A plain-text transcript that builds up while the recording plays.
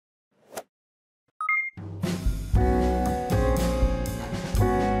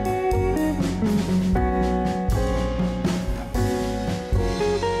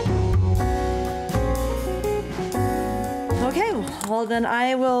well, then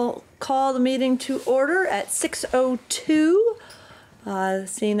I will call the meeting to order at 6:02,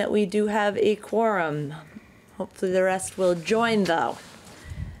 seeing that we do have a quorum. Hopefully the rest will join, though.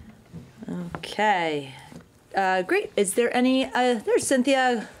 Okay. Great. Is there any, there's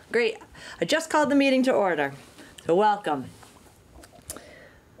Cynthia. Great. I just called the meeting to order, so welcome.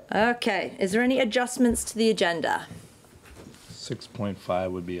 Okay. Is there any adjustments to the agenda?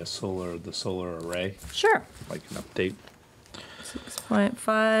 6.5 would be the solar array. Sure. Like an update.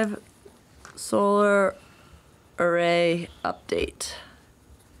 6.5 solar array update.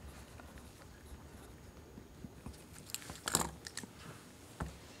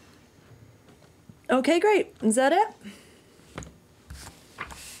 Okay, great. Is that it?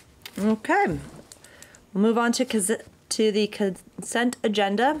 Okay. We'll move on to the consent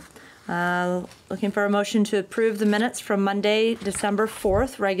agenda. Looking for a motion to approve the minutes from Monday, December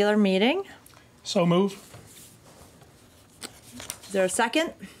 4th, regular meeting. So move. Is there a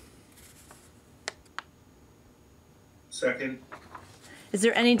second? Second. Is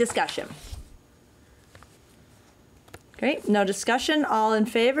there any discussion? Great, no discussion. All in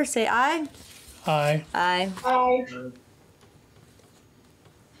favor, say aye. Aye. Aye. Aye.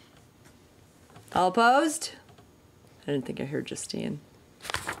 All opposed? I didn't think I heard Justine.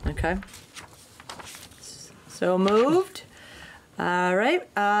 Okay. So moved. All right.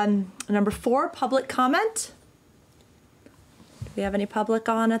 Number 4, public comment. Do we have any public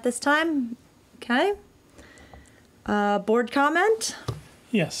on at this time? Okay. Board comment.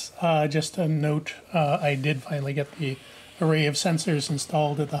 Yes, just a note, I did finally get the array of sensors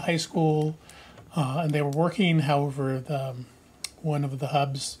installed at the high school, and they were working. However, one of the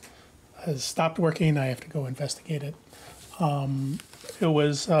hubs has stopped working. I have to go investigate it. It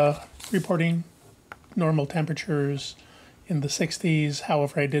was reporting normal temperatures in the 60s.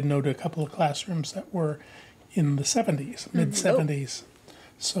 However, I did note a couple of classrooms that were in the 70s, mid 70s.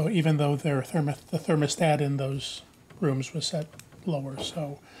 So even though the thermostat in those rooms was set lower,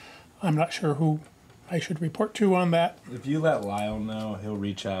 so I'm not sure who I should report to on that. If you let Lyle know, he'll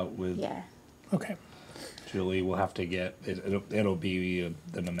reach out with Okay. Julie. We'll have to get it. It'll be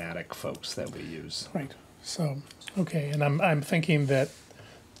the pneumatic folks that we use. Right. So okay, and I'm thinking that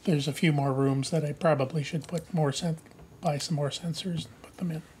there's a few more rooms that I probably should buy some more sensors and put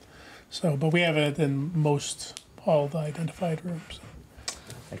them in. So, but we have it in all the identified rooms.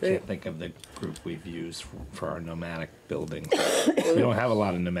 I can't think of the group we've used for our pneumatic building. We don't have a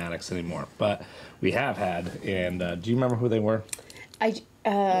lot of pneumatics anymore, but we have had. And do you remember who they were?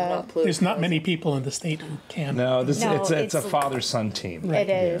 There's not many people in the state who can. No, it's a father-son team. Right.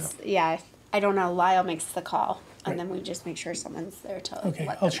 It is, yeah. I don't know. Lyle makes the call, and then we just make sure someone's there to Okay,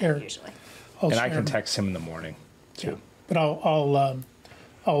 let I'll them share in it. usually. And I can text him in the morning too. Yeah. But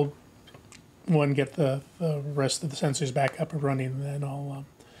I'll get the rest of the sensors back up and running, and then I'll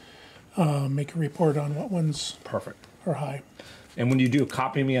make a report on what ones Perfect. are high. And when you do,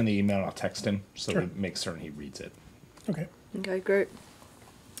 copy me on the email. I'll text him so Sure. to make certain he reads it. Okay. Okay, great.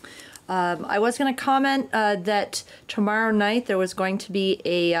 I was going to comment that tomorrow night there was going to be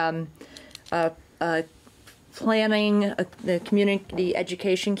a planning the community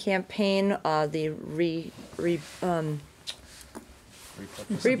education campaign, the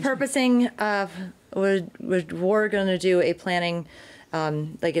repurposing. We're going to do a planning,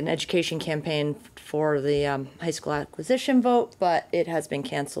 like an education campaign for the high school acquisition vote, but it has been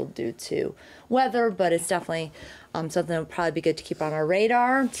canceled due to weather. But it's definitely something that would probably be good to keep on our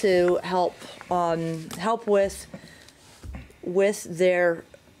radar to help with their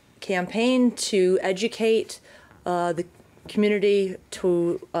campaign to educate the community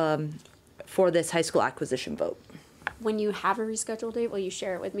for this high school acquisition vote. When you have a rescheduled date, will you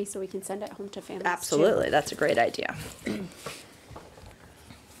share it with me so we can send it home to families? Absolutely, that's a great idea.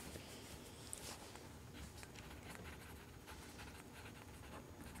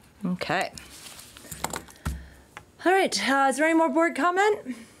 Okay. All right, is there any more board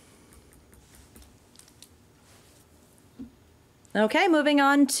comment? Okay, moving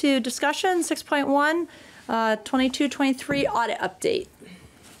on to discussion, 6.1, 22-23 audit update.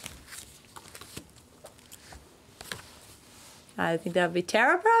 I think that would be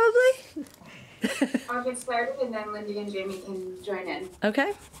Tara, probably. I'll get started and then Lindy and Jamie can join in.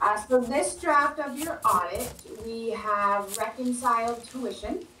 Okay. So this draft of your audit, we have reconciled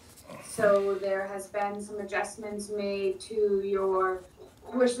tuition. So there has been some adjustments made to your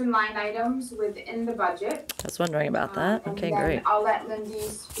tuition line items within the budget. I was wondering about that. Okay, great. I'll let Lindy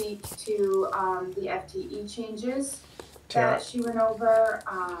speak to the FTE changes Tara. that she went over.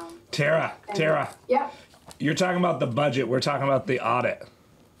 Tara. Yep. You're talking about the budget. We're talking about the audit.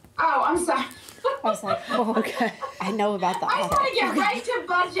 Oh, I'm sorry. I was like, oh, Okay. I know about the I audit. want to get right to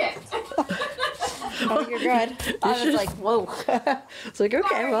budget. Oh, you're good. I was like, whoa. It's like,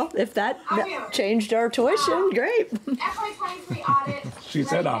 okay, well, if that changed our tuition, great. FY23 audit. She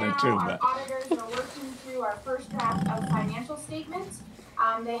said Right audit now, too, our but- auditors are working through our first draft of financial statements.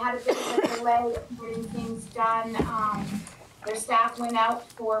 They had a bit of a delay getting things done. Their staff went out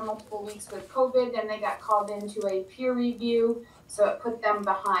for multiple weeks with COVID, and they got called into a peer review, so it put them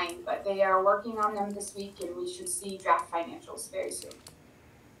behind. But they are working on them this week, and we should see draft financials very soon.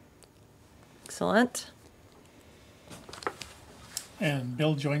 Excellent. And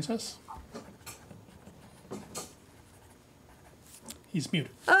Bill joins us. He's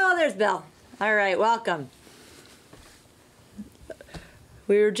muted. Oh, there's Bill. All right, welcome.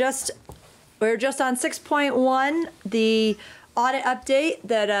 We were just on 6.1, the audit update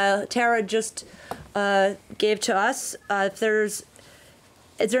that Tara just gave to us. Is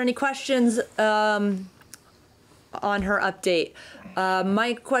there any questions on her update?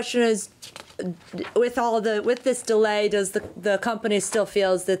 My question is, with this delay, does the company still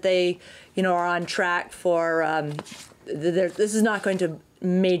feels that they, are on track for this is not going to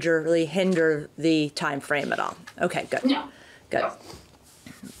majorly hinder the time frame at all? Okay, good. No. Good. No.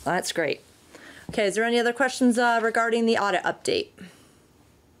 That's great. Okay, is there any other questions regarding the audit update?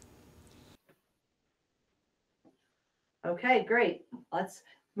 Okay, great. Let's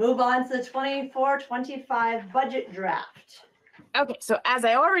move on to the 24-25 budget draft. Okay, so as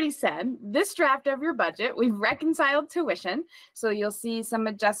I already said, this draft of your budget, we've reconciled tuition. So you'll see some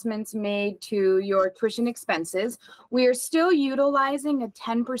adjustments made to your tuition expenses. We are still utilizing a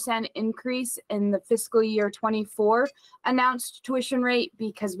 10% increase in the fiscal year 24 announced tuition rate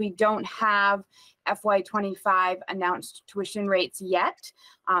because we don't have FY25 announced tuition rates yet.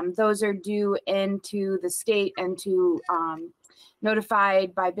 Those are due into the state and to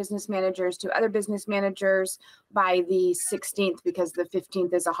notified by business managers to other business managers by the 16th because the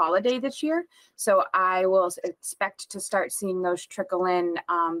 15th is a holiday this year. So I will expect to start seeing those trickle in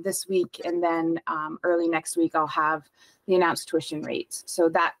this week, and then early next week I'll have the announced tuition rates. So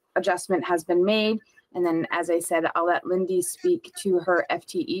that adjustment has been made. And then, as I said, I'll let Lindy speak to her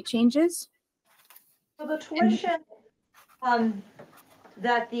FTE changes. So the tuition,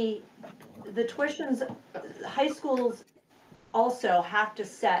 that the tuitions, high schools also have to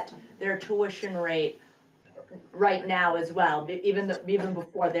set their tuition rate right now as well, even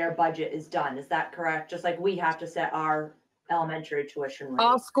before their budget is done. Is that correct? Just like we have to set our elementary tuition rate.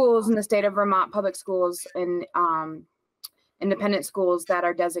 All schools in the state of Vermont, public schools and independent schools that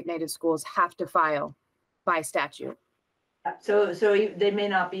are designated schools, have to file by statute. So they may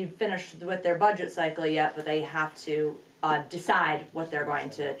not be finished with their budget cycle yet, but they have to decide what they're going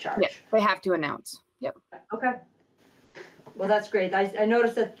to charge. Yeah, they have to announce. Yep. Okay. Well, that's great. I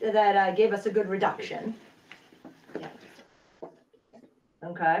noticed that gave us a good reduction. Yeah.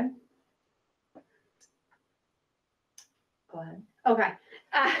 Okay. Go ahead. Okay.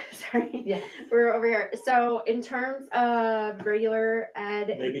 Sorry. Yeah. We're over here. So in terms of regular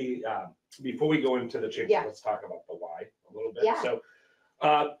ed, Maybe before we go into the changes, Yeah. let's talk about the why a little bit. Yeah.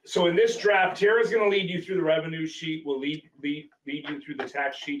 So in this draft, Tara's going to lead you through the revenue sheet. We'll lead you through the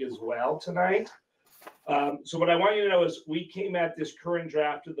tax sheet as well tonight. So what I want you to know is we came at this current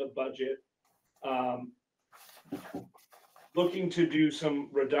draft of the budget looking to do some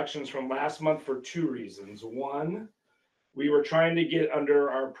reductions from last month for two reasons. One, we were trying to get under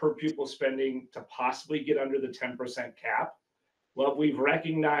our per pupil spending to possibly get under the 10% cap. What we've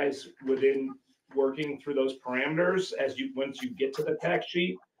recognized within working through those parameters, once you get to the tax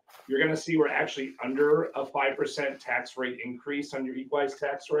sheet, you're going to see we're actually under a 5% tax rate increase on your equalized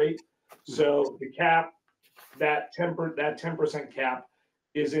tax rate. So the cap, that 10% cap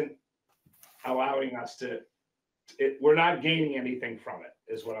isn't allowing us to, we're not gaining anything from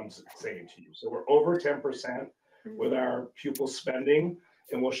it, is what I'm saying to you. So we're over 10% with our pupil spending,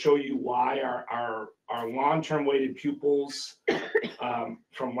 and we'll show you why our long-term weighted pupils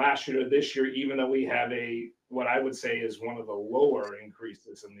from last year to this year, even though we have what I would say is one of the lower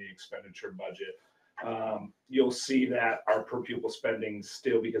increases in the expenditure budget, you'll see that our per pupil spending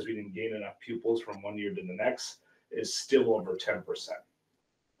still, because we didn't gain enough pupils from one year to the next, is still over 10%.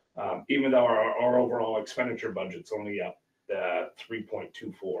 Even though our overall expenditure budget's only up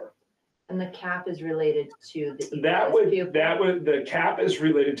 3.24. And the cap is related to the the cap is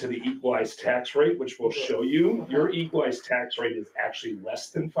related to the equalized tax rate, which we'll show you. Okay. Your equalized tax rate is actually less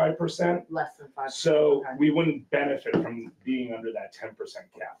than 5%. Less than 5%. So Okay. we wouldn't benefit from being under that 10%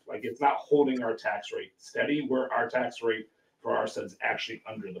 cap. Like, it's not holding our tax rate steady, where our tax rate for RSUD is actually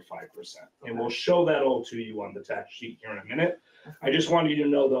under the 5%. And we'll show that all to you on the tax sheet here in a minute. I just wanted you to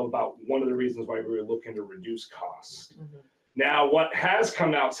know though about one of the reasons why we were looking to reduce costs. Now, what has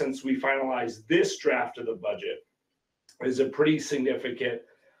come out since we finalized this draft of the budget is a pretty significant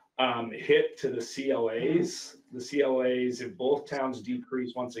hit to the CLAs. The CLAs in both towns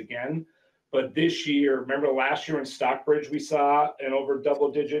decreased once again. But this year, remember last year in Stockbridge, we saw an over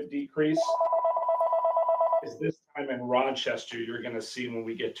double-digit decrease. Is this time in Rochester, you're going to see when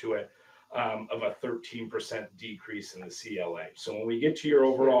we get to it of a 13% decrease in the CLA. So when we get to your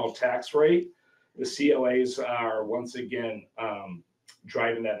overall tax rate, the CLAs are once again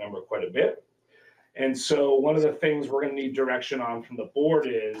driving that number quite a bit. And so one of the things we're going to need direction on from the board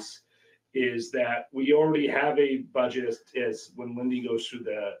is that we already have a budget as when Lindy goes through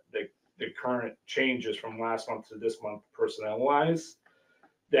the current changes from last month to this month personnel wise,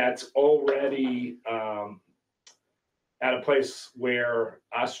 that's already at a place where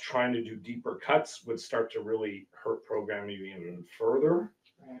us trying to do deeper cuts would start to really hurt programming even further.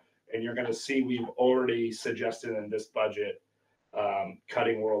 Right. And you're going to see we've already suggested in this budget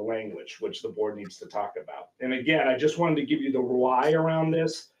cutting world language, which the board needs to talk about. And again, I just wanted to give you the why around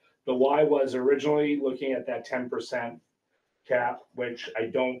this. The why was originally looking at that 10% cap, which I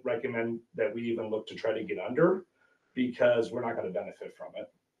don't recommend that we even look to try to get under because we're not going to benefit from it.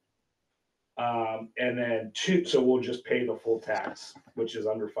 And then two, so we'll just pay the full tax, which is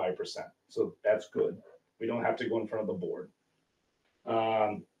under 5%. So that's good. We don't have to go in front of the board.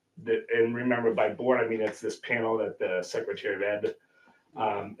 And remember, by board, I mean, it's this panel that the Secretary of Ed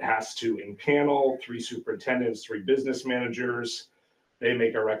has to impanel 3 superintendents, 3 business managers. They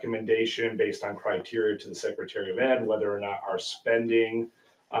make a recommendation based on criteria to the Secretary of Ed, whether or not our spending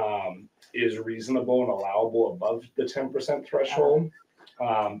is reasonable and allowable above the 10% threshold.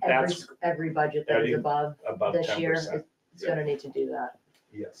 Every budget that is above this 10%. Year is going to need to do that.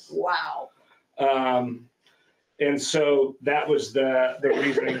 Yes. Wow. And so that was the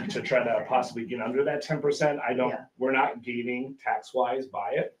reasoning to try to possibly get under that 10%. We're not gaining tax wise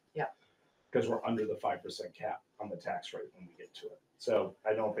by it. Yeah. Because we're under the 5% cap on the tax rate when we get to it. So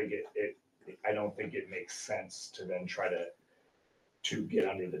I don't think it makes sense to then try to get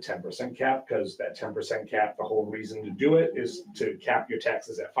under the 10% cap, because that 10% cap, the whole reason to do it is to cap your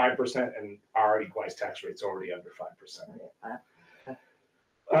taxes at 5%, and our equalized tax rate's already under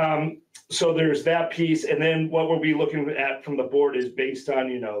 5%. So there's that piece. And then what we'll be looking at from the board is based on,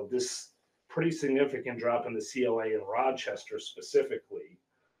 this pretty significant drop in the CLA in Rochester specifically.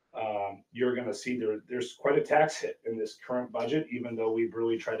 You're going to see there's quite a tax hit in this current budget, even though we've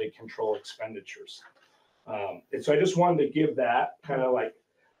really tried to control expenditures. And so I just wanted to give that kind of like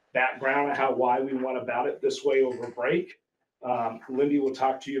background on why we went about it this way over break. Lindy will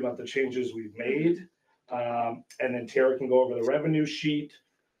talk to you about the changes we've made. And then Tara can go over the revenue sheet.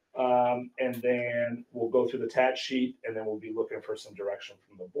 And then we'll go through the tax sheet, and then we'll be looking for some direction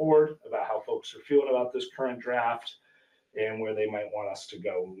from the board about how folks are feeling about this current draft and where they might want us to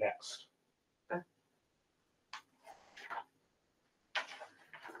go next.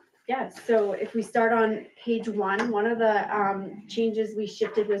 Yeah, so if we start on page 1, one of the changes we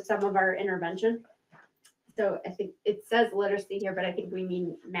shifted was some of our intervention. So I think it says literacy here, but I think we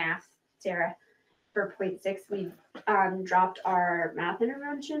mean math, Sarah. For 0.6, we've dropped our math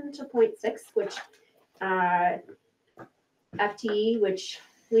intervention to 0.6, which FTE, which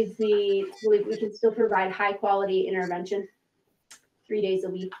leads me to believe we can still provide high quality intervention 3 days a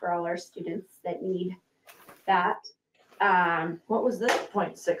week for all our students that need that. What was this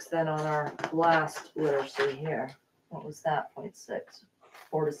 0.6 then on our last literacy here? What was that 0.6?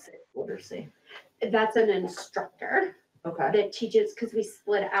 4 to 6 literacy. That's an instructor. Okay. That teaches, because we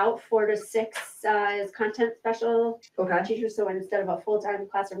split out 4 to 6 as content special teachers. So instead of a full-time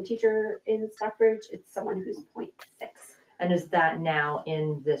classroom teacher in Stockbridge, it's someone who's 0.6. And is that now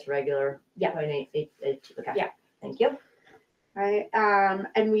in this regular? Yeah. 0.8? Okay. Yeah. Thank you. Right.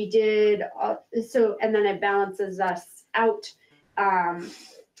 And we did and then it balances us out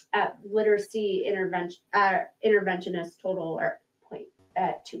at literacy interventionist total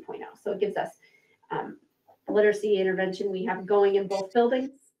at 2.0. So it gives us literacy intervention we have going in both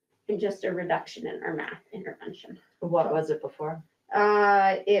buildings and just a reduction in our math intervention. What was it before?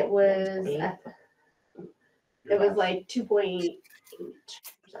 It was like 2.8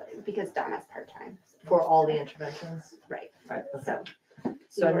 because Donna's part-time. For all the interventions? Right. Right. Okay.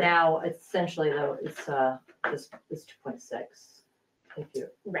 So now essentially though, it's this 2.6. If you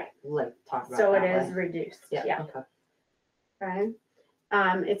talk about so it is reduced. Yeah. Okay. Right.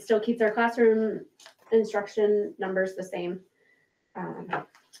 It still keeps our classroom instruction numbers the same.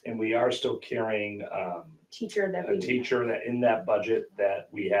 And we are still carrying Teacher that a teacher that in that budget that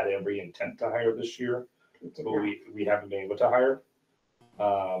we had every intent to hire this year, but we haven't been able to hire.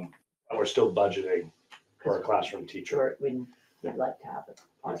 We're still budgeting for a classroom teacher. We'd like to have a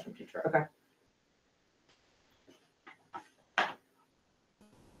classroom teacher. Okay.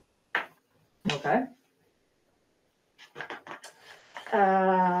 Okay.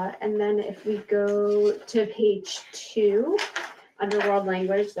 And then if we go to page 2, under world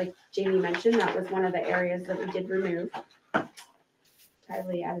language, like Jamie mentioned, that was one of the areas that we did remove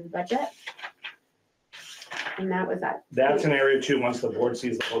entirely out of the budget. And that was that. That's an area too, once the board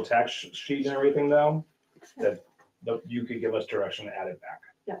sees the whole tax sheet and everything though, that you could give us direction to add it back.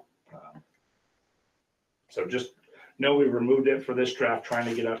 Yeah. So just know we removed it for this draft, trying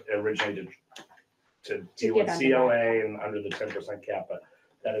to get it originated to deal with CLA and under the 10% cap, but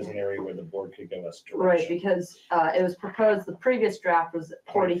that is an area where the board could give us direction. Right, because it was proposed, the previous draft was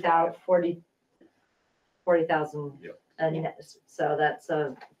 40,000, Yep. and so that's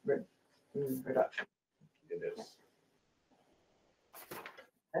a reduction. It is.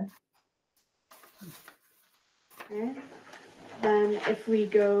 Okay. Then if we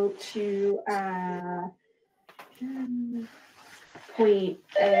go to point,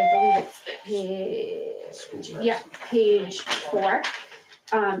 I believe it's page 4.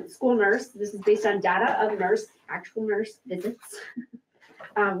 School nurse, this is based on data of actual nurse visits.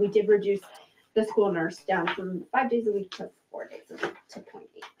 We did reduce the school nurse down from 5 days a week to 4 days a week to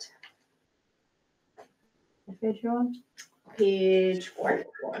 0.8. What page you on? Page 4.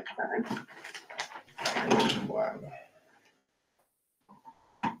 Sorry. Wow.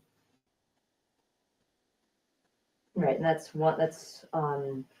 Right, and that's one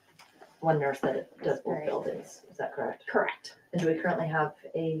nurse that does both buildings. Is that correct? Correct. And do we currently have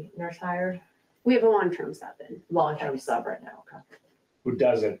a nurse hired? We have a long-term sub in. Long-term sub right now, okay. Who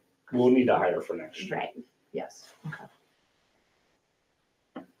doesn't, we'll need to hire for next year. Right. Yes, okay.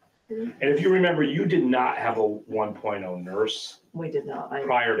 And if you remember, you did not have a 1.0 nurse We did not.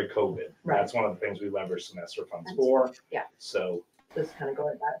 prior to COVID. Right. That's one of the things we leverage semester funds for. Yeah. So, Just kind of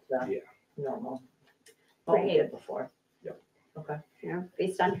going back to Yeah. normal. What we did before. Yep. Okay, You know,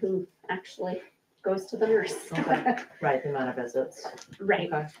 based on who actually goes to the nurse. Okay. Right, the amount of visits. Right.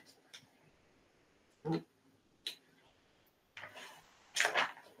 Okay.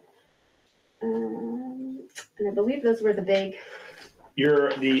 And I believe those were the big.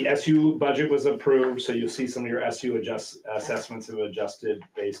 the SU budget was approved, so you'll see some of your SU assessments have adjusted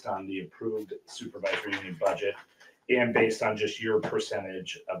based on the approved supervisory union budget and based on just your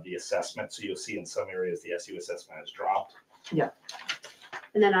percentage of the assessment. So you'll see in some areas the SU assessment has dropped. Yeah.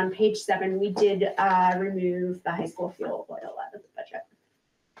 And then on page 7, we did remove the high school fuel oil out of the budget.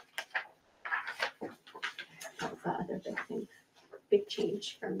 That was the other big thing, big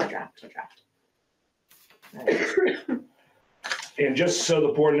change from draft to draft. And just so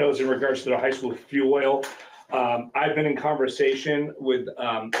the board knows in regards to the high school fuel oil, I've been in conversation with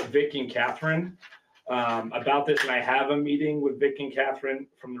Vic and Catherine about this, and I have a meeting with Vic and Catherine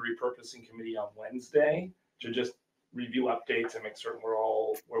from the repurposing committee on Wednesday to just review updates and make certain we're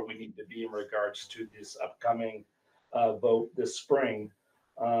all where we need to be in regards to this upcoming vote this spring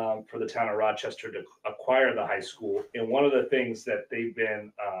for the town of Rochester to acquire the high school. And one of the things that they've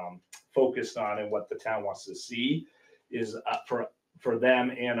been focused on and what the town wants to see is for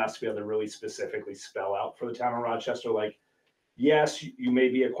them and us to be able to really specifically spell out for the town of Rochester, like, yes, you may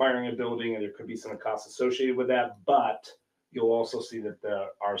be acquiring a building and there could be some costs associated with that, but you'll also see that the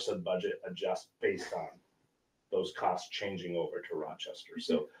RSUD budget adjusts based on those costs changing over to Rochester.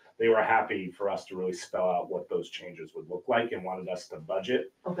 So they were happy for us to really spell out what those changes would look like and wanted us to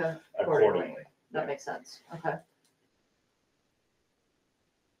budget Okay. accordingly. That makes sense. Okay.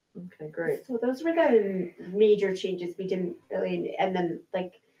 Okay, great. So those were the major changes we didn't really, and then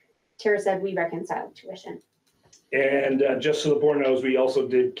like Tara said, we reconciled tuition. And just so the board knows, we also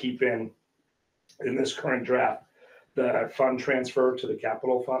did keep in this current draft, the fund transfer to the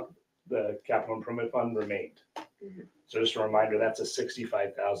capital fund, the capital improvement fund remained. Mhm. So just a reminder, that's a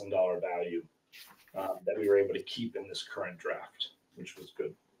 $65,000 value that we were able to keep in this current draft, which was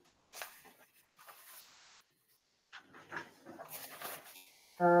good.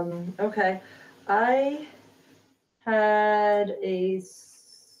 Okay, I had a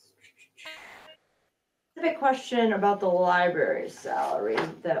specific question about the library salary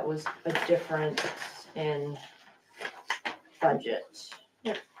that was a difference in budget.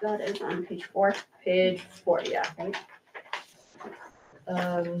 Yep, that is on page 4. Page 4, yeah.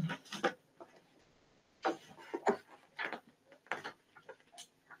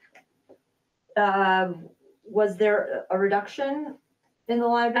 Was there a reduction in the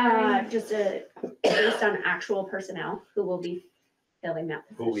library? Just based on actual personnel who will be filling that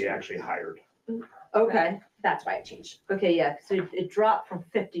position. Who we actually hired. Okay, That's why it changed. okay, yeah, so it dropped from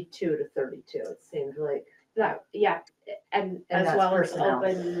 52 to 32, it seemed like. That, yeah, and as that's well as personnel.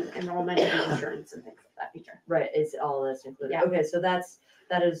 open enrollment and insurance and things of that nature. Right, it's all this included. Yeah. Okay, so that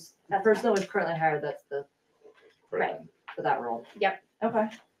is, the person that was currently hired, that's the, for Right. them. for that role. Yep. Okay.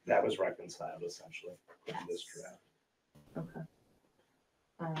 That was reconciled essentially in this Yes. draft. Okay.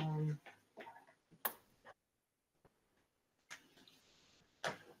 All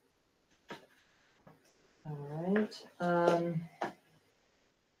right,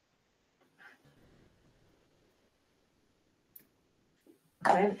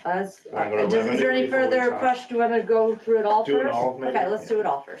 okay, Wanna go to is there revenue any before we further talk? questions? Do you wanna go through it all first? Do it all, maybe? Okay, let's do it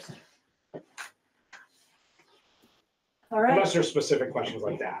all first. All right. Unless there's specific questions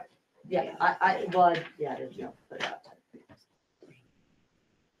like that. Yeah, yeah, there's no. put it out.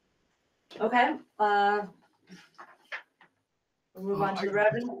 Okay, we'll move on to the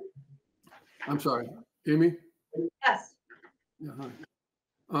revenue. I'm sorry, Amy? Yes. Yeah, hi.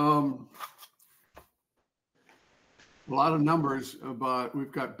 A lot of numbers, but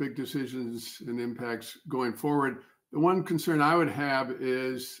we've got big decisions and impacts going forward. The one concern I would have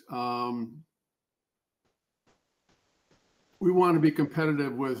is we want to be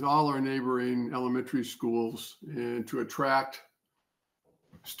competitive with all our neighboring elementary schools and to attract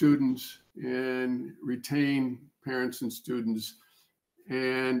students and retain parents and students.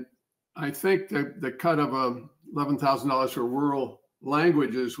 And I think that the cut of $11,000 for rural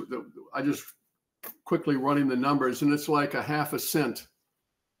languages, I just quickly running the numbers, and it's like a half a cent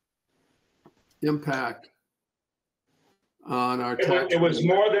impact on our tax. It was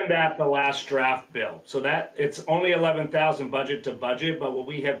more than that the last draft bill. So that it's only 11,000 budget to budget, but what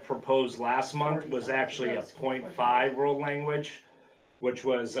we had proposed last month was actually a 0.5 world language, which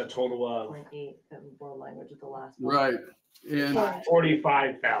was a total of 0.8 world language at the last one. Right. And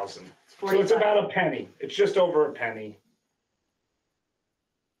 45,000. So it's about a penny. It's just over a penny.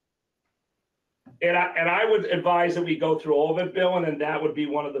 And I would advise that we go through all of it, Bill, and then that would be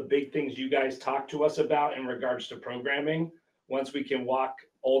one of the big things you guys talk to us about in regards to programming. Once we can walk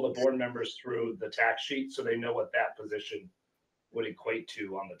all the board members through the tax sheet so they know what that position would equate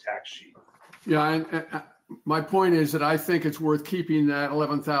to on the tax sheet. yeah, and my point is that I think it's worth keeping that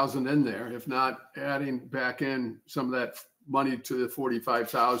 11,000 in there, if not adding back in some of that money to the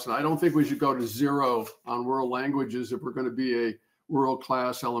 45,000. I don't think we should go to zero on world languages if we're going to be a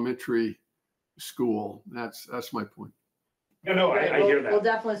world-class elementary school. That's my point. No, I hear that. We'll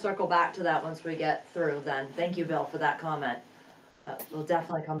definitely circle back to that once we get through then. Thank you, Bill, for that comment. We'll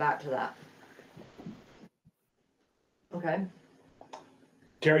definitely come back to that. Okay.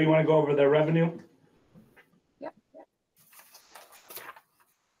 Terry, you want to go over the revenue? Yep.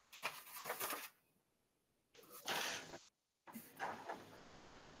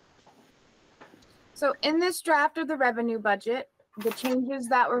 So in this draft of the revenue budget, the changes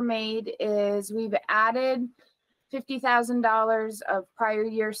that were made is we've added $50,000 of prior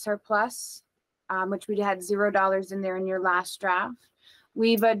year surplus, which we had $0 in there in your last draft.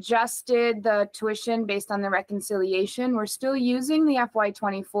 We've adjusted the tuition based on the reconciliation. We're still using the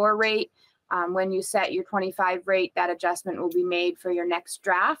FY24 rate. When you set your 25 rate, that adjustment will be made for your next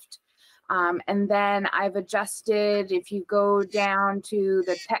draft. And then I've adjusted, if you go down to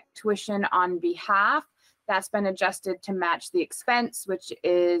the tech tuition on behalf, that's been adjusted to match the expense, which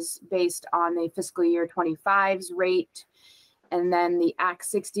is based on the fiscal year 25's rate. And then the Act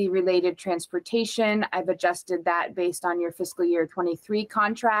 60 related transportation, I've adjusted that based on your fiscal year 23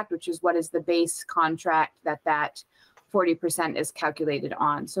 contract, which is what is the base contract that 40% is calculated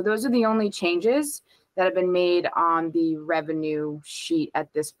on. So those are the only changes that have been made on the revenue sheet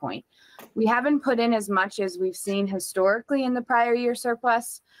at this point. We haven't put in as much as we've seen historically in the prior year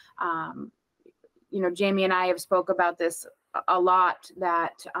surplus. You know, Jamie and I have spoke about this a lot,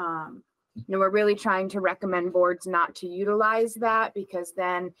 that you know, we're really trying to recommend boards not to utilize that, because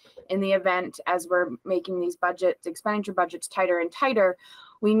then in the event, as we're making these expenditure budgets tighter and tighter,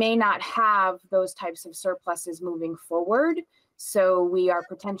 we may not have those types of surpluses moving forward. So we are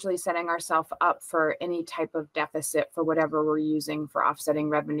potentially setting ourselves up for any type of deficit for whatever we're using for offsetting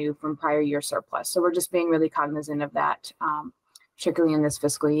revenue from prior year surplus. So we're just being really cognizant of that, particularly in this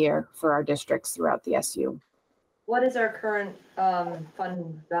fiscal year for our districts throughout the SU. What is our current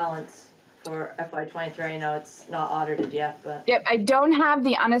fund balance for FY23? I know it's not audited yet, but. Yep, I don't have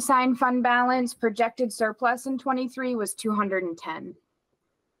the unassigned fund balance. Projected surplus in 23 was 210.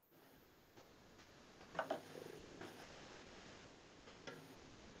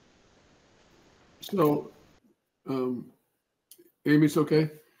 So Amy's okay?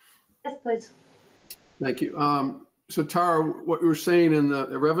 Yes, please. Thank you. So Tara, what you were saying in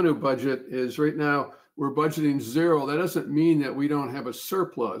the revenue budget is right now we're budgeting 0. That doesn't mean that we don't have a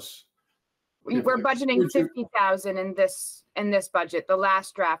surplus. We're budgeting 50,000 in this budget. The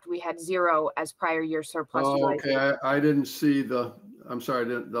last draft we had 0 as prior year surplus. Oh, okay. I didn't see I'm sorry,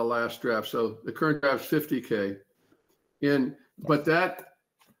 the last draft. So the current draft is 50K. But that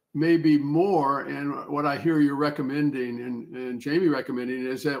may be more. And what I hear you recommending and Jamie recommending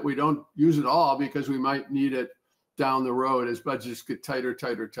is that we don't use it all because we might need it down the road as budgets get tighter.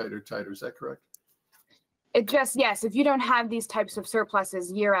 Is that correct? It just, yes, if you don't have these types of surpluses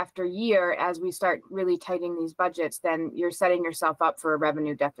year after year, as we start really tightening these budgets, then you're setting yourself up for a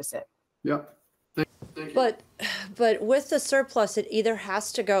revenue deficit. Yep. Thank you. But with the surplus, it either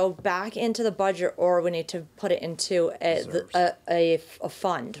has to go back into the budget or we need to put it into a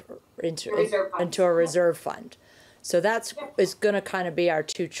fund, into a reserve fund. So that's is going to kind of be our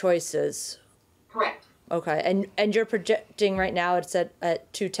two choices. Correct. Okay, and you're projecting right now it's at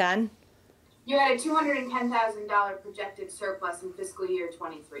 210? You had a $210,000 projected surplus in fiscal year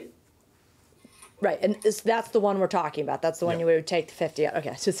 23. Right, and that's the one we're talking about. That's the one you would take the 50 out.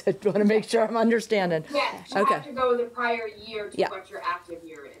 Okay, just want to make sure I'm understanding. Yeah, you have to go the prior year to what your active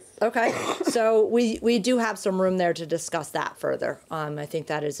year is. Okay, so we do have some room there to discuss that further. I think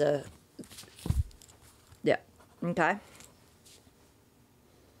that is okay.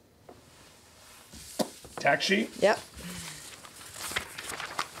 Tax sheet? Yep.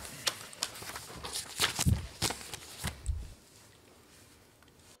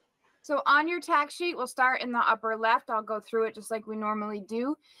 So on your tax sheet, we'll start in the upper left. I'll go through it just like we normally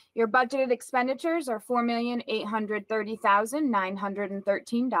do. Your budgeted expenditures are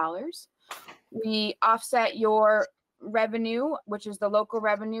 $4,830,913. We offset your revenue, which is the local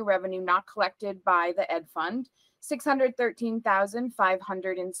revenue not collected by the Ed Fund,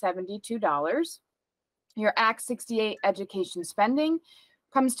 $613,572. Your Act 68 education spending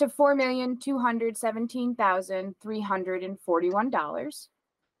comes to $4,217,341.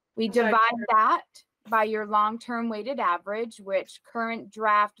 We divide that by your long-term weighted average, which current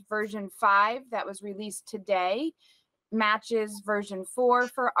draft version 5 that was released today matches version 4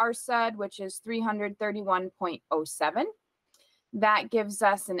 for RSUD, which is 331.07. That gives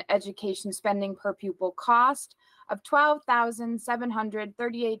us an education spending per pupil cost of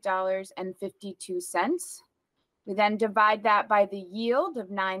 $12,738.52. We then divide that by the yield of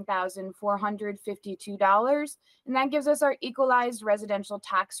 $9,452, and that gives us our equalized residential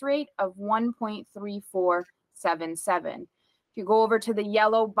tax rate of 1.3477. If you go over to the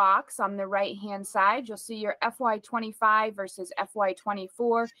yellow box on the right-hand side, you'll see your FY25 versus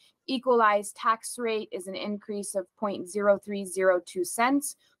FY24 equalized tax rate is an increase of 0.0302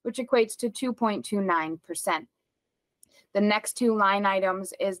 cents, which equates to 2.29%. The next two line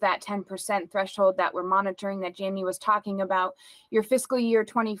items is that 10% threshold that we're monitoring that Jamie was talking about. Your fiscal year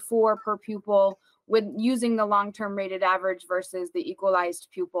 24 per pupil with using the long-term rated average versus the equalized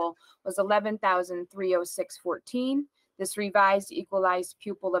pupil was 11,306.14. This revised equalized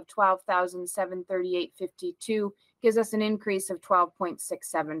pupil of 12,738.52 gives us an increase of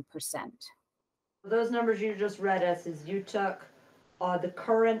 12.67%. Those numbers you just read us is you took the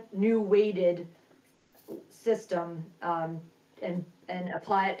current new weighted system and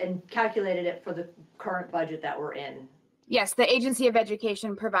apply it and calculated it for the current budget that we're in. Yes, the Agency of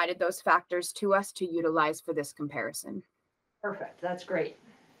Education provided those factors to us to utilize for this comparison. Perfect, that's great.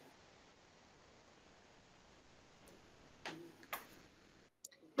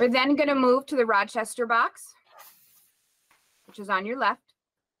 We're then going to move to the Rochester box, which is on your left.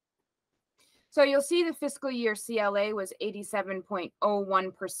 So you'll see the fiscal year CLA was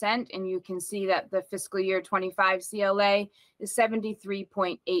 87.01%, and you can see that the fiscal year 25 CLA is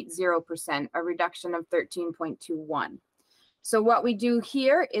 73.80%, a reduction of 13.21. So what we do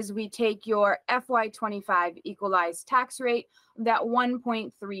here is we take your FY25 equalized tax rate, that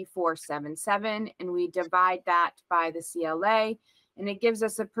 1.3477, and we divide that by the CLA, and it gives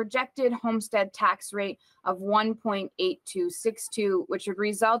us a projected homestead tax rate of 1.8262, which would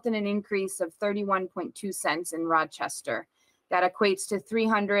result in an increase of 31.2 cents in Rochester. That equates to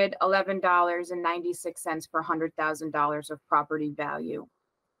 $311.96 per $100,000 of property value.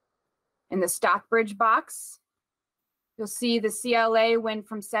 In the Stockbridge box, you'll see the CLA went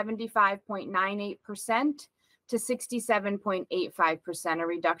from 75.98% to 67.85%, a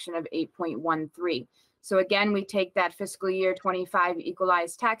reduction of 8.13. So again, we take that fiscal year 25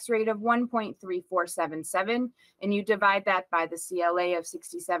 equalized tax rate of 1.3477, and you divide that by the CLA of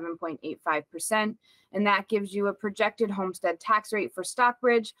 67.85%, and that gives you a projected homestead tax rate for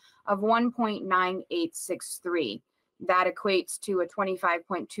Stockbridge of 1.9863. That equates to a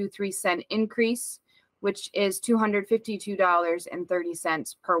 25.23 cent increase, which is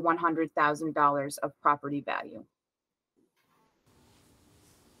 $252.30 per $100,000 of property value.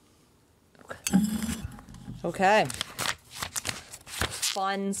 Okay.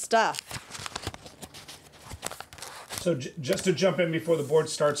 Fun stuff. So just to jump in before the board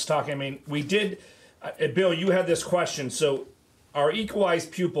starts talking, I mean, we did, Bill, you had this question. So our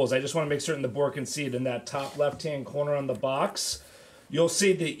equalized pupils, I just want to make certain the board can see it in that top left-hand corner on the box. You'll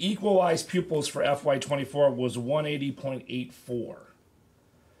see the equalized pupils for FY24 was 180.84.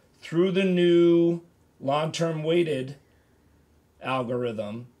 Through the new long-term weighted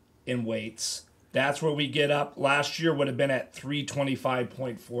algorithm in weights, that's where we get up. Last year would have been at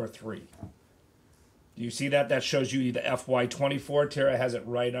 325.43. Do you see that? That shows you the FY24. Tara has it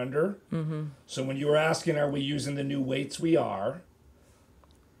right under. Mm-hmm. So when you were asking, are we using the new weights? We are.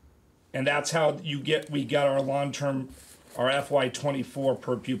 And that's how we got our long-term, our FY24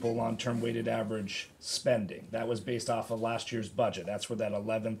 per pupil long-term weighted average spending. That was based off of last year's budget. That's where that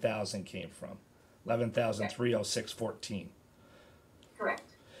 11,000 came from. 11,306.14. Correct.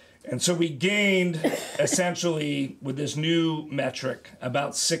 And so we gained, essentially, with this new metric,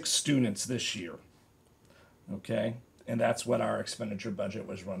 about 6 students this year. Okay? And that's what our expenditure budget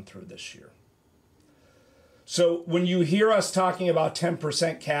was run through this year. So when you hear us talking about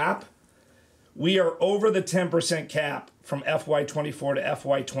 10% cap, we are over the 10% cap from FY24 to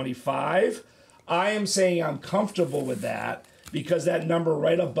FY25. I am saying I'm comfortable with that because that number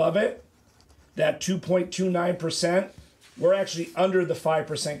right above it, that 2.29%, we're actually under the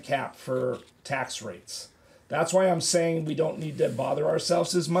 5% cap for tax rates. That's why I'm saying we don't need to bother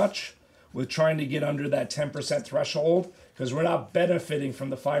ourselves as much with trying to get under that 10% threshold, because we're not benefiting from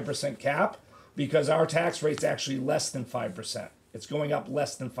the 5% cap because our tax rate's actually less than 5%. It's going up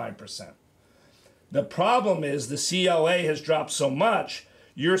less than 5%. The problem is the CLA has dropped so much,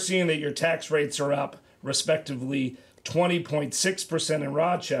 you're seeing that your tax rates are up respectively 20.6% in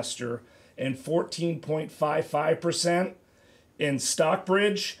Rochester and 14.55% in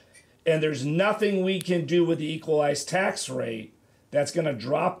Stockbridge, and there's nothing we can do with the equalized tax rate that's going to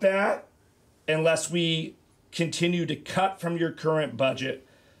drop that unless we continue to cut from your current budget.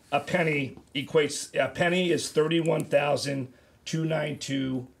 A penny is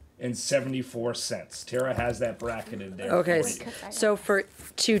 31,292.74 cents. Tara has that bracketed there. Okay, so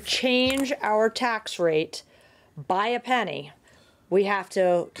to change our tax rate by a penny, we have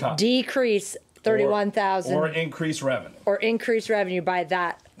to decrease 31,000 or increase revenue. Or increase revenue by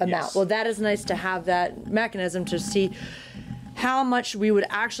that amount. Yes. Well, that is nice to have that mechanism to see how much we would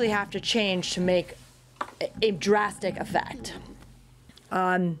actually have to change to make a drastic effect.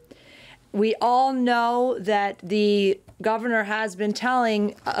 We all know that the governor has been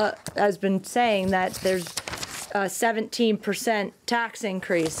saying that there's a 17% tax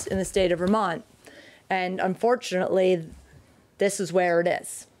increase in the state of Vermont. And unfortunately, this is where it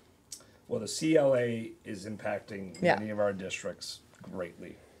is. Well, the CLA is impacting many of our districts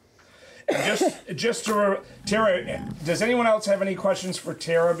greatly. And Tara, does anyone else have any questions for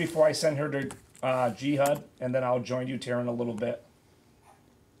Tara before I send her to GHUD? And then I'll join you, Tara, in a little bit.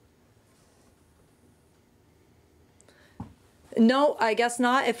 No, I guess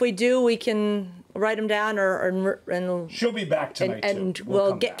not. If we do, we can write them down and she'll be back tonight, and too.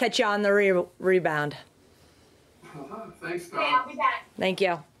 we'll catch you on the rebound. Thanks, Tom. Okay, I'll be back. Thank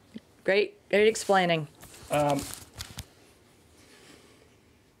you. Great explaining.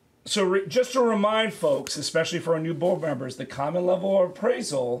 So just to remind folks, especially for our new board members, the common level of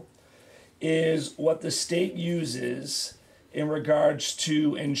appraisal is what the state uses in regards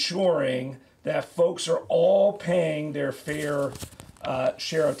to ensuring that folks are all paying their fair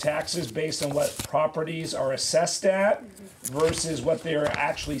share of taxes based on what properties are assessed at versus what they're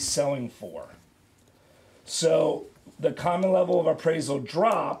actually selling for. So the common level of appraisal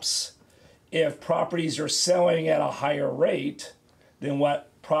drops if properties are selling at a higher rate than what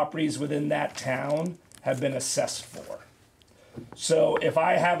properties within that town have been assessed for. So if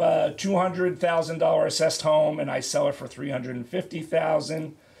I have a $200,000 assessed home and I sell it for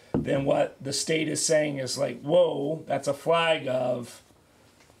 $350,000, then what the state is saying is like, whoa, that's a flag of,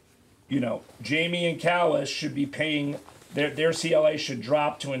 Jamie and Callis should be paying, their CLA should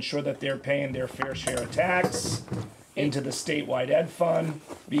drop to ensure that they're paying their fair share of tax into the statewide ed fund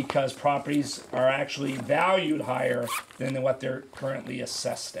because properties are actually valued higher than what they're currently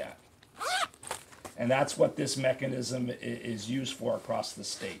assessed at. And that's what this mechanism is used for across the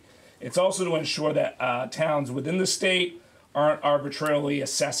state. It's also to ensure that towns within the state aren't arbitrarily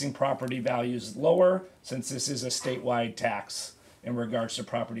assessing property values lower, since this is a statewide tax in regards to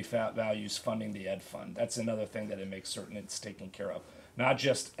property values funding the ed fund. That's another thing that it makes certain it's taken care of. Not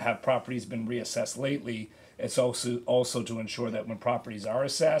just have properties been reassessed lately, it's also to ensure that when properties are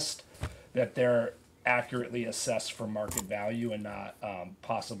assessed, that they're accurately assessed for market value and not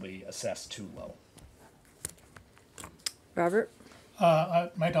possibly assessed too low. Robert? I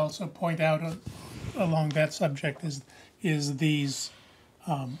might also point out along that subject is these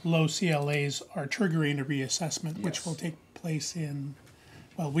low CLAs are triggering a reassessment, which Yes. will take place in,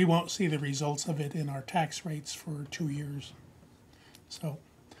 well, we won't see the results of it in our tax rates for 2 years. So,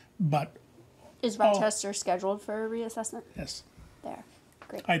 but Is Rochester scheduled for a reassessment? yes, There,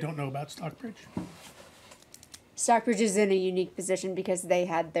 great. I don't know about Stockbridge. Stockbridge is in a unique position because they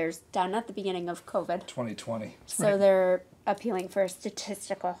had theirs done at the beginning of COVID. 2020. So they're appealing for a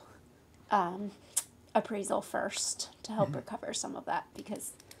statistical appraisal first to help recover some of that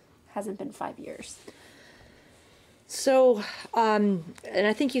because it hasn't been 5 years. So, and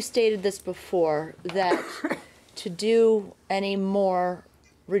I think you stated this before, that to do any more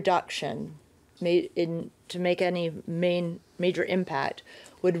reduction to make any major impact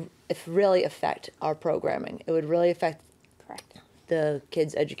would really affect our programming. It would really affect Correct. the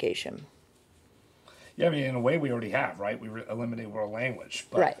kids' education. Yeah, I mean, in a way, we already have, right? We eliminated world language.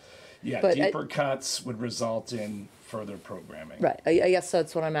 But, Right. Yeah, But deeper cuts would result in further programming. Right. I guess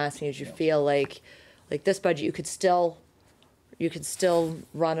that's what I'm asking. Is you feel like this budget, you could still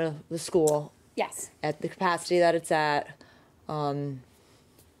run the school Yes. at the capacity that it's at.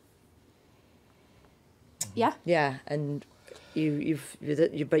 Yeah. Yeah, and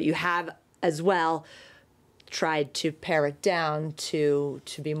but you have as well tried to pare it down to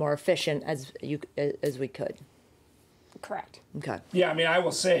be more efficient as we could. Correct. Okay. Yeah, I mean, I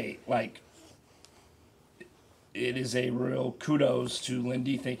will say, like, it is a real kudos to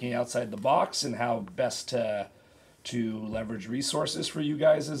Lindy thinking outside the box and how best to leverage resources for you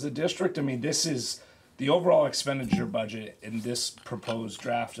guys as a district. I mean, this is the overall expenditure budget in this proposed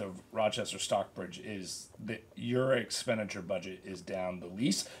draft of Rochester-Stockbridge is that your expenditure budget is down the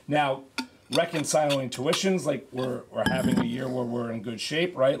least. Now, reconciling tuitions, like we're having a year where we're in good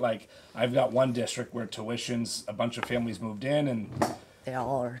shape, right? Like I've got one district where tuitions, a bunch of families moved in and They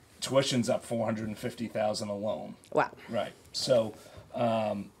all are. tuition's up $450,000 alone. Wow. Right. So,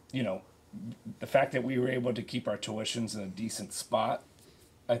 you know, the fact that we were able to keep our tuitions in a decent spot,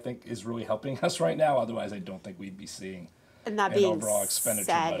 I think, is really helping us right now. Otherwise, I don't think we'd be seeing And that an being overall expenditure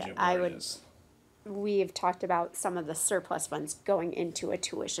said, budget I where would. it is. We've talked about some of the surplus funds going into a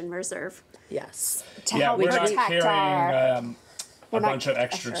tuition reserve Yes. to Yeah, help we're not protect carrying our. a we're not bunch of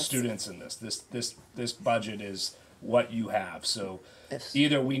extra extras. students in this. This budget is what you have. So Yes.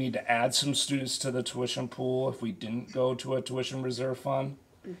 either we need to add some students to the tuition pool if we didn't go to a tuition reserve fund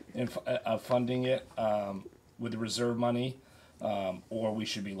and funding it with the reserve money, or we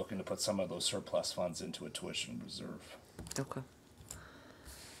should be looking to put some of those surplus funds into a tuition reserve. Okay.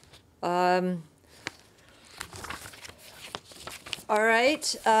 All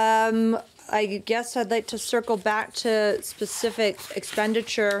right. I guess I'd like to circle back to specific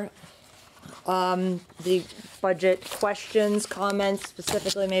expenditure. The budget questions, comments,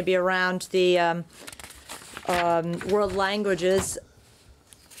 specifically maybe around the world languages.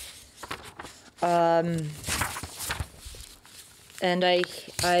 And I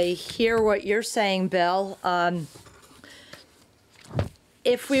hear what you're saying, Bill.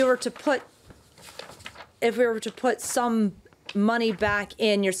 If we were to put some money back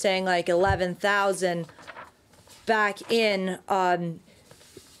in, you're saying like 11,000 back in,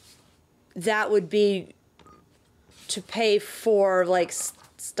 that would be to pay for like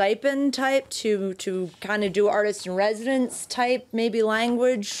stipend type to kind of do artist in residence type, maybe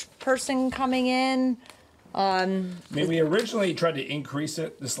language person coming in. I mean, we originally tried to increase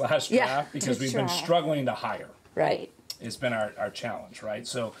it this last Yeah, draft because we've been try. struggling to hire. Right. It's been our challenge, right?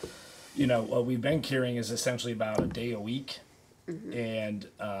 So, you know, what we've been carrying is essentially about a day a week. And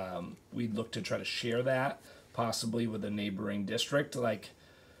we'd look to try to share that possibly with a neighboring district. Like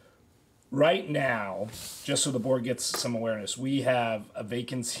right now, just so the board gets some awareness, we have a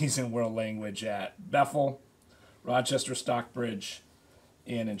vacancies in world language at Bethel, Rochester-Stockbridge,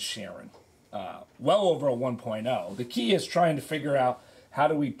 and in Sharon. Well over a 1.0. The key is trying to figure out how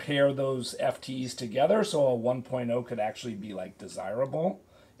do we pair those FTEs together so a 1.0 could actually be like desirable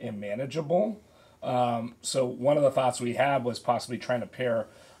and manageable. So one of the thoughts we had was possibly trying to pair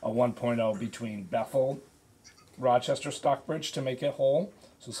a 1.0 between Bethel, Rochester-Stockbridge to make it whole,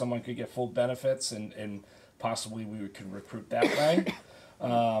 so someone could get full benefits and possibly we could recruit that way.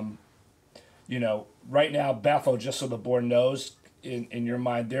 You know, right now Bethel, just so the board knows, in your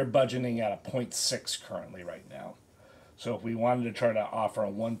mind, they're budgeting at a 0.6 currently right now. So if we wanted to try to offer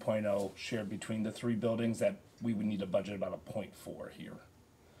a 1.0 shared between the three buildings, that we would need a budget about a 0.4 here,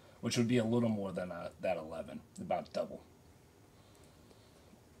 which would be a little more than that 11, about double.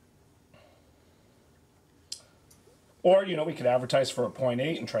 Or, you know, we could advertise for a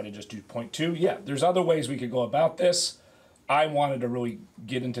 0.8 and try to just do 0.2. Yeah, there's other ways we could go about this. I wanted to really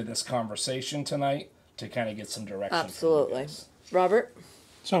get into this conversation tonight to kind of get some direction. Absolutely. Robert?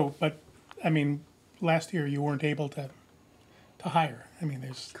 So, but, I mean, last year you weren't able to hire. I mean,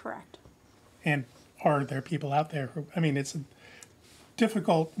 there's, Correct. and are there people out there who, I mean, it's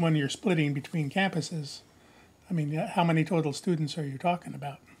difficult when you're splitting between campuses. I mean, how many total students are you talking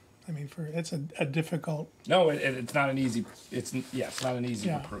about? I mean, it's a difficult. No, it's not an easy. It's not an easy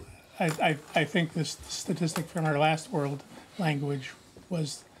Yeah. recruit. I think this statistic from our last world language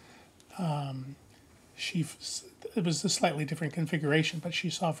was, it was a slightly different configuration, but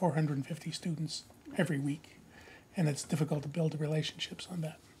she saw 450 students every week, and it's difficult to build relationships on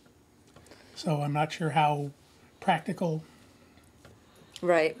that. So I'm not sure how practical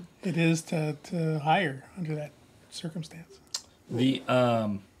Right. it is to hire under that circumstance.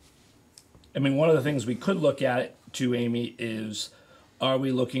 I mean, one of the things we could look at too, Amy, is are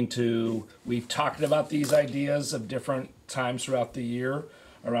we looking to, we've talked about these ideas of different times throughout the year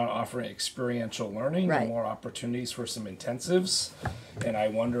around offering experiential learning Right. and more opportunities for some intensives. And I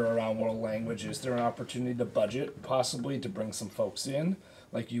wonder around world language, is there an opportunity to budget possibly to bring some folks in?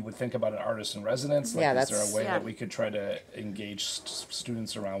 Like you would think about an artist in residence, like Yeah, is there a that's- way yeah. that we could try to engage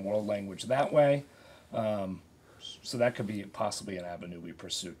students around world language that way? So that could be possibly an avenue we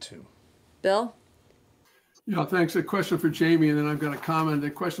pursue too. Bill? Yeah, thanks. A question for Jamie, and then I've got a comment.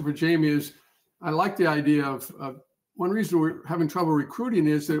 The question for Jamie is, I like the idea of one reason we're having trouble recruiting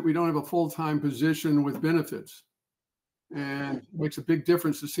is that we don't have a full-time position with benefits. And it makes a big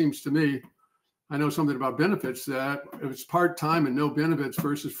difference, it seems to me. I know something about benefits, that if it's part-time and no benefits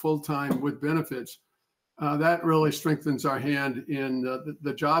versus full-time with benefits, that really strengthens our hand in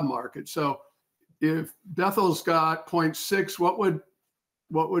the job market. So if Bethel's got 0.6, what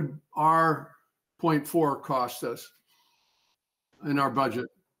would our 0.4 cost us in our budget?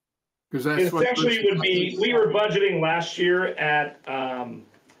 Because that's what Essentially it would be, we were budgeting last year at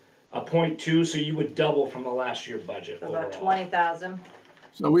a 0.2, so you would double from the last year budget. About overall. 20,000.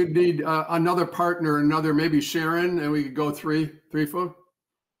 So we'd need another partner, maybe Sharon, and we could go three foot.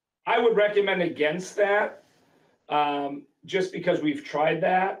 I would recommend against that, just because we've tried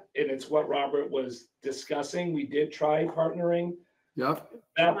that, and it's what Robert was discussing. We did try partnering. Yep.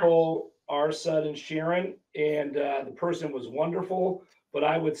 Bethel, RSUD, and Sharon, and the person was wonderful, but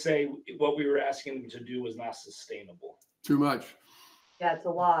I would say what we were asking them to do was not sustainable. Too much. Yeah, it's a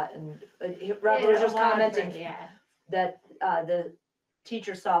lot. And Robert was just commenting that the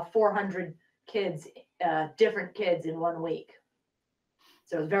teacher saw 400 kids, different kids in 1 week.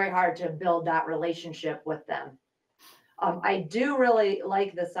 So it was very hard to build that relationship with them. I do really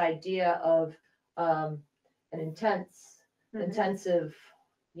like this idea of an intensive,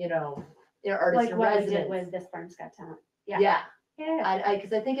 you know, artist Like in what we residence. did with this Farm's Got Talent. Yeah. Yeah, Yeah.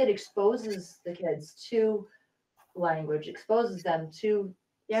 because I think it exposes the kids to language, exposes them to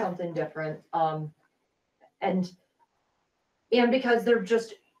Yeah. something different, and because they're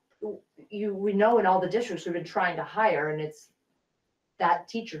just we know in all the districts we've been trying to hire, and it's that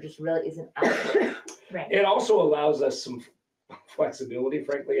teacher just really isn't out there. Right. It also allows us some flexibility,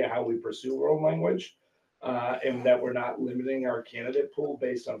 frankly, at how we pursue world language, and that we're not limiting our candidate pool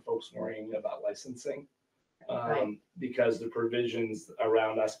based on folks worrying about licensing. Right. Because the provisions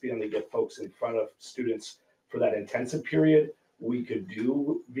around us being able to get folks in front of students for that intensive period, we could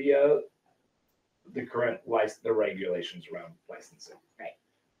do via the current the regulations around licensing.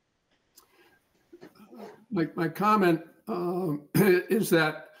 My comment is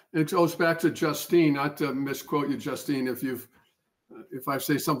that it goes back to Justine, not to misquote you, Justine, if I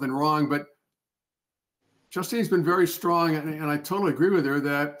say something wrong, but Justine's been very strong, and I totally agree with her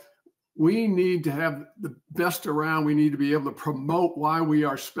that we need to have the best around. We need to be able to promote why we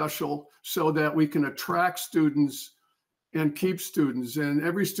are special so that we can attract students and keep students. And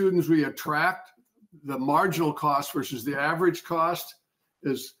every student we attract, the marginal cost versus the average cost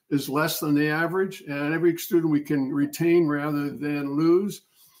is less than the average. And every student we can retain rather than lose,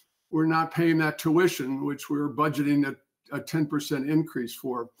 we're not paying that tuition, which we're budgeting a 10% increase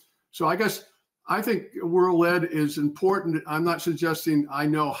for. So I think World Ed is important. I'm not suggesting I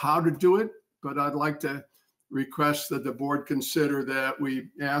know how to do it, but I'd like to request that the board consider that we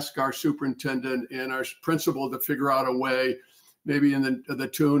ask our superintendent and our principal to figure out a way, maybe in the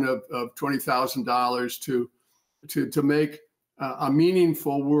tune of $20,000 to make a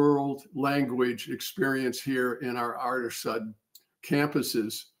meaningful world language experience here in our RSUD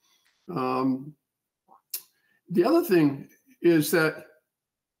campuses. The other thing is that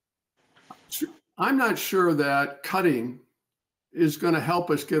I'm not sure that cutting is going to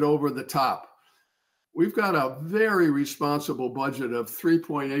help us get over the top. We've got a very responsible budget of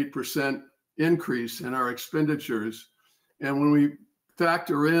 3.8% increase in our expenditures. And when we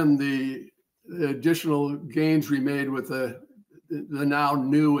factor in the additional gains we made with the now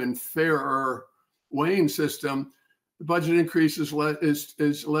new and fairer weighing system, the budget increase is less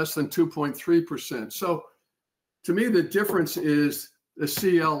than 2.3%. So to me, the difference is the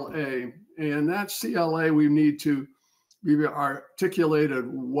CLA, and that CLA we need to be articulated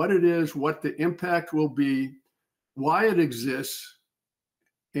what it is, what the impact will be, why it exists.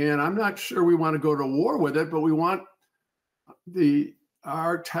 And I'm not sure we want to go to war with it, but we want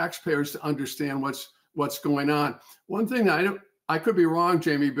our taxpayers to understand what's going on. One thing I could be wrong,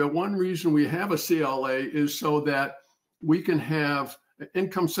 Jamie, but one reason we have a CLA is so that we can have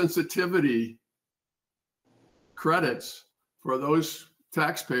income sensitivity credits for those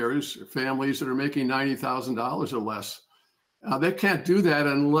taxpayers, families that are making $90,000 or less. They can't do that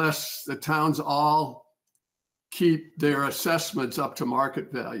unless the towns all keep their assessments up to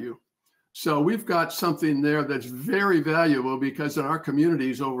market value. So we've got something there that's very valuable because in our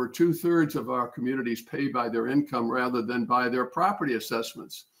communities, over 2/3 of our communities pay by their income rather than by their property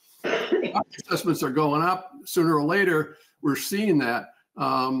assessments. Assessments are going up sooner or later. We're seeing that.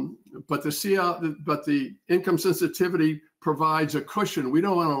 But the income sensitivity provides a cushion. We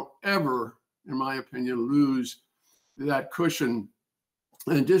don't want to ever, in my opinion, lose that cushion.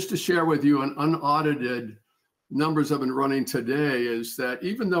 And just to share with you an unaudited numbers have been running today is that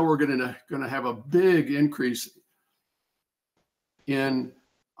even though we're going to have a big increase in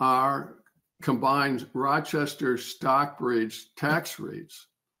our combined Rochester-Stockbridge tax rates,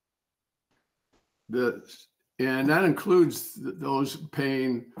 and that includes those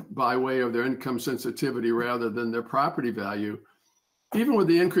paying by way of their income sensitivity rather than their property value, even with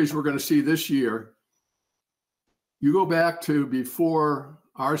the increase we're going to see this year, you go back to before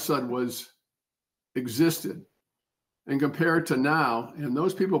RSUD existed and compare it to now, and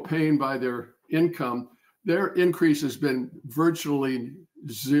those people paying by their income, their increase has been virtually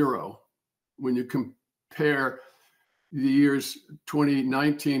zero when you compare the years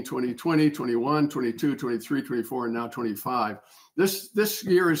 2019, 2020, 21, 22, 23, 24, and now 25. This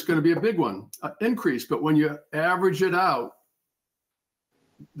year is going to be a big one, increase, but when you average it out,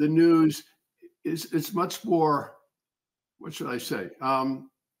 the news is much more, what should I say? Well,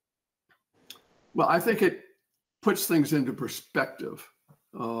 I think it puts things into perspective.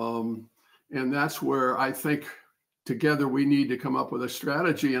 And that's where I think together we need to come up with a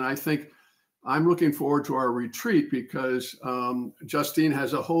strategy. And I think I'm looking forward to our retreat because Justine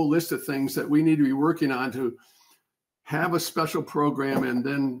has a whole list of things that we need to be working on to have a special program and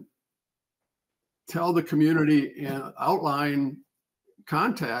then tell the community and outline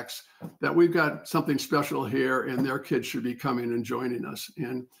contacts that we've got something special here and their kids should be coming and joining us.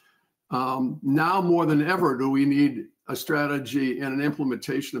 And now more than ever do we need a strategy and an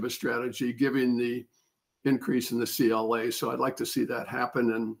implementation of a strategy given the increase in the CLA. So I'd like to see that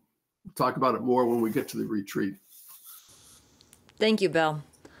happen, and we'll talk about it more when we get to the retreat. Thank you, Bill.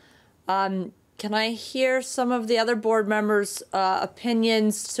 Can I hear some of the other board members'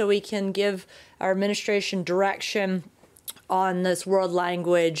 opinions so we can give our administration direction on this world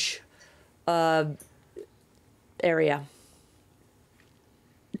language area?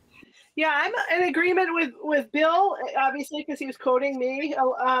 Yeah, I'm in agreement with Bill, obviously, because he was quoting me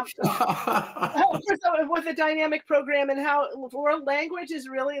with the dynamic program and how world language is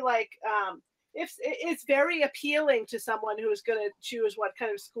really like, it's very appealing to someone who's going to choose what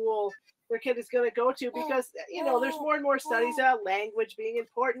kind of school their kid is going to go to, because, you know, there's more and more studies about language being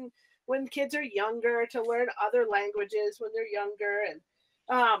important when kids are younger, to learn other languages when they're younger. And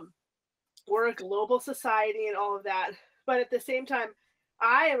we're a global society and all of that. But at the same time,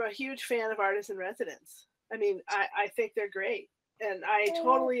 I am a huge fan of artists in residence. I mean, I think they're great. And I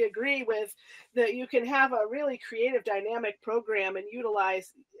totally agree with that. You can have a really creative, dynamic program and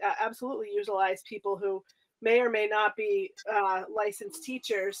absolutely utilize people who may or may not be licensed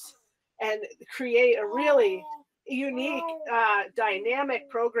teachers and create a really unique, dynamic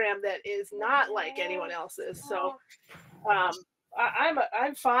program that is not like anyone else's. So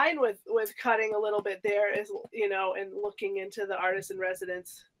I'm fine with cutting a little bit there, as you know, and looking into the artist in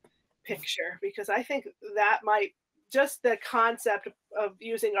residence picture, because I think that might, just the concept of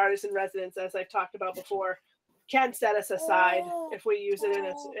using artist in residence, as I've talked about before, can set us aside if we use it in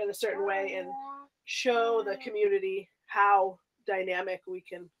a certain way and show the community how dynamic we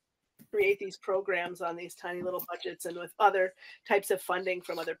can create these programs on these tiny little budgets and with other types of funding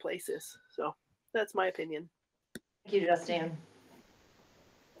from other places. So that's my opinion. Thank you, Justine.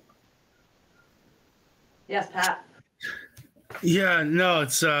 Yes, Pat. Yeah, no,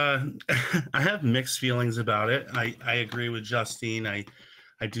 it's I have mixed feelings about it. I agree with Justine. I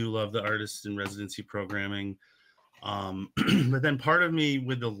do love the artist in residency programming. But then part of me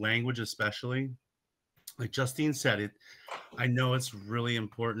with the language especially, like Justine said, it I know it's really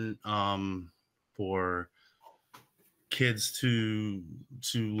important for kids to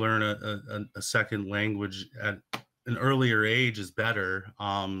learn a second language at an earlier age is better.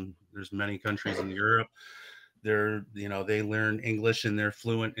 There's many countries in Europe, they learn English and they're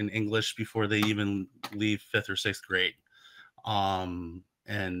fluent in English before they even leave 5th or 6th grade.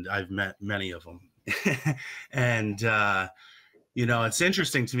 And I've met many of them. And it's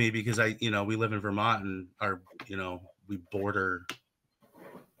interesting to me because we live in Vermont and we border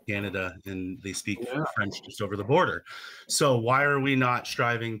Canada and they speak French just over the border. So why are we not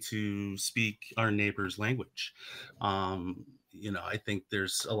striving to speak our neighbor's language? I think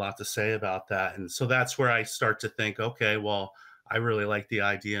there's a lot to say about that. And so that's where I start to think, okay, well, I really like the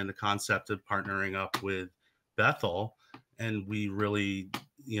idea and the concept of partnering up with Bethel. And we really,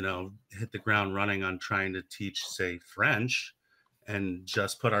 hit the ground running on trying to teach, say, French and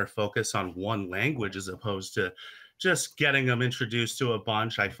just put our focus on one language as opposed to just getting them introduced to a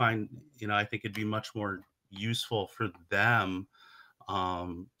bunch. I find, I think it'd be much more useful for them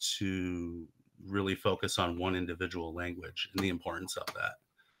to really focus on one individual language and the importance of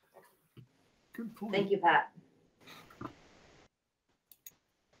that. Good point. Thank you, Pat.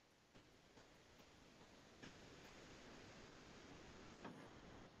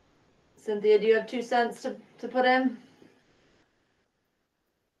 Cynthia, do you have 2 cents to put in?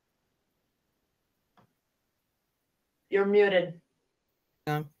 You're muted.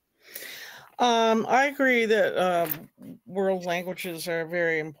 Yeah. I agree that world languages are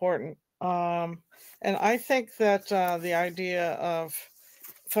very important. And I think that the idea of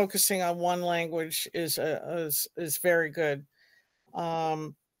focusing on one language is very good.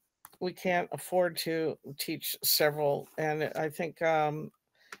 We can't afford to teach several, and I think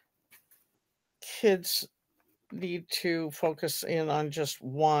kids need to focus in on just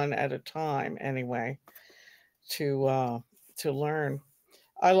one at a time anyway to learn.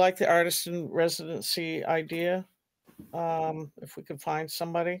 I like the artist in residency idea. If we could find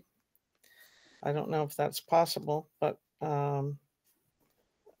somebody, I don't know if that's possible, but I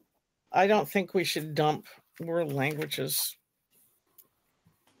don't think we should dump world languages.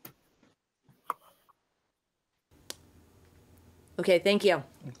 Okay, thank you.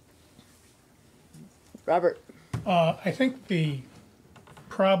 Robert. I think the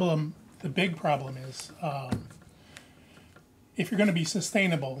big problem is if you're going to be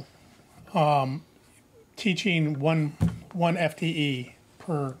sustainable, teaching one FTE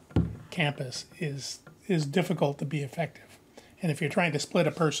per campus is difficult to be effective. And if you're trying to split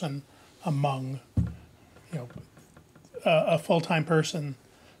a person among, a full-time person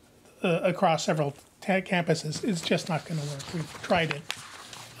across several campuses, it's just not going to work. We've tried it.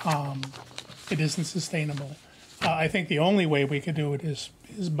 It isn't sustainable. I think the only way we could do it is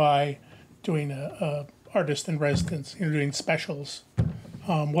by doing a artist in residence, doing specials,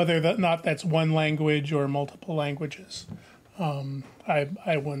 whether or not that's one language or multiple languages. I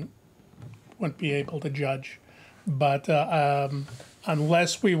wouldn't be able to judge, but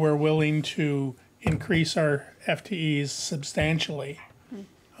unless we were willing to increase our FTEs substantially,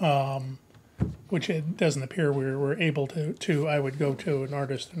 which it doesn't appear we're able to, I would go to an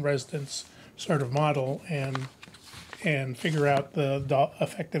artist in residence sort of model and figure out the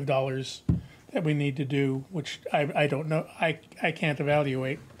effective dollars that we need to do, which I don't know. I can't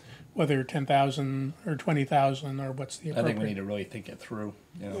evaluate whether 10,000 or 20,000 or what's the appropriate. I think we need to really think it through,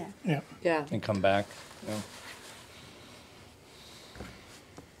 Yeah. and come back.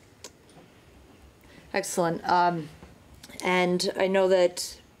 Excellent. And I know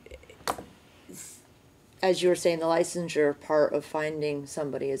that, as you were saying, the licensure part of finding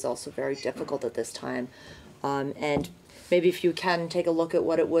somebody is also very difficult at this time. And maybe if you can take a look at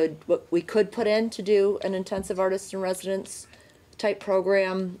what we could put in to do an intensive artist in residence type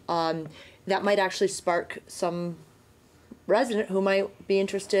program, that might actually spark some resident who might be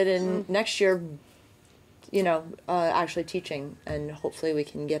interested in next year, actually teaching, and hopefully we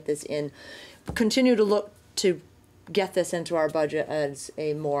can get this in. Continue to look to get this into our budget as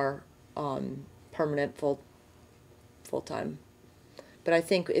a more permanent full-time. But I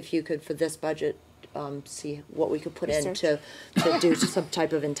think if you could, for this budget, see what we could put in Research. to do some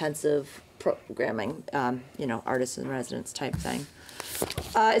type of intensive programming, artists in residence type thing.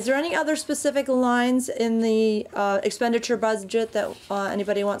 Is there any other specific lines in the expenditure budget that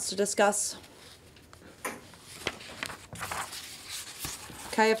anybody wants to discuss?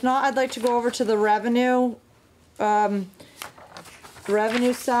 Okay, if not, I'd like to go over to the revenue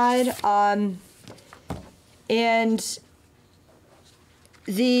side, and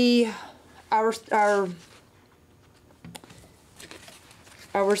our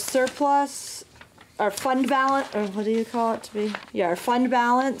surplus, our fund balance, or what do you call it to be? Yeah, our fund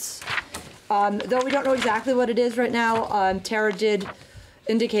balance. Though we don't know exactly what it is right now, Tara did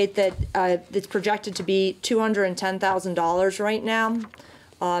indicate that it's projected to be $210,000 right now.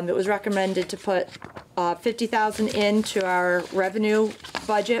 It was recommended to put $50,000 into our revenue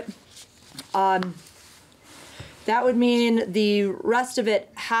budget. That would mean the rest of it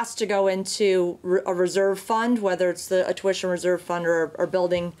has to go into a reserve fund, whether it's a tuition reserve fund or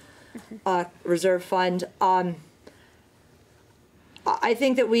building reserve fund. I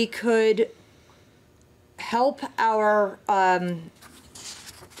think that we could help our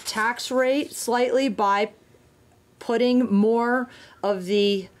tax rate slightly by putting more of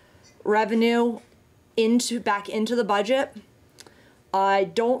the revenue back into the budget. I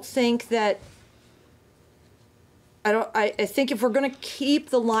don't think that I think if we're going to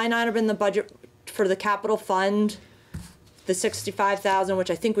keep the line item in the budget for the capital fund, the $65,000, which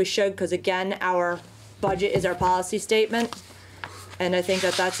I think we should, because again, our budget is our policy statement, and I think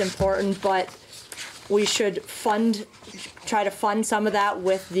that that's important. But we should try to fund some of that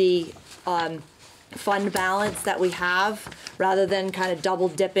with the fund balance that we have, rather than kind of double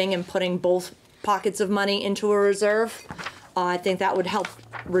dipping and putting both pockets of money into a reserve. I think that would help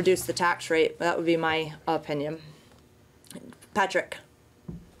reduce the tax rate. That would be my opinion. Patrick.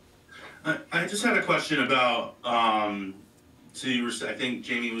 I just had a question about, so I think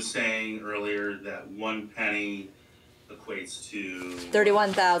Jamie was saying earlier that 1 penny equates to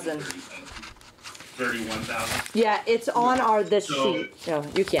 31,000. 31,000? Yeah, it's on this sheet. No,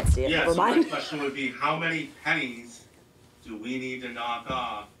 you can't see it. Yeah, Never so my mind. question would be, how many pennies do we need to knock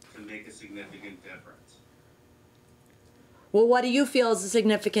off to make a significant difference? Well, what do you feel is a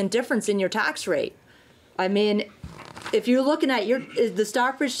significant difference in your tax rate? I mean, if you're looking at the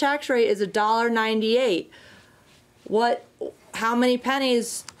Stockbridge tax rate is $1.98. How many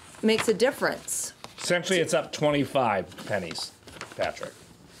pennies makes a difference? Essentially, it's up 25 pennies, Patrick.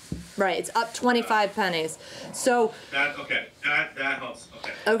 Right, it's up 25 pennies. So That helps.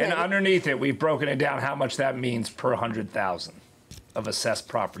 Okay. okay. And underneath it, we've broken it down how much that means per 100,000 of assessed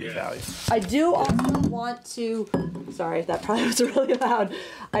property value. I do also want to, sorry, that probably was really loud.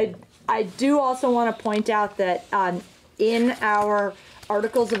 I do also want to point out that in our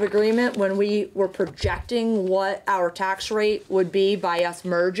articles of agreement, when we were projecting what our tax rate would be by us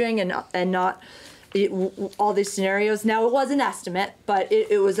merging and not all these scenarios. Now, it was an estimate, but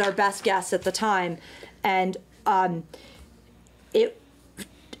it was our best guess at the time. And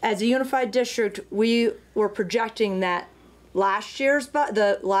as a unified district, we were projecting that last year's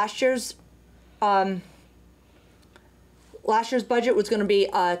budget was going to be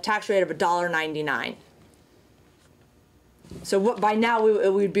a tax rate of $1.99. So by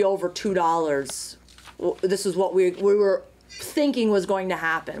now we'd be over $2. This is what we were thinking was going to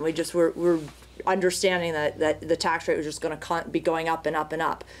happen. We just were understanding that the tax rate was just going to be going up and up and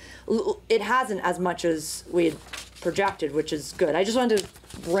up. It hasn't as much as we had projected, which is good. I just wanted to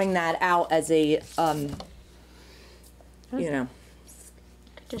bring that out as a, Good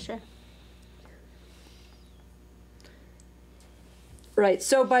to share. Right.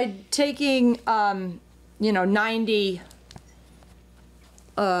 So by taking,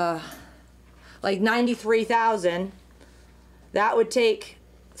 93,000, that would take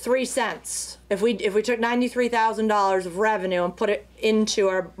 3 cents. If we took $93,000 of revenue and put it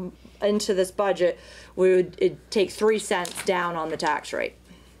into this budget, it'd take 3 cents down on the tax rate.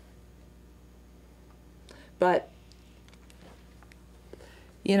 But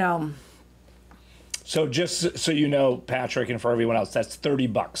So just so you know, Patrick, and for everyone else, that's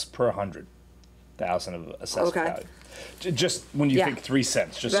 $30 per 100,000 of assessed value. Just when you think 3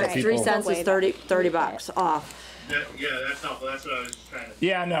 cents, just right. so people. 3 cents is $30 off. Yeah, that's helpful. That's what I was trying to.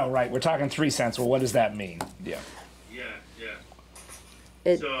 Yeah, no, right. We're talking 3 cents. Well, what does that mean? Yeah.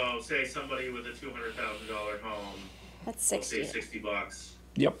 So say somebody with a $200,000 home. That's we'll say $60.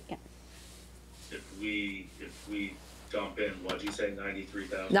 Yep. Yeah. If we dump in, what'd you say,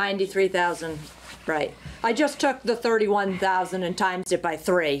 93,000? 93,000, right. I just took the 31,000 and times it by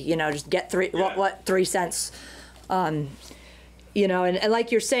 3, just get 3, what 3 cents, and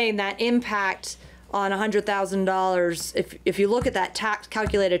like you're saying, that impact on $100,000, if you look at that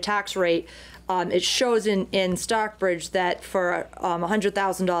calculated tax rate, it shows in Stockbridge that for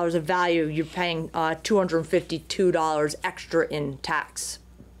 $100,000 of value, you're paying $252 extra in tax.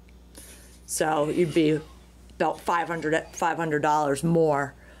 So you'd be about $500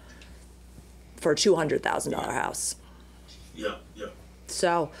 more for a $200,000 house. Yeah, yeah.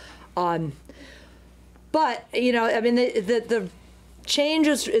 So, but you know, I mean, the change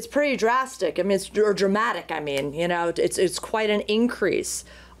is pretty drastic. I mean, or dramatic. I mean, you know, it's quite an increase.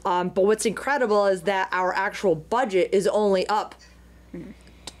 But what's incredible is that our actual budget is only up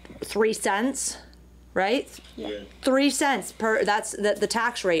 3 cents, right? Yeah. 3 cents per. That's the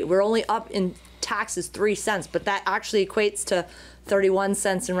tax rate. We're only up in taxes 3 cents, but that actually equates to 31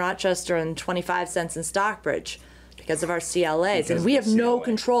 cents in Rochester and 25 cents in Stockbridge because of our CLAs, and we have no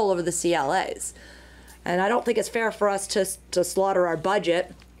control over the CLAs. And I don't think it's fair for us to slaughter our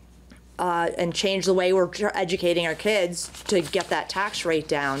budget and change the way we're educating our kids to get that tax rate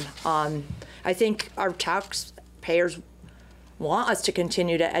down. I think our taxpayers want us to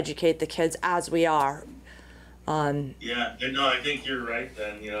continue to educate the kids as we are. Yeah, and no, I think you're right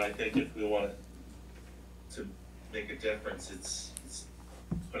then. You know, I think if we want to make a difference, it's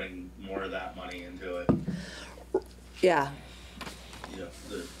putting more of that money into it. Yeah. Yeah,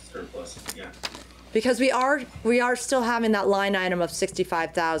 the surplus, yeah. Because we are still having that line item of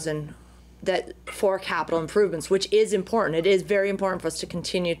 65,000 that for capital improvements, which is important. It is very important for us to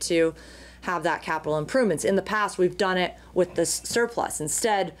continue to have that capital improvements. In the past, we've done it with this surplus.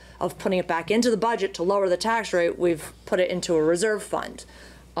 Instead of putting it back into the budget to lower the tax rate, we've put it into a reserve fund,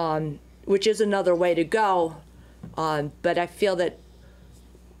 which is another way to go. But I feel that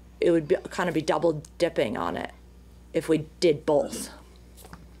it would be, kind of be double dipping on it if we did both.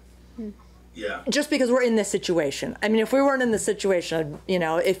 Yeah. Just because we're in this situation. I mean, if we weren't in this situation, you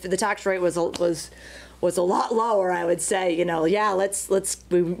know, if the tax rate was a lot lower, I would say, you know, yeah,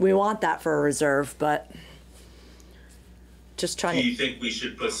 we want that for a reserve, but just trying to. Do you think we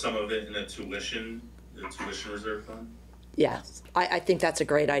should put some of it in the tuition reserve fund? Yeah, I think that's a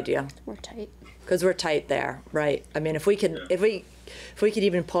great idea. We're tight. Because we're tight there, right? I mean, if we could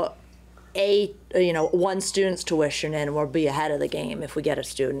even put one student's tuition in, we'll be ahead of the game if we get a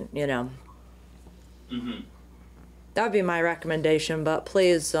student, you know. Mm-hmm. That would be my recommendation, but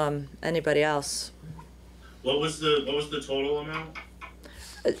please, anybody else. What was the total amount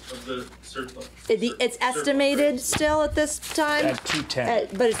of the surplus? It's estimated still at this time. At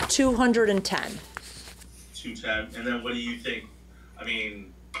 210. But it's 210. 210, and then what do you think? I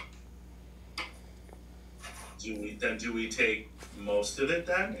mean, do we take most of it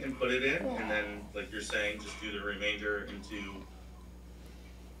then and put it in, and then, like you're saying, just do the remainder into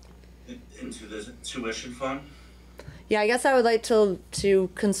the tuition fund? Yeah, I guess I would like to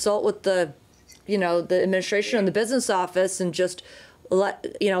consult with the administration and the business office and just have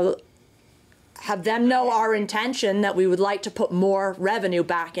them know our intention that we would like to put more revenue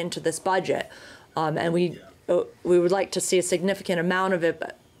back into this budget, and we would like to see a significant amount of it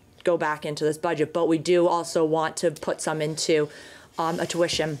go back into this budget, but we do also want to put some into a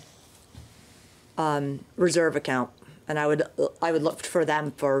tuition reserve account, and I would look for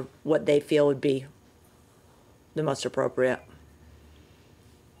them for what they feel would be the most appropriate.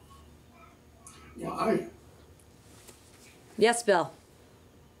 Yeah, Yes, Bill.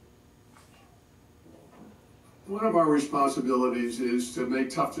 one of our responsibilities is to make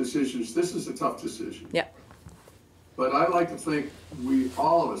tough decisions. This is a tough decision. Yep. But I like to think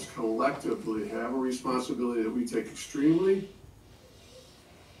all of us collectively have a responsibility that we take extremely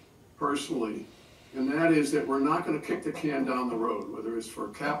personally, and that is that we're not going to kick the can down the road, whether it's for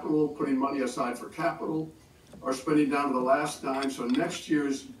capital, putting money aside for capital, or spending down to the last dime. So next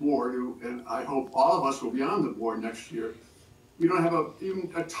year's board, and I hope all of us will be on the board next year, we don't have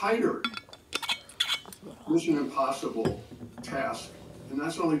even a tighter Mission Impossible task, and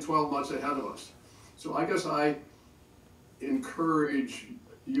that's only 12 months ahead of us. So I guess I encourage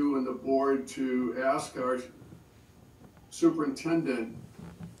you and the board to ask our superintendent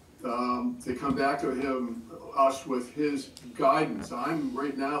to come back to us with his guidance. I'm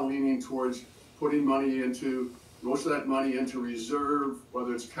right now leaning towards putting most of that money into reserve,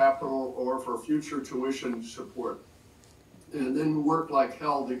 whether it's capital or for future tuition support. And then work like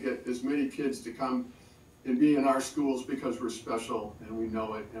hell to get as many kids to come and be in our schools because we're special and we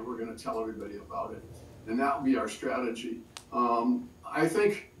know it and we're going to tell everybody about it. And that will be our strategy. I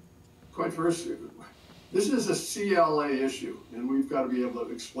think, quite frankly, this is a CLA issue, and we've got to be able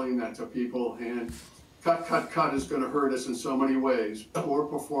to explain that to people. And cut is going to hurt us in so many ways. Poor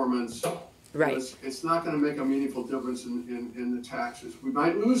performance. Right. It's not going to make a meaningful difference in the taxes. We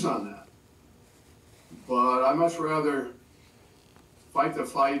might lose on that. but I much rather fight the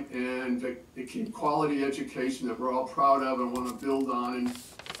fight and to keep quality education that we're all proud of and want to build on. And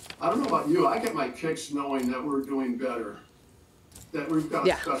I don't know about you, I get my kicks knowing that we're doing better, that we've got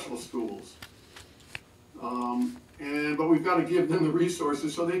special schools. But we've got to give them the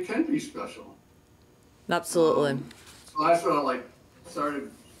resources so they can be special. Absolutely. So that's what I like. Sorry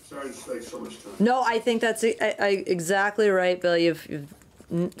to take so much time. No, I think that's exactly right, Bill. You've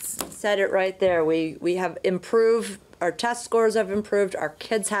said it right there. We have improved. Our test scores have improved. Our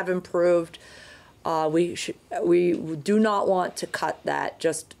kids have improved. We do not want to cut that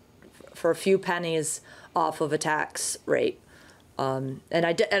just for a few pennies off of a tax rate. And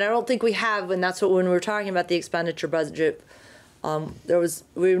I don't think we have. And that's what when we were talking about the expenditure budget, we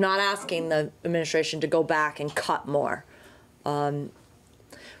were not asking the administration to go back and cut more.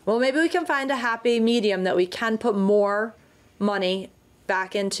 Well, maybe we can find a happy medium that we can put more money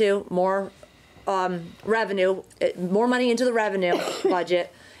back into, more revenue, more money into the revenue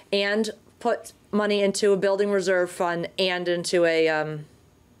budget, and put money into a building reserve fund and into a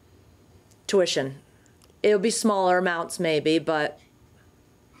tuition. It'll be smaller amounts maybe, but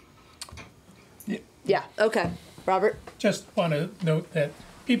yeah, okay. Robert? Just want to note that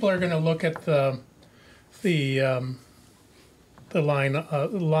people are going to look at the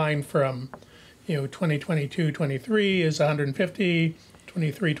line from 2022 23 is 150,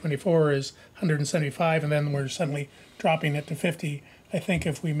 23 24 is 175, and then we're suddenly dropping it to 50. I think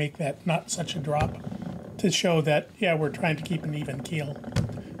if we make that not such a drop to show that we're trying to keep an even keel,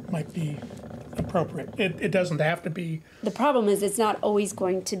 might be appropriate. It doesn't have to be. The problem is it's not always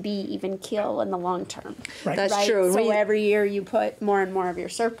going to be even keel in the long term. Right. That's true. So every year you put more and more of your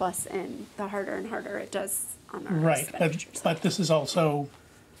surplus in, the harder and harder it does on our expenditures. But this is also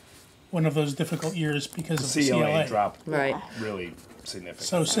one of those difficult years because of the CLA dropped Right. really significantly.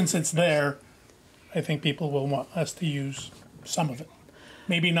 So since it's there, I think people will want us to use some of it.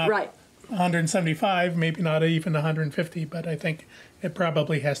 Maybe not 175, maybe not even 150, but I think it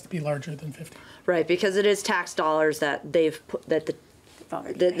probably has to be larger than 50. Right, because it is tax dollars that they've put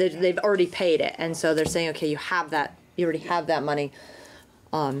they've already paid it, and so they're saying, okay, you already have that money,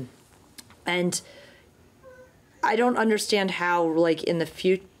 and I don't understand how, like, in the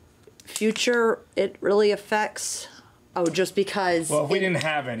future it really affects. Oh, just because. Well, if we didn't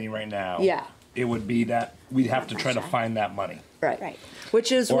have any right now, it would be that we'd have to try to find that money. Right.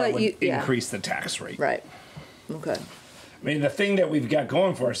 Which is or what it would you increase the tax rate. Right. Okay. I mean, the thing that we've got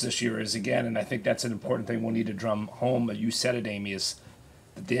going for us this year is, again, and I think that's an important thing we'll need to drum home, but you said it, Amy, is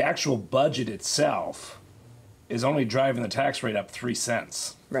that the actual budget itself is only driving the tax rate up 3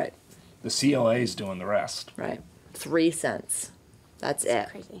 cents. Right. The CLA is doing the rest. Right. 3 cents. That's it.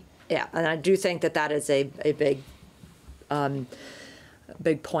 Crazy. Yeah, and I do think that is a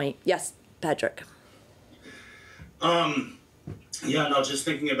big point. Yes, Patrick. Yeah, no, just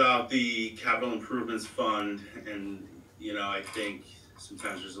thinking about the capital improvements fund, and I think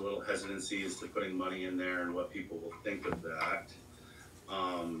sometimes there's a little hesitancy as to putting money in there and what people will think of that.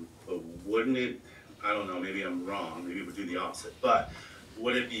 But wouldn't it, I don't know, maybe I'm wrong, maybe it would do the opposite, but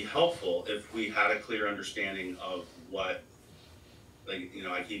would it be helpful if we had a clear understanding of what, like,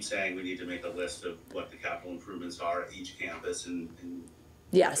 I keep saying we need to make a list of what the capital improvements are at each campus and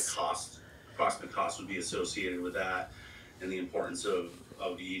Yes. the approximate cost would be associated with that, and the importance of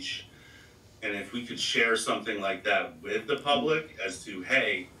each. And if we could share something like that with the public as to,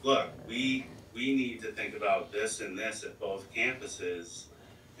 hey, look, we need to think about this and this at both campuses,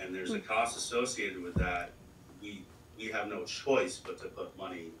 and there's a cost associated with that, we have no choice but to put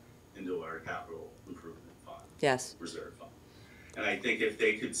money into our capital improvement fund. Yes. Reserve fund. And I think if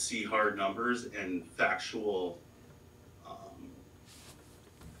they could see hard numbers and factual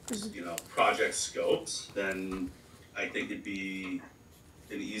project scopes, then I think it'd be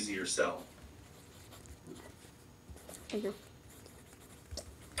an easier sell.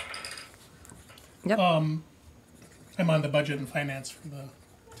 Yep. I'm on the budget and finance for the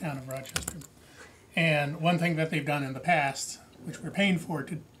town of Rochester. And one thing that they've done in the past, which we're paying for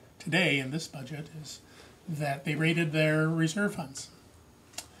today in this budget, is that they rated their reserve funds.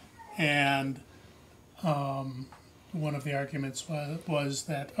 And one of the arguments was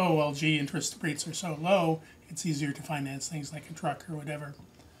that, oh, well, gee, interest rates are so low, it's easier to finance things like a truck or whatever.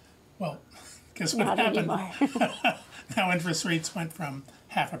 Well, guess what happened? Now interest rates went from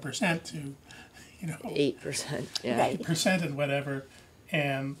 0.5% to, 8%. Yeah. 8% and whatever,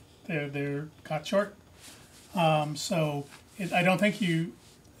 and they're got short. So I don't think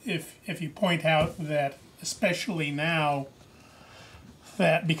if you point out that, especially now,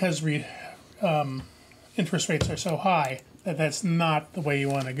 that because interest rates are so high, that's not the way you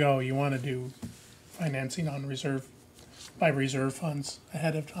want to go. You want to do financing on by reserve funds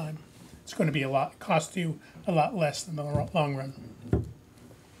ahead of time. It's going to cost you a lot less in the long run.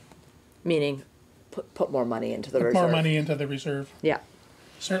 Meaning, put more money into the reserve. More money into the reserve. Yeah.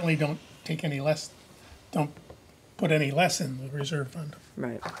 Certainly don't take any less, don't put any less in the reserve fund.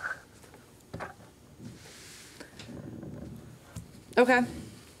 Right. Okay.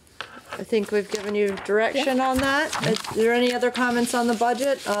 I think we've given you direction on that. Is there any other comments on the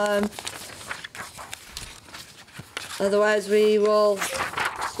budget? Otherwise, we will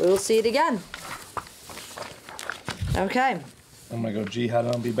see it again. Okay. I'm gonna go jihad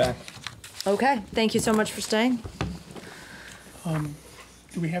and I'll be back. Okay. Thank you so much for staying.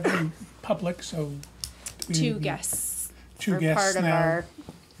 Do we have any public? So Two guests. Two are guests part of now. our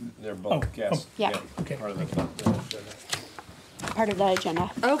They're both guests. yeah. Okay. Part of the part of the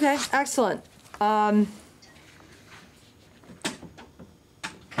agenda. Okay. Excellent.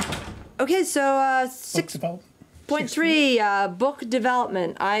 Okay. So Book development. 6.3 book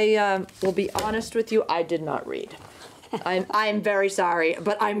development. I will be honest with you. I did not read. I'm very sorry,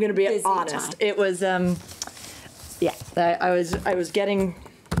 but I'm going to be Busy honest. time. It was yeah. I was getting.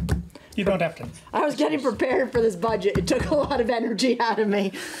 You don't have to. I was getting prepared for this budget. It took a lot of energy out of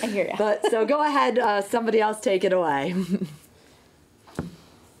me. I hear you. But so go ahead. Somebody else take it away.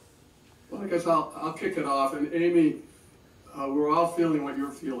 Well, I guess I'll kick it off. And Amy, we're all feeling what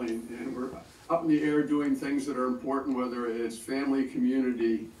you're feeling, and we're up in the air doing things that are important, whether it's family,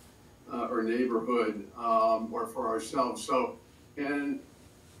 community, or neighborhood, or for ourselves. So, and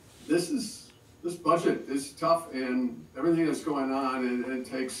this budget is tough, and everything that's going on, and it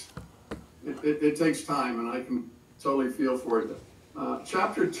takes time, and I can totally feel for it.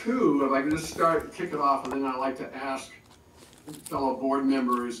 Chapter 2, if I can just kick it off, and then I'd like to ask fellow board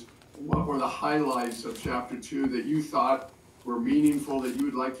members, what were the highlights of Chapter 2 that you thought were meaningful, that you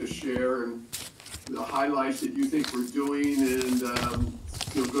would like to share, and the highlights that you think we're doing and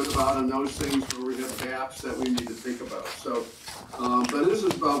feel good about, and those things where we have gaps that we need to think about. So, but this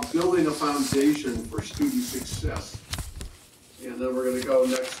is about building a foundation for student success. And then we're going to go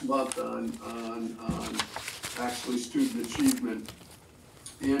next month on actually student achievement.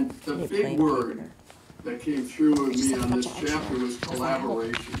 And the big word that came through with me on this chapter was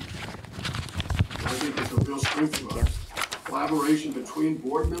collaboration. I think it's a real strength of us. Collaboration between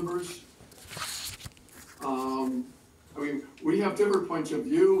board members. I mean, we have different points of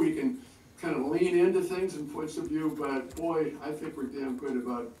view. We can kind of lean into things and points of view, but boy, I think we're damn good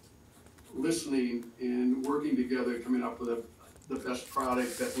about listening and working together, coming up with the best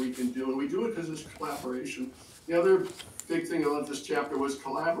product that we can do. And we do it because it's collaboration. The other big thing about this chapter was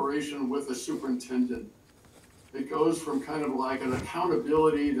collaboration with the superintendent. It goes from kind of like an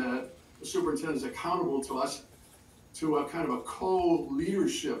accountability that the superintendent is accountable to us to a kind of a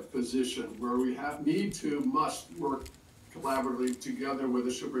co-leadership position where we must work collaboratively together with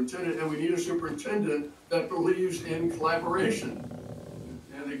the superintendent, and we need a superintendent that believes in collaboration.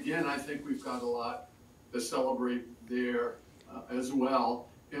 And again, I think we've got a lot to celebrate there as well.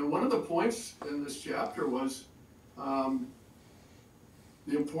 And one of the points in this chapter was the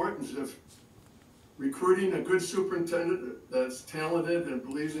importance of recruiting a good superintendent that's talented and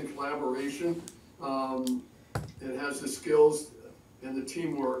believes in collaboration and has the skills and the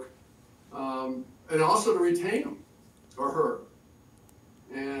teamwork, and also to retain him or her.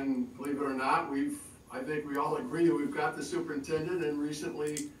 And believe it or not, I think we all agree that we've got the superintendent, and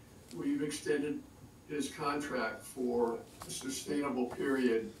recently we've extended his contract for a sustainable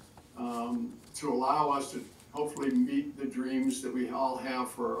period to allow us to hopefully meet the dreams that we all have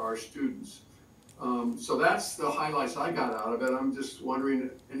for our students. So that's the highlights I got out of it. I'm just wondering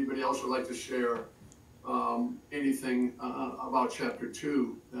if anybody else would like to share anything about Chapter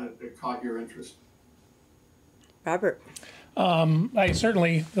 2 that caught your interest. Robert.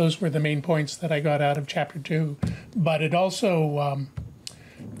 Those were the main points that I got out of Chapter 2, but it also,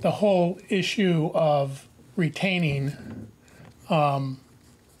 the whole issue of retaining, I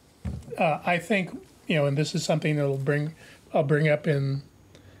think, and this is something that I'll bring up in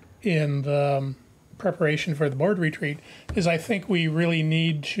the preparation for the board retreat, is I think we really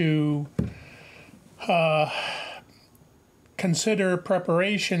need to consider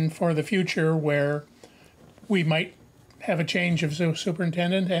preparation for the future where we might have a change of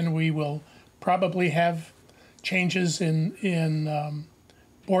superintendent, and we will probably have changes in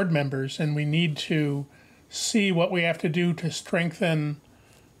board members, and we need to see what we have to do to strengthen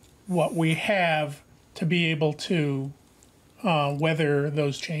what we have to be able to weather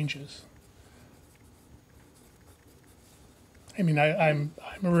those changes. I mean, I'm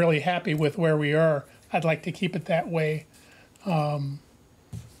really happy with where we are. I'd like to keep it that way.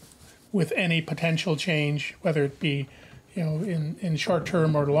 with any potential change, whether it be, in short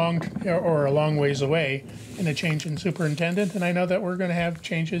term or or a long ways away, in a change in superintendent. And I know that we're going to have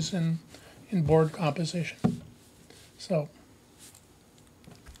changes in board composition. So.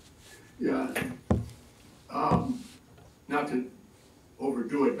 Yeah. Not to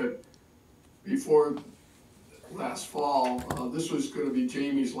overdo it, but before last fall, this was going to be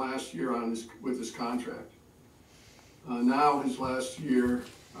Jamie's last year with his contract. Now his last year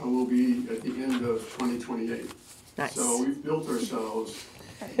will be at the end of 2028. Nice. So we've built ourselves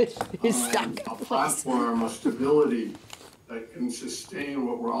a platform of stability that can sustain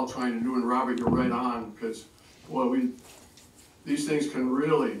what we're all trying to do. And Robert, you're right on, because boy, these things can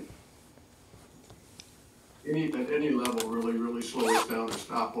really, at any level, really slow us down or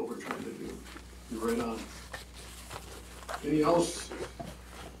stop what we're trying to do. You're right on. Anything else?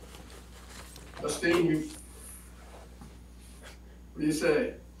 Justine, what do you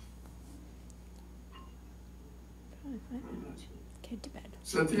say? Kid to bed.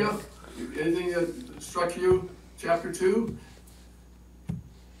 Cynthia, anything that struck you? Chapter 2?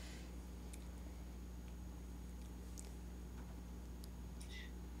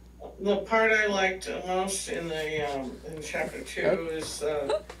 The part I liked most in chapter 2 is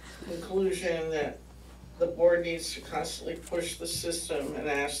the conclusion that the board needs to constantly push the system and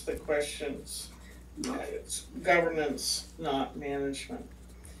ask the questions. It's governance, not management.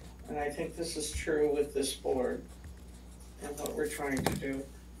 And I think this is true with this board and what we're trying to do.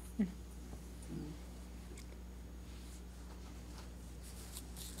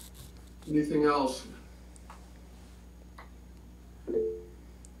 Anything else?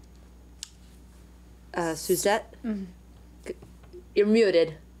 Suzette? You're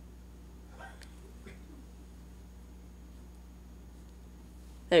muted.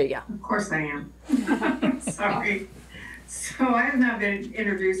 There you go. Of course I am. Sorry. So I have not been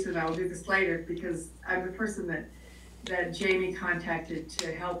introduced, and I'll do this later because I'm the person that Jamie contacted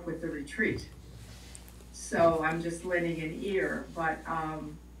to help with the retreat. So I'm just lending an ear, but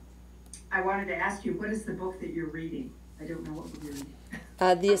I wanted to ask you, what is the book that you're reading? I don't know what you're reading.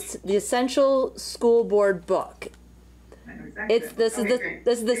 The Essential School Board book. I know exactly.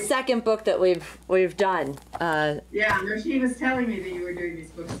 This is the second book that we've done. Yeah, no, she was telling me that you were doing these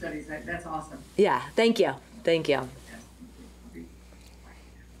book studies. That's awesome. Yeah, thank you.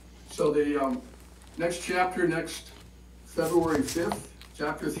 So the next chapter, next February 5th,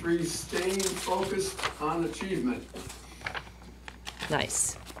 chapter 3, staying focused on achievement.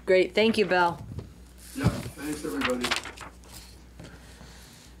 Nice. Great. Thank you, Bill. Yeah, thanks everybody.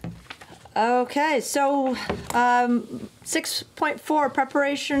 Okay, so 6.4,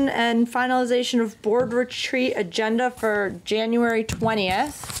 preparation and finalization of board retreat agenda for January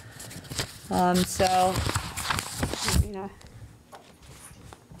 20th.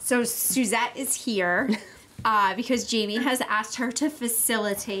 So Suzette is here because Jamie has asked her to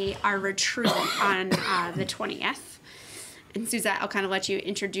facilitate our retreat on the 20th. And Suzette, I'll kind of let you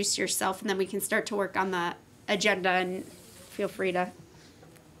introduce yourself, and then we can start to work on the agenda, and feel free to,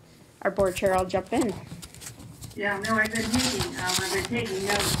 our board chair will jump in. Yeah, no, I've been taking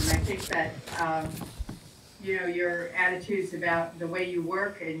notes, and I think that, your attitudes about the way you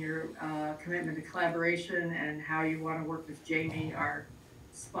work and your commitment to collaboration and how you want to work with Jamie are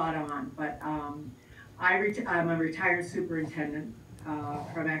spot on. But I'm a retired superintendent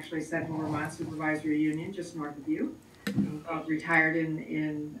from actually Central Vermont Supervisory Union, just north of you. Retired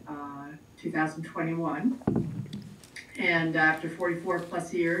in 2021. And after 44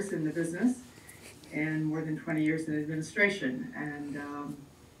 plus years in the business and more than 20 years in administration. And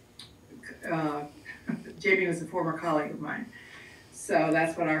Jamie was a former colleague of mine. So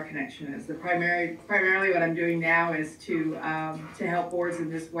that's what our connection is. Primarily what I'm doing now is to help boards in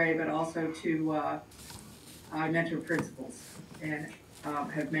this way, but also to mentor principals, and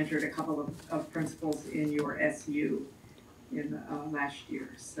have mentored a couple of principals in your SU in last year.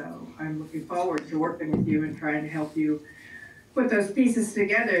 So I'm looking forward to working with you and trying to help you put those pieces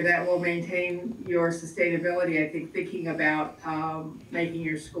together that will maintain your sustainability. I think thinking about making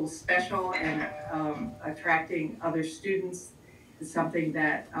your school special and attracting other students is something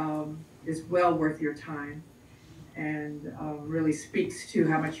that is well worth your time, and really speaks to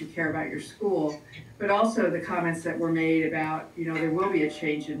how much you care about your school. But also the comments that were made about, there will be a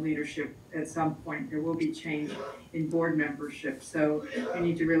change in leadership at some point. There will be change in board membership. So you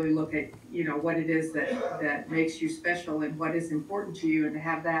need to really look at, what it is that makes you special and what is important to you, and to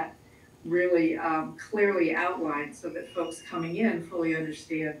have that really clearly outlined so that folks coming in fully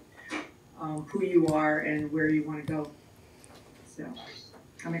understand who you are and where you want to go. So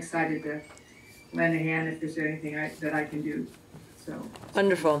I'm excited to lend a hand if there's anything that I can do. So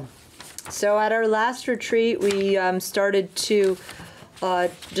wonderful. So at our last retreat, we started to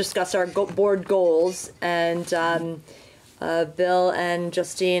discuss our board goals, and Bill and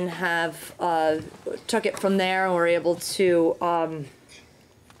Justine have took it from there, and were able to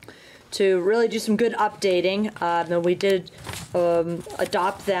really do some good updating. And we did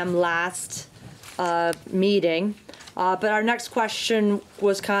adopt them last meeting. But our next question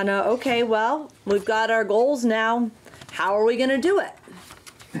was kind of, okay, well, we've got our goals now. How are we going to do it?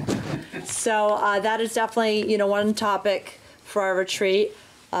 So that is definitely, one topic for our retreat.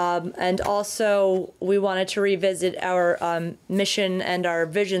 And also, we wanted to revisit our mission and our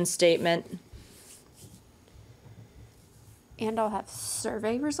vision statement. And I'll have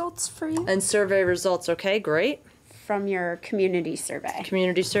survey results for you. And survey results, okay, great. From your community survey.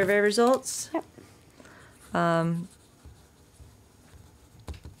 Community survey results. Yep.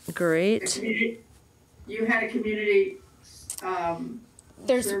 Great. You had a community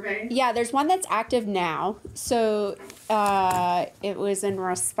survey? Yeah, there's one that's active now. So it was in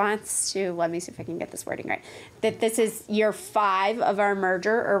response to, let me see if I can get this wording right, that this is year 5 of our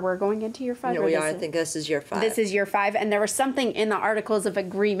merger, or we're going into year 5? No, we are. I think this is year 5. This is year 5, and there was something in the Articles of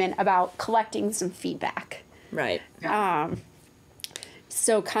Agreement about collecting some feedback. Right.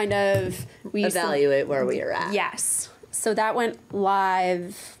 So kind of we evaluate where we are at. Yes. So that went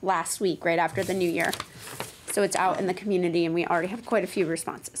live last week, right after the new year. So it's out in the community, and we already have quite a few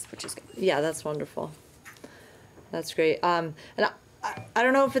responses, which is good. Yeah, that's wonderful. That's great. And I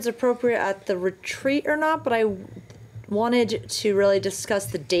don't know if it's appropriate at the retreat or not, but I wanted to really discuss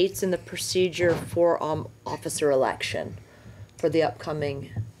the dates and the procedure for officer election for the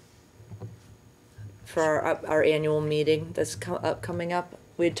upcoming, for our annual meeting that's coming up.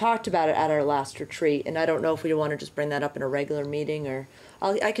 We had talked about it at our last retreat, and I don't know if we want to just bring that up in a regular meeting, or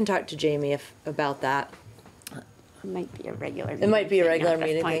I can talk to Jamie about that. It might be a regular meeting. It might be a regular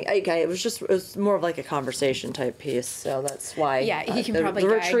meeting thing. Okay, it was more of like a conversation type piece, so that's why. Yeah, he can probably the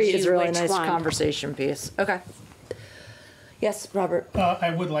guide retreat is you really which nice one. conversation piece. Okay. Yes, Robert.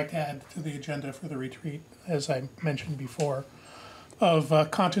 I would like to add to the agenda for the retreat, as I mentioned before, of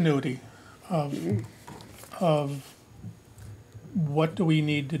continuity of what do we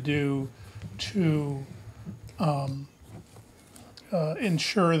need to do to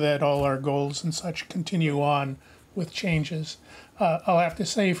ensure that all our goals and such continue on with changes. I'll have to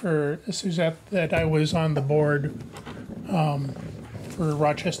say for Suzette that I was on the board for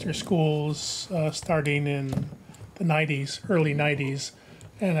Rochester schools starting in the 90s, early 90s,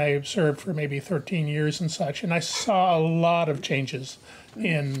 and I observed for maybe 13 years and such, and I saw a lot of changes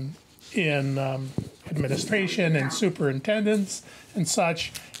in administration and superintendents and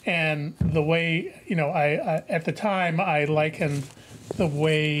such, and the way, I at the time I likened the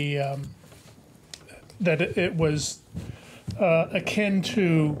way that it was akin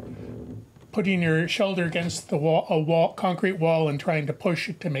to putting your shoulder against the wall, concrete wall, and trying to push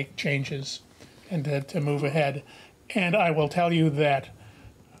it to make changes and to move ahead. And I will tell you that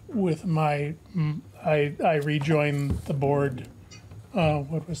with I rejoined the board,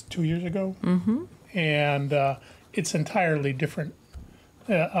 what was 2 years ago? Mm-hmm. And it's entirely different.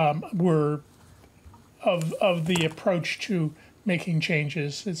 We're of the approach to making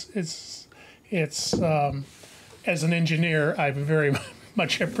changes. It's as an engineer, I very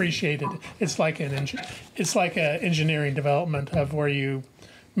much appreciated it. It's like a engineering development of where you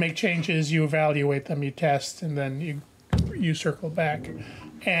make changes, you evaluate them, you test, and then you circle back.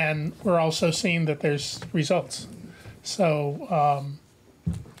 And we're also seeing that there's results. So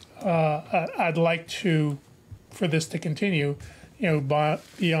I'd like for this to continue,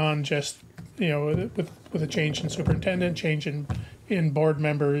 beyond just, with a change in superintendent, change in board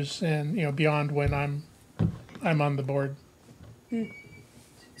members, and, beyond when I'm on the board.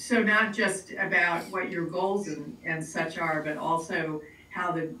 So not just about what your goals and such are, but also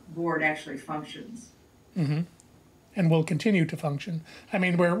how the board actually functions. Mm-hmm. And will continue to function. I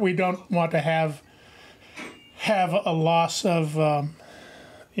mean, we don't want to have a loss of,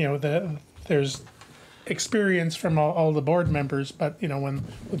 there's experience from all the board members, but, when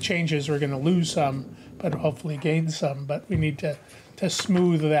with changes, we're going to lose some, but hopefully gain some. But we need to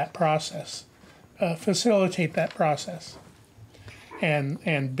smooth that process, facilitate that process,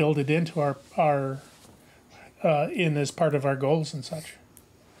 and build it into our in as part of our goals and such,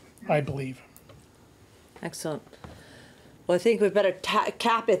 I believe. Excellent. Well, I think we better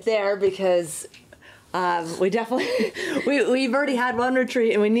cap it there, because we definitely we've already had one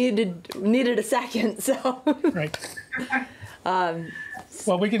retreat and we needed a second. So right.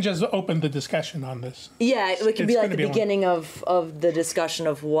 Well, we can just open the discussion on this. Yeah, it could be like the beginning of the discussion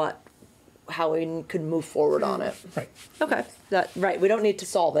of how we could move forward on it. Right. Okay, right. We don't need to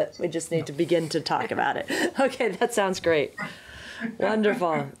solve it. We just need to begin to talk about it. Okay, that sounds great.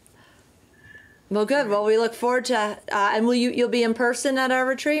 Wonderful. Well, good. Well, we look forward to, and you'll be in person at our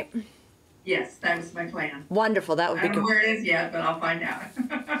retreat? Yes, that was my plan. Wonderful. That would I be don't know good. where it is yet, but I'll find out.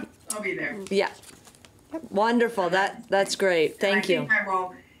 I'll be there. Yeah. Wonderful. That's great. Thank you. I think I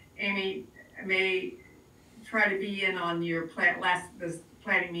will, Amy, may try to be in on your this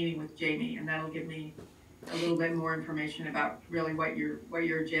planning meeting with Jamie, and that'll give me a little bit more information about really what your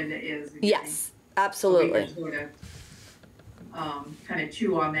agenda is. Yes, absolutely. So we can sort of kind of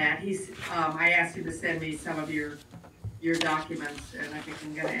chew on that. I asked him to send me some of your documents, and I think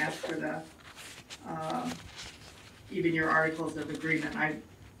I'm going to ask for the even your articles of agreement. I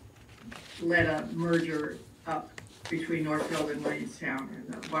led a merger up between Northfield and Williamstown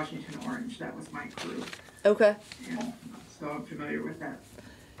and Washington Orange. That was my crew. Okay. And so I'm familiar with that,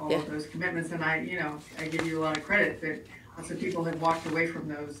 all Yeah. of those commitments. And I give you a lot of credit that lots of people have walked away from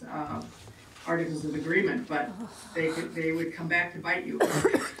those articles of agreement, but they would come back to bite you.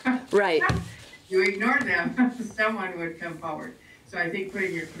 Right. You ignored them, someone would come forward. So I think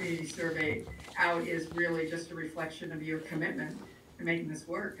putting your community survey out is really just a reflection of your commitment to making this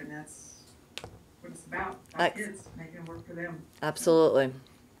work, and that's what it's about. Kids, making it work for them. Absolutely.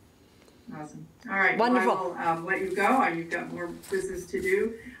 Awesome. All right. Wonderful. Well, I will let you go. You've got more business to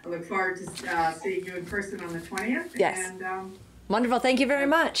do. I look forward to seeing you in person on the 20th. Yes. And wonderful. Thank you very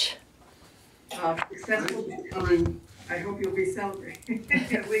much. Successful. I hope you'll be celebrating.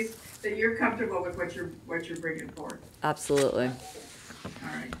 At least that you're comfortable with what you're bringing forward. Absolutely.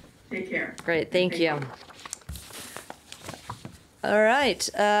 All right. Take care. Great. Thank you. All right.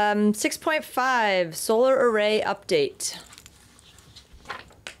 6.5 solar array update.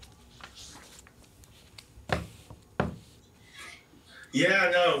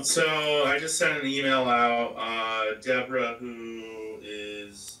 Yeah, no. So I just sent an email out. Deborah, who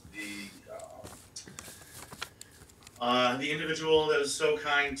is the individual that was so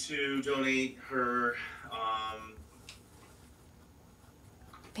kind to donate her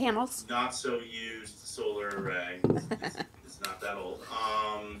panels, not so used solar array. It's not that old.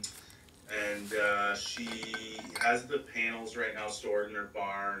 And she has the panels right now stored in her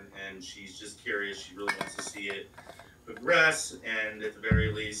barn, and she's just curious. She really wants to see it progress, and at the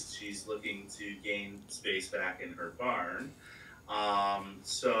very least, she's looking to gain space back in her barn.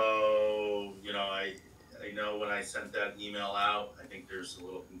 So, I know when I sent that email out, I think there's a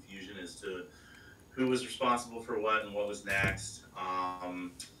little confusion as to who was responsible for what and what was next.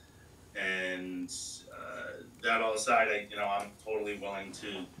 That all aside, I'm totally willing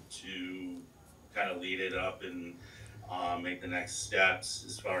to kind of lead it up and make the next steps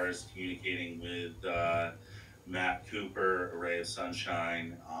as far as communicating with Matt Cooper, Array of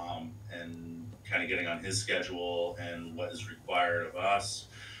Sunshine, and kind of getting on his schedule and what is required of us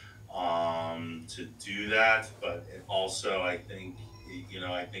to do that. But also, I think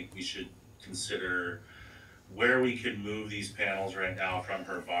we should consider where we could move these panels right now from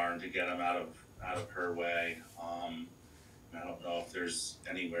her barn to get them out of her way. I don't know if there's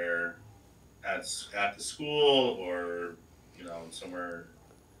anywhere at the school or somewhere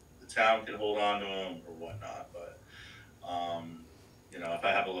the town can hold on to them or whatnot. But if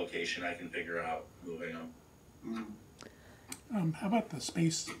I have a location, I can figure out moving them. How about the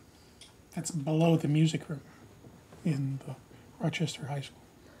space that's below the music room in the Rochester High School?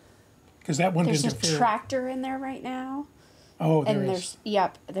 Because that one there's interfere. a tractor in there right now. Oh, there and is.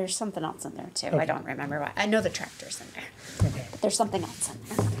 there's something else in there too. Okay. I don't remember what. I know the tractor's in there. Okay. But there's something else in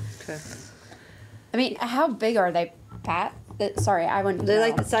there. Okay. I mean, how big are they, Pat? Sorry, I wouldn't. They're know.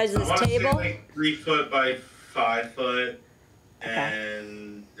 like the size of this I want to table. say like 3 foot by 5 foot,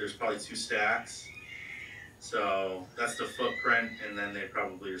 and there's probably 2 stacks. So that's the footprint, and then they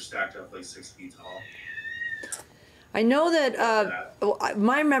probably are stacked up like 6 feet tall. I know that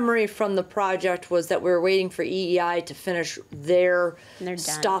my memory from the project was that we were waiting for EEI to finish their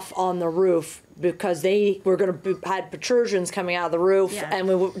stuff on the roof because they were going to had protrusions coming out of the roof, and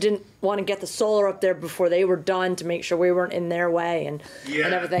we didn't want to get the solar up there before they were done to make sure we weren't in their way and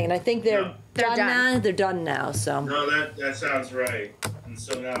everything. And I think they're done now. They're done now. So no, that sounds right. And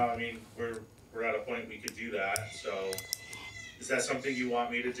so now, I mean, we're at a point we could do that. So is that something you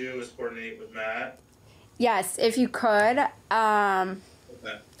want me to do? Is coordinate with Matt? Yes, if you could. Okay. I'll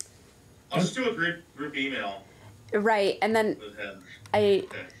just do a group email. Right, and then with him. I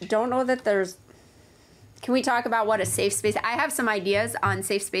don't know that there's. Can we talk about what a safe space? I have some ideas on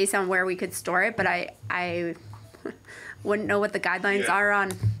safe space on where we could store it, but I wouldn't know what the guidelines are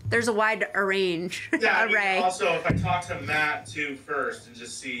on. There's a wide range Yeah, array. Also, if I talk to Matt too first and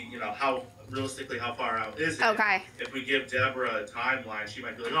just see, how realistically, how far out is it? Okay. If we give Deborah a timeline, she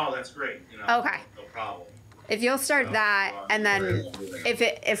might be like, "Oh, that's great." You know. Okay. No problem. If you'll start So, that, and then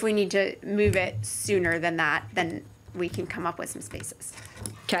if we need to move it sooner than that, then we can come up with some spaces.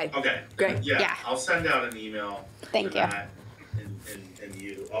 Okay. Okay. Great. Yeah. Yeah. I'll send out an email. Thank to you. Matt and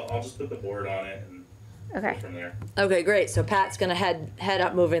you. I'll just put the board on it and Okay. go from there. Okay, great. So Pat's gonna head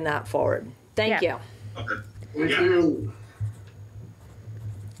up moving that forward. Thank Yeah. you. Okay. Thank Yeah. you.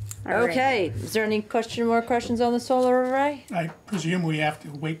 All right. Okay. Is there any more questions on the solar array? I presume we have to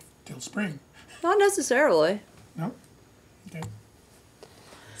wait till spring. Not necessarily. No? Okay.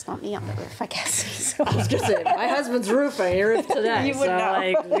 It's not me on the roof, I guess. So. I was gonna say my husband's roofing. He roofed today. You would so, know.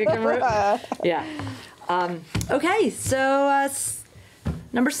 Like, we can yeah. Okay. So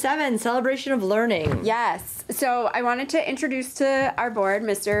number 7, celebration of learning. Yes. So I wanted to introduce to our board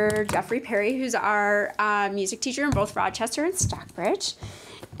Mr. Jeffrey Perry, who's our music teacher in both Rochester and Stockbridge.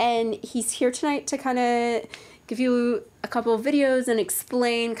 And he's here tonight to kind of give you a couple of videos and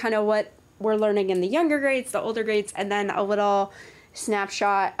explain kind of what we're learning in the younger grades, the older grades, and then a little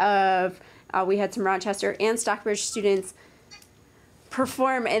snapshot of we had some Rochester and Stockbridge students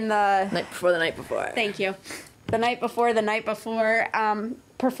perform in the Night before the night before. Thank you. The night before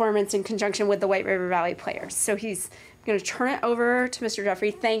performance in conjunction with the White River Valley Players. So he's going to turn it over to Mr. Jeffrey.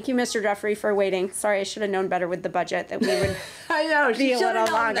 Thank you, Mr. Jeffrey, for waiting. Sorry, I should have known better with the budget that we would I know. be She a should little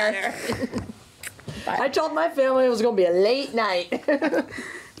have known longer. better. I told my family it was gonna be a late night.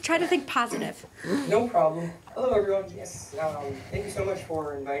 Try to think positive. No problem. Hello, everyone. Yes, thank you so much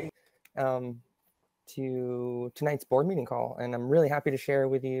for inviting to tonight's board meeting call, and I'm really happy to share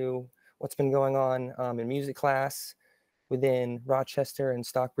with you what's been going on in music class within Rochester and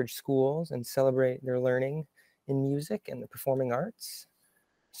Stockbridge schools and celebrate their learning in music and the performing arts.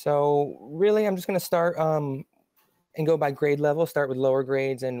 So really, I'm just going to start and go by grade level, start with lower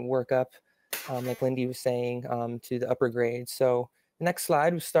grades and work up, like Lindy was saying, to the upper grades. So the next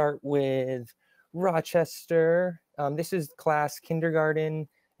slide, we start with Rochester. This is class kindergarten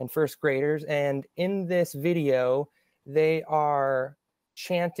and first graders. And in this video, they are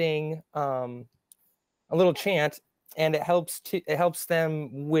chanting a little chant, and it helps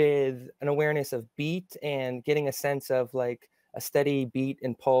them with an awareness of beat and getting a sense of like a steady beat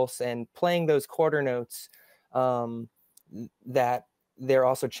and pulse and playing those quarter notes that they're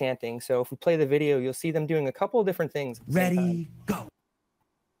also chanting. So if we play the video, you'll see them doing a couple of different things. Ready, go.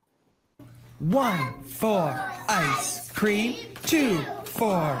 1 for ice cream, 2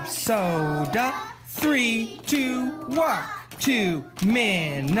 for soda, 3 to walk to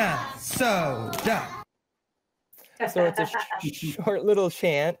Minnesota. So it's a short little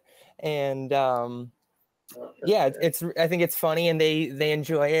chant, and yeah, I think it's funny, and they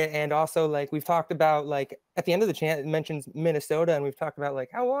enjoy it. And also, like, we've talked about, like, at the end of the chant, it mentions Minnesota, and we've talked about like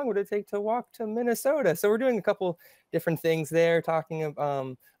how long would it take to walk to Minnesota. So we're doing a couple different things there, talking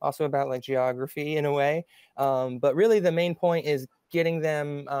also about like geography in a way. But really, the main point is getting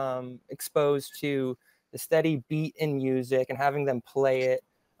them exposed to the steady beat in music and having them play it.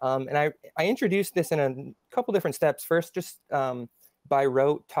 And I introduced this in a couple different steps. First, just by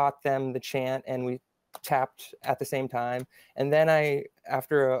rote, taught them the chant, and we tapped at the same time. And then I,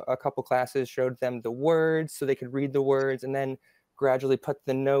 after a couple classes, showed them the words so they could read the words, and then gradually put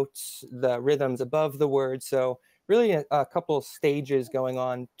the notes, the rhythms above the words. So really a couple stages going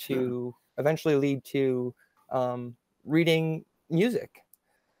on to eventually lead to reading music.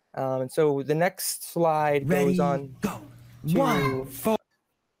 And so the next slide goes on to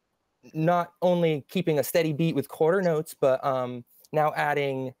not only keeping a steady beat with quarter notes, but now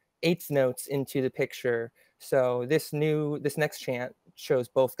adding eighth notes into the picture. So this next chant shows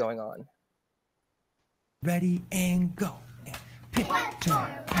both going on. Ready and go. Pitter,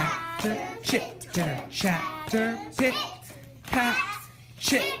 patter, chitter, chatter, pit, pat,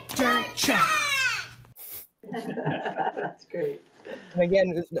 chitter, chat. That's great.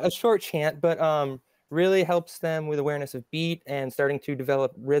 Again, a short chant, but really helps them with awareness of beat and starting to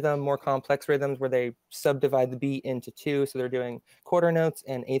develop rhythm, more complex rhythms where they subdivide the beat into two. So they're doing quarter notes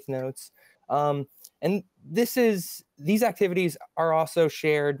and eighth notes. And these activities are also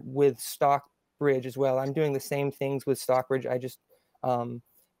shared with Stockbridge as well. I'm doing the same things with Stockbridge. I just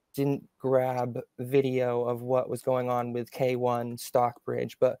didn't grab video of what was going on with K1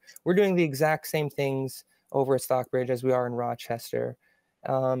 Stockbridge, but we're doing the exact same things over at Stockbridge as we are in Rochester.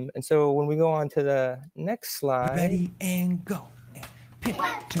 And so when we go on to the next slide. Ready and go. Pitter,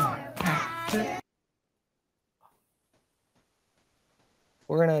 patter.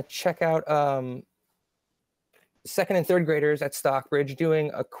 We're going to check out second and third graders at Stockbridge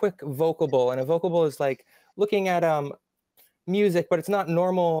doing a quick vocable. And a vocable is like looking at music, but it's not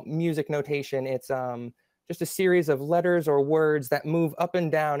normal music notation. It's just a series of letters or words that move up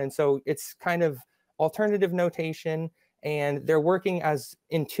and down. And so it's kind of alternative notation, and they're working as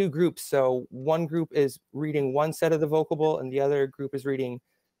in two groups. So one group is reading one set of the vocable and the other group is reading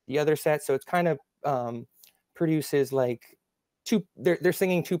the other set. So it's kind of produces like they're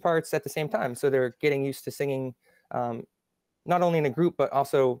singing two parts at the same time. So they're getting used to singing not only in a group, but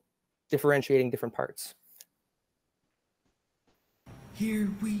also differentiating different parts. Here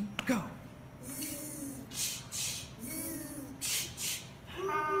we go.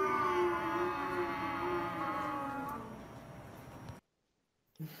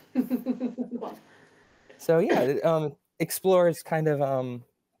 So yeah, explores kind of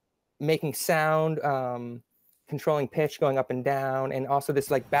making sound, controlling pitch, going up and down, and also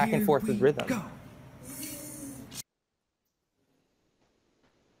this like back and forth with rhythm. Go.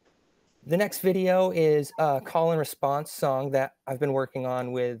 The next video is a call and response song that I've been working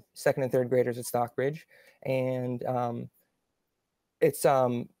on with 2nd and 3rd graders at Stockbridge. And it's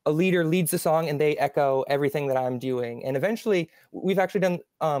a leader leads the song and they echo everything that I'm doing. And eventually we've actually done,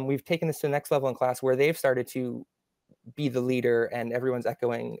 we've taken this to the next level in class where they've started to be the leader and everyone's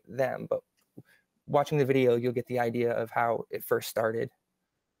echoing them. But watching the video, you'll get the idea of how it first started.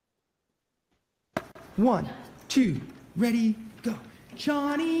 1, 2, ready, go.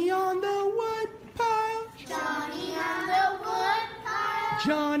 Johnny on the wood pile. Johnny on the wood pile.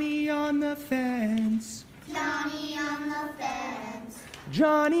 Johnny on the fence. Johnny on the fence.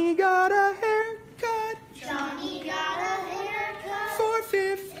 Johnny got a haircut. Johnny got a haircut. For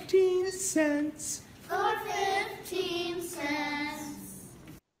 15 cents. For 15 cents.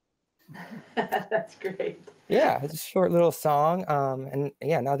 That's great. Yeah, it's a short little song. And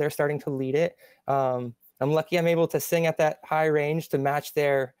yeah, now they're starting to lead it. I'm lucky I'm able to sing at that high range to match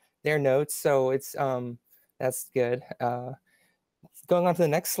their notes. So it's that's good. Going on to the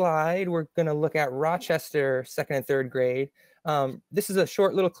next slide, we're going to look at Rochester 2nd and 3rd grade. This is a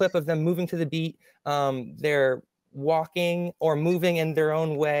short little clip of them moving to the beat. They're walking or moving in their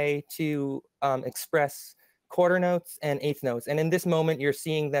own way to express quarter notes and eighth notes. And in this moment, you're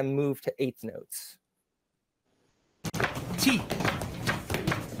seeing them move to eighth notes. T.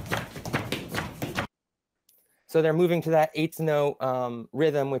 So they're moving to that eighth note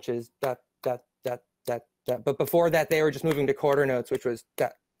rhythm, which is da, da, da, da, da. But before that, they were just moving to quarter notes, which was da,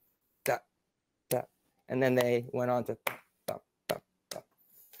 da, da. And then they went on to da, da, da.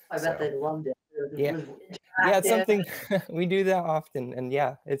 I bet they loved it. Yeah, yeah, it's something we do that often. And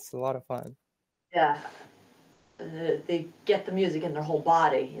yeah, it's a lot of fun. Yeah. They get the music in their whole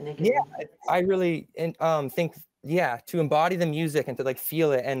body. And they can... Yeah, I really think, yeah, to embody the music and to like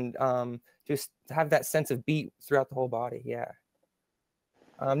feel it and just have that sense of beat throughout the whole body. Yeah.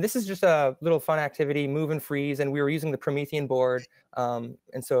 This is just a little fun activity, move and freeze, and we were using the Promethean board, and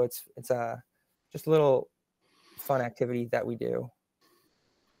so it's just a little fun activity that we do.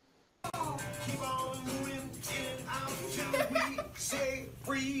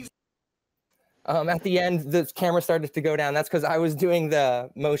 At the end, the camera started to go down. That's because I was doing the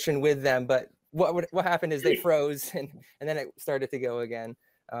motion with them, but what happened is they froze and then it started to go again.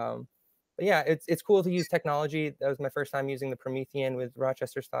 But yeah, it's cool to use technology. That was my first time using the Promethean with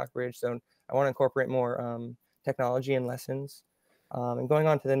Rochester-Stockbridge, so I want to incorporate more technology in lessons. And going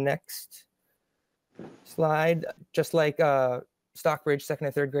on to the next slide, just like Stockbridge, 2nd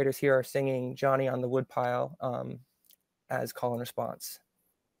and 3rd graders here are singing Johnny on the Woodpile as call and response.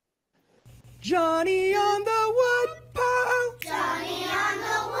 Johnny on the woodpile. Johnny on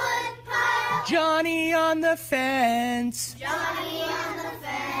the woodpile. Johnny on the fence. Johnny on the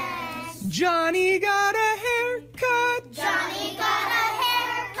fence. Johnny got a haircut. Johnny got a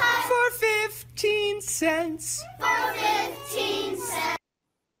haircut. For 15 cents. For 15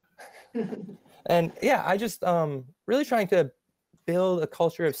 cents. And yeah, I just really trying to build a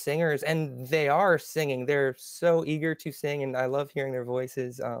culture of singers, and they are singing. They're so eager to sing, and I love hearing their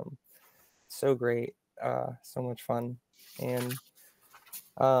voices. So great, so much fun. And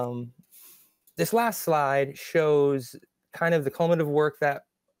this last slide shows kind of the cumulative work that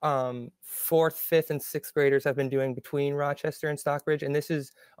 4th, 5th, and 6th graders have been doing between Rochester and Stockbridge. And this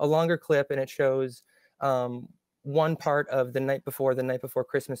is a longer clip, and it shows one part of the night before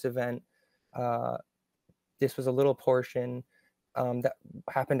Christmas event. This was a little portion that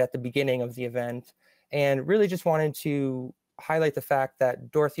happened at the beginning of the event, and really just wanted to highlight the fact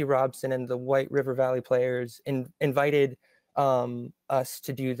that Dorothy Robson and the White River Valley players invited us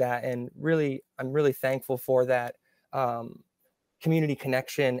to do that. And really, I'm really thankful for that community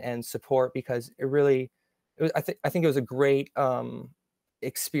connection and support, because I think it was a great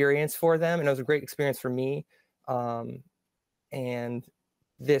experience for them, and it was a great experience for me. And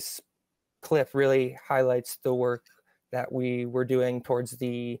this clip really highlights the work that we were doing towards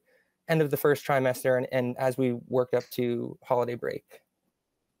the end of the first trimester and as we worked up to holiday break.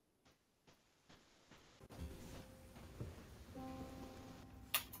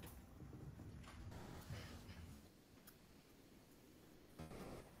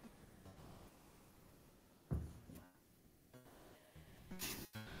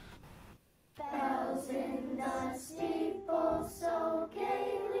 Bells in the steeple so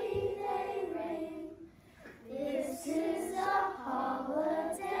gaily they ring. This is a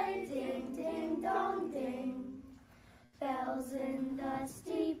holiday, ding, ding, dong, ding. Bells in the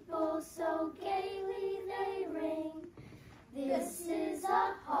steeple so gaily they ring. This is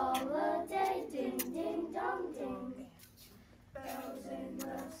a holiday, ding, ding, dong, ding. Bells in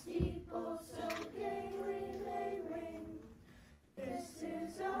the steeple so gaily they ring. This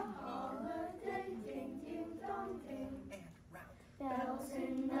is a holiday, ding, ding, dong, ding. Bells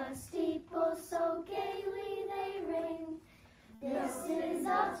in the steeple so gaily they ring. This is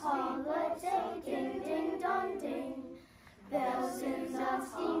a holiday, ding, ding, dong, ding. Bells in the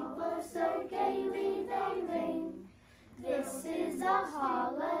steeple so gaily they ring. This is a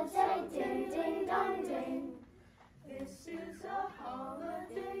holiday, ding, ding, dong, ding. This is a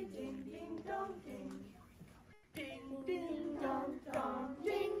holiday, ding, ding, dong, ding. Ding, ding, dong, dong,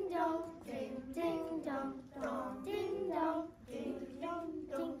 ding, dong, ding, ding, dong, dong, ding, dong, ding, dong,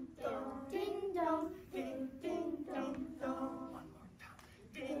 ding, dong, ding, dong, ding, ding, dong, dong.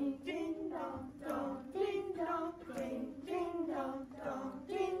 Ding, ding, dong, dong, ding, dong, ding, ding, dong, dong,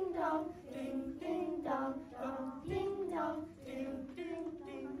 ding, dong, ding, ding, dong, dong, ding, dong, ding, ding,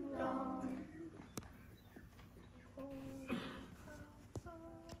 ding, dong.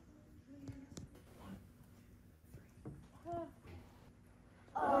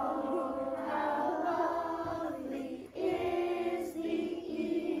 Oh, how lovely is the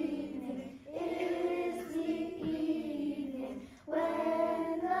evening, is the evening,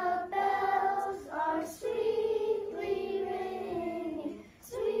 when the bells are sweetly ringing,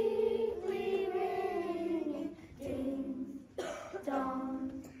 sweetly ringing, ding,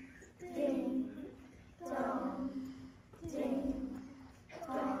 dong, ding, dong, ding,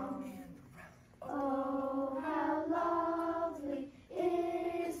 dong. Oh, how lovely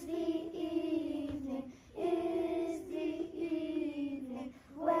is the evening,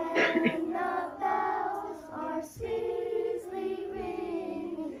 when the bells are sweetly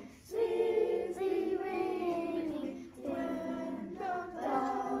ringing, sweetly ringing, when the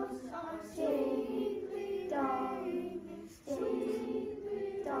bells are sweetly ringing, sweetly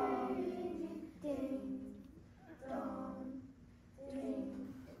ringing, ding, dong, ding,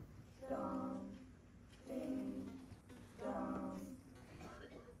 dong, ding, dong.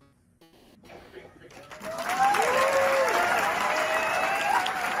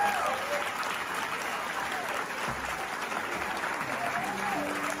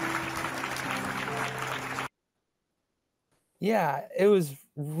 Yeah, it was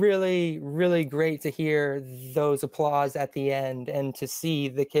really, really great to hear those applause at the end and to see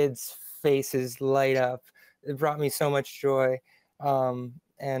the kids' faces light up. It brought me so much joy.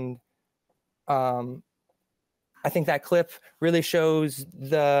 And I think that clip really shows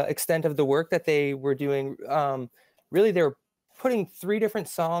the extent of the work that they were doing. Really, they were putting 3 different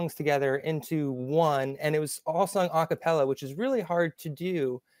songs together into one, and it was all sung a cappella, which is really hard to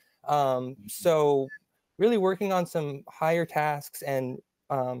do. So really working on some higher tasks and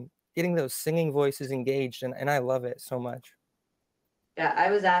getting those singing voices engaged, and I love it so much. Yeah, I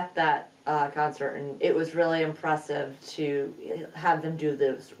was at that concert, and it was really impressive to have them do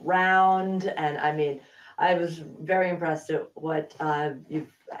this round. And I mean, I was very impressed at what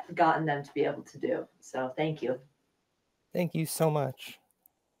you've gotten them to be able to do. So thank you. Thank you so much.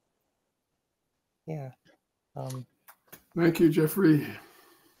 Yeah. Thank you, Jeffrey.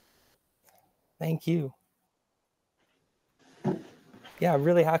 Thank you. Yeah, I'm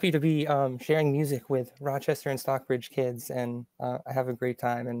really happy to be sharing music with Rochester and Stockbridge kids, and I have a great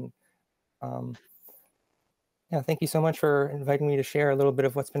time. And yeah, thank you so much for inviting me to share a little bit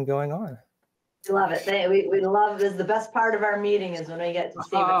of what's been going on. We love it. We love this. The best part of our meeting is when we get to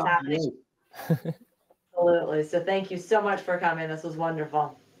see what's happening. Absolutely. So thank you so much for coming. This was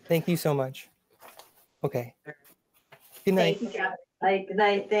wonderful. Thank you so much. Okay. Good night. Thank you, Jeff. Good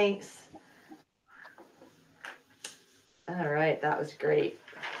night. Thanks. All right, that was great.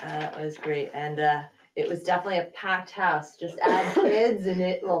 That was great. And it was definitely a packed house. Just add kids and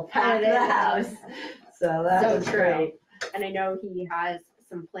it will pack the house. So that was great. And I know he has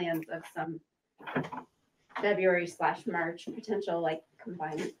some plans of some February/March potential like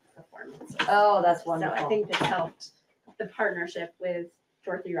combined performances. Oh, that's wonderful. So I think this helped the partnership with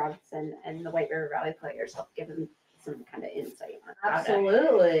Dorothy Robinson and the White River Valley players helped give them some kind of insight on how to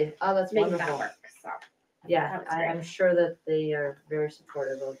Absolutely. Oh, that's make wonderful. that work. So Yeah, that was I great. am sure that they are very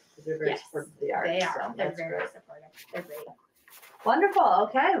supportive of, they're very Yes, supportive of the arts. they are. So They're that's very great. supportive. They're great. Wonderful.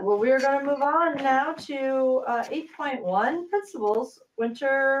 Okay, well, we're going to move on now to 8.1 Principals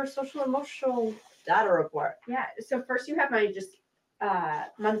Winter Social Emotional Data Report. Yeah. So first, you have my just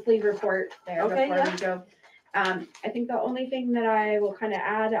monthly report there Okay, before yeah. we go. I think the only thing that I will kind of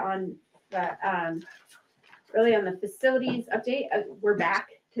add on the really on the facilities update, we're back.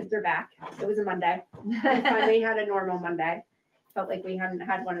 Kids are back. It was a Monday. We finally had a normal Monday. Felt like we hadn't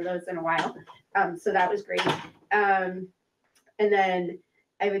had one of those in a while. So that was great. And then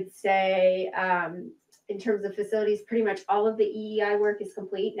I would say, in terms of facilities, pretty much all of the EEI work is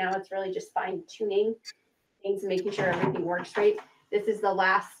complete. Now it's really just fine tuning things and making sure everything works right. This is the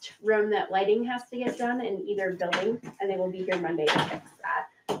last room that lighting has to get done in either building, and they will be here Monday to fix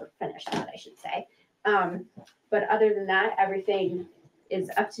that, or finish that, I should say. But other than that, everything is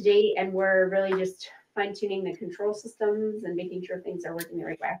up to date, and we're really just fine tuning the control systems and making sure things are working the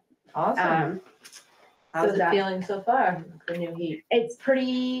right way. Awesome. How's it feeling so far, the new heat? It's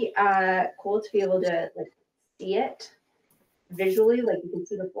pretty cool to be able to like see it visually, like you can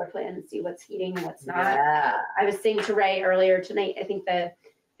see the floor plan and see what's heating and what's not. Yeah. I was saying to Ray earlier tonight, I think the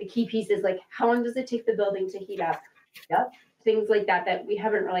key piece is like, how long does it take the building to heat up? Yep. Things like that that we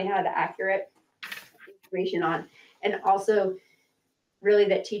haven't really had accurate information on. And also really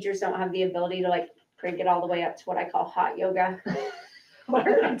that teachers don't have the ability to like crank it all the way up to what I call hot yoga. Or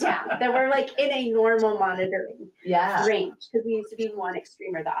down, that we're like in a normal monitoring range, because we used to be one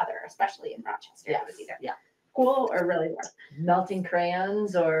extreme or the other, especially in Rochester. Yes. It was either Yeah. cool or really warm. Melting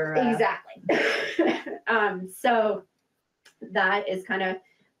crayons or Exactly. So that is kind of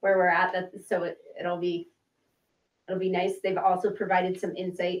where we're at. So it'll be nice. They've also provided some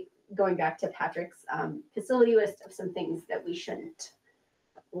insight going back to Patrick's facility list of some things that we shouldn't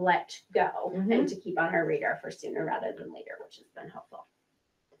let go and to keep on our radar for sooner rather than later, which has been helpful.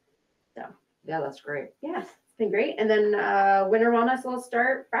 So yeah, that's great. Yeah, it's been great. And then winter wellness will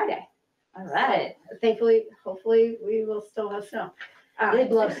start Friday. All right. So thankfully, hopefully we will still have snow. They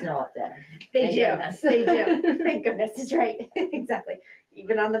love snow up there. They Thank do. goodness. They do. Thank goodness. Is right. Exactly.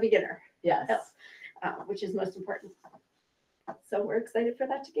 Even on the beginner. Yes. Which is most important. So we're excited for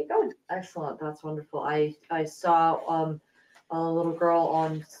that to get going. Excellent. That's wonderful. I saw a little girl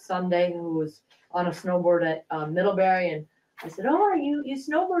on Sunday who was on a snowboard at Middlebury, and I said, "Oh, you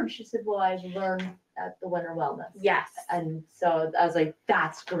snowboard?" She said, "Well, I learned at the Winter Wellness." Yes. And so I was like,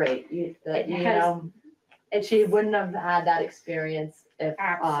 "That's great." And she wouldn't have had that experience if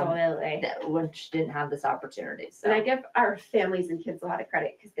absolutely when she didn't have this opportunity. So. And I give our families and kids a lot of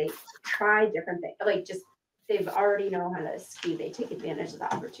credit because they try different things, like just. They've already know how to ski. They take advantage of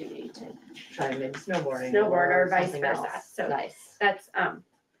the opportunity to try maybe snowboard or vice versa. Else. So nice. That's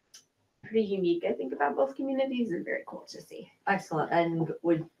pretty unique, I think, about both communities and very cool to see. Excellent. And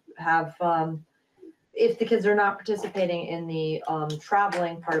would have if the kids are not participating in the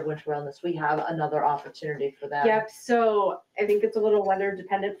traveling part of Winter Wellness, we have another opportunity for them. Yep. So I think it's a little weather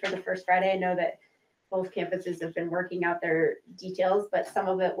dependent for the first Friday. I know that both campuses have been working out their details, but some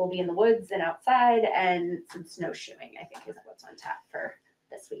of it will be in the woods and outside, and some snowshoeing, I think, is what's on tap for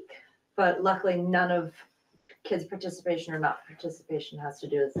this week. But luckily, none of kids' participation or not participation has to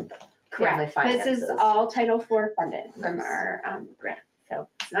do with correct. Finances. This is all Title IV funded from our grant, so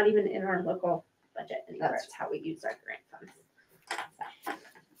it's not even in our local budget anymore. That's how we use our grant funds.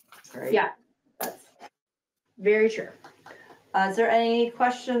 So, great. yeah, that's very true. Is there any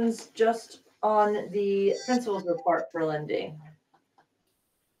questions just on the principal's report for Lindy?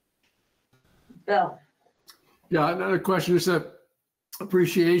 Bill. Yeah, another question. Just a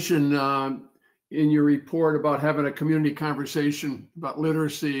appreciation in your report about having a community conversation about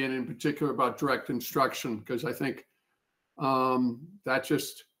literacy and in particular about direct instruction, because I think that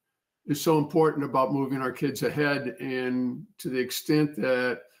just is so important about moving our kids ahead. And to the extent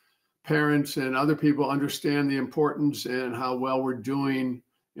that parents and other people understand the importance and how well we're doing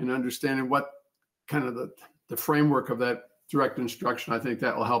and understanding what kind of the framework of that direct instruction, I think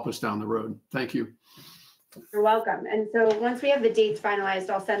that will help us down the road. Thank you. You're welcome. And so once we have the dates finalized,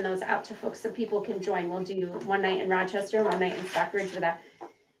 I'll send those out to folks so people can join. We'll do one night in Rochester, one night in Stockbridge with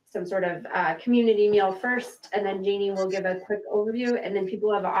some sort of community meal first, and then Janie will give a quick overview, and then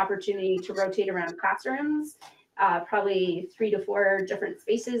people have an opportunity to rotate around classrooms, probably 3 to 4 different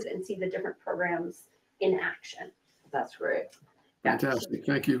spaces, and see the different programs in action. That's great. Fantastic.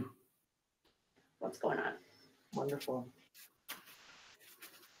 Thank you. What's going on? Wonderful.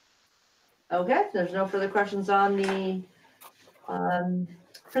 Okay, there's no further questions on the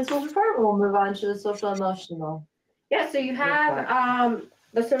Principal's report, we'll move on to the social emotional. Yeah, so you have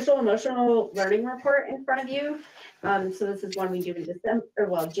the social emotional learning report in front of you. So this is one we do in December, or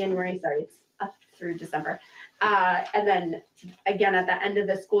well, January, sorry, it's up through December. And then again, at the end of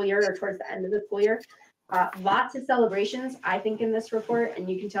the school year or towards the end of the school year, lots of celebrations, I think, in this report. And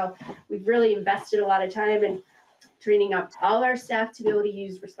you can tell we've really invested a lot of time in training up all our staff to be able to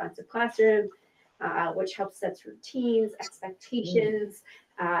use responsive classroom, which helps set routines, expectations,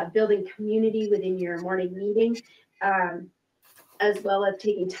 building community within your morning meeting, as well as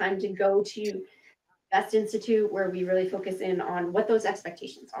taking time to go to Best Institute, where we really focus in on what those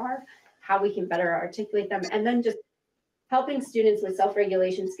expectations are, how we can better articulate them, and then just helping students with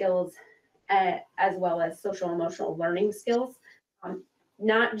self-regulation skills, as well as social emotional learning skills,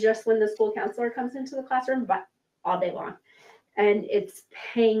 not just when the school counselor comes into the classroom, but all day long. And it's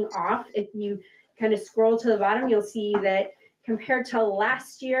paying off. If you kind of scroll to the bottom, you'll see that compared to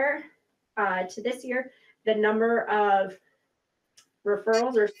last year to this year, the number of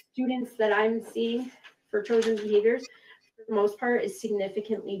referrals or students that I'm seeing for chosen behaviors, for the most part, is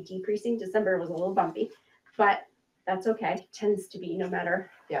significantly decreasing. December was a little bumpy, but that's okay. It tends to be no matter.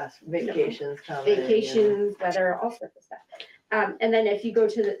 Yes, vacations coming. Vacations, weather, all sorts of stuff. And then if you go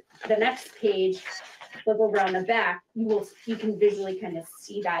to the next page, flip over on the back, you can visually kind of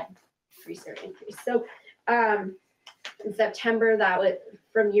see that increase or increase. So in September, that would,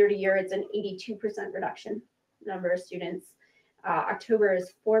 from year to year, it's an 82% reduction number of students. October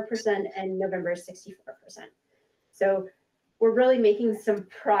is 4% and November is 64%. So we're really making some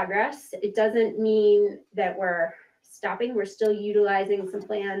progress. It doesn't mean that we're stopping. We're still utilizing some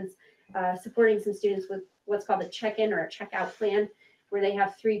plans, supporting some students with what's called a check-in or a check-out plan, where they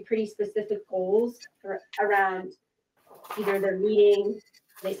have 3 pretty specific goals around either their meeting,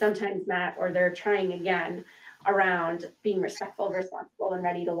 they sometimes met, or they're trying again around being respectful, responsible, and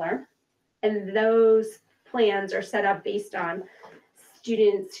ready to learn. And those plans are set up based on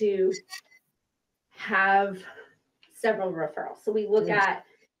students who have several referrals. So we look at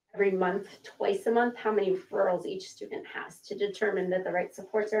every month, twice a month, how many referrals each student has to determine that the right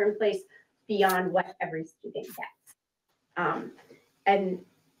supports are in place beyond what every student gets. And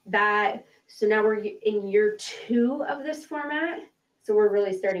that, so now we're in year 2 of this format. So we're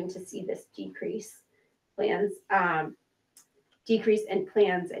really starting to see this decrease in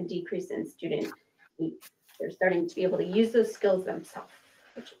plans and decrease in student needs. They're starting to be able to use those skills themselves,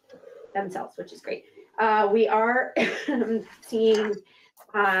 which is great. We are seeing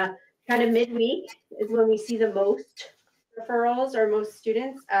kind of midweek is when we see the most referrals or most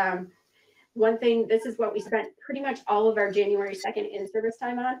students. One thing, this is what we spent pretty much all of our January 2nd in-service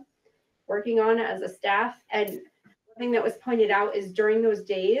time on, working on as a staff. And one thing that was pointed out is during those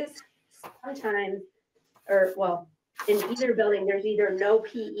days, sometimes, or well, in either building, there's either no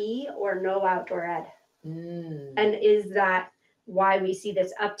PE or no outdoor ed. And is that why we see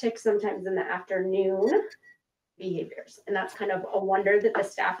this uptick sometimes in the afternoon behaviors? And that's kind of a wonder that the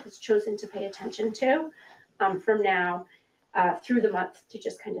staff has chosen to pay attention to from now through the month, to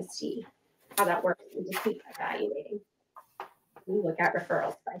just kind of see how that works and to keep evaluating. We look at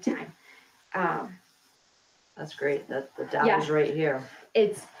referrals by time. That's great. That the data's right here.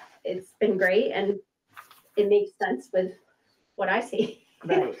 It's been great, and it makes sense with what I see.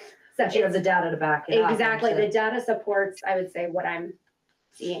 Right. So you have the data to back it up. Exactly. The data supports, I would say, what I'm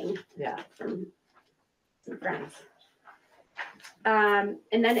seeing from some friends. And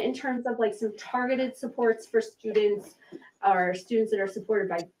then in terms of like some targeted supports for students, or students that are supported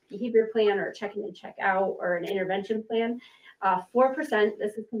by behavior plan or check-in and check-out or an intervention plan, 4%,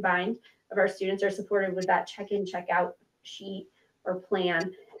 this is combined, of our students are supported with that check-in, check-out sheet or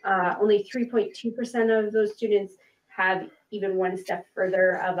plan. Only 3.2% of those students have even one step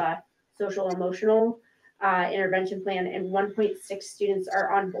further of a social emotional intervention plan, and 1.6 students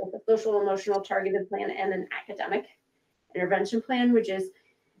are on both a social emotional targeted plan and an academic intervention plan, which is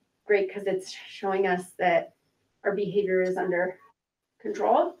great because it's showing us that our behavior is under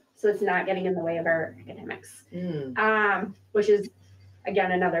control, so it's not getting in the way of our academics, which is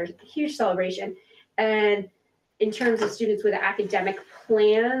again another huge celebration. And in terms of students with academic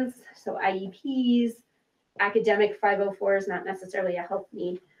plans, so IEPs, academic 504 is not necessarily a health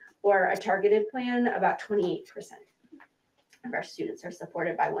need, or a targeted plan, about 28% of our students are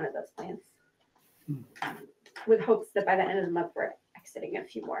supported by one of those plans, with hopes that by the end of the month we're exiting a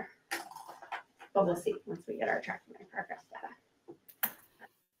few more. But we'll see once we get our tracking and progress data.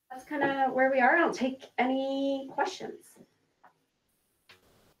 That's kind of where we are. I'll take any questions.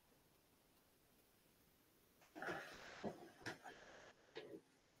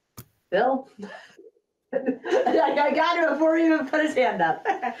 Bill? I got to before he even put his hand up.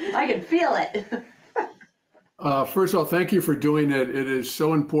 I can feel it. First of all, thank you for doing it. It is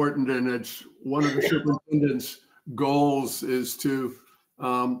so important, and it's one of the superintendent's goals is to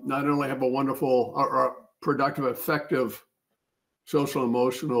not only have a wonderful or productive, effective social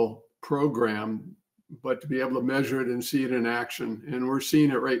emotional program, but to be able to measure it and see it in action. And we're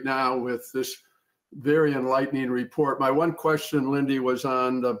seeing it right now with this very enlightening report. My one question, Lindy, was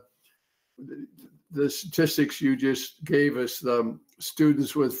on the statistics you just gave us, the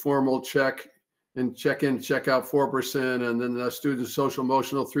students with formal check and check-in, check-out 4%, and then the students social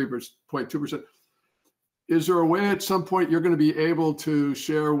emotional 3.2%. Is there a way at some point you're going to be able to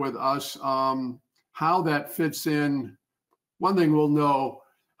share with us how that fits in? One thing we'll know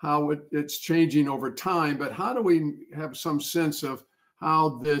how it's changing over time, but how do we have some sense of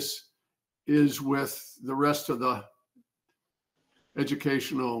how this is with the rest of the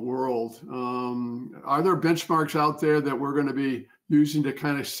educational world? Are there benchmarks out there that we're going to be using to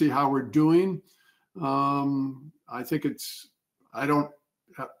kind of see how we're doing? I think I'm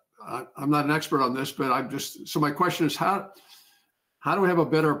not an expert on this, but so my question is how do we have a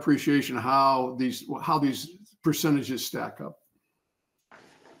better appreciation of how these percentages stack up?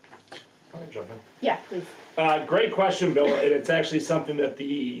 Yeah, please. Great question, Bill. And it's actually something that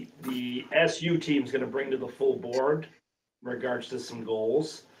the SU team is going to bring to the full board in regards to some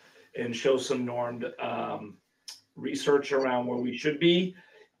goals and show some normed research around where we should be.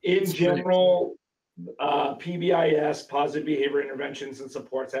 In general, PBIS, Positive Behavior Interventions and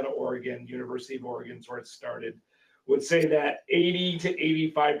Supports out of Oregon, University of Oregon is where it started, would say that 80 to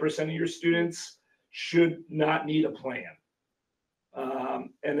 85% of your students should not need a plan.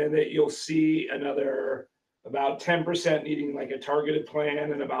 And then that you'll see another about 10% needing like a targeted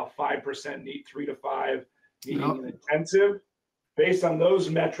plan and about 5% need 3 to 5 needing an intensive. Based on those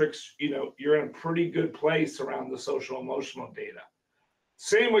metrics, you're in a pretty good place around the social emotional data.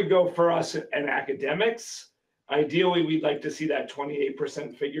 Same would go for us in academics. Ideally, we'd like to see that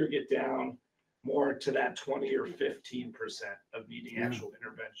 28% figure get down more to that 20 or 15% of needing actual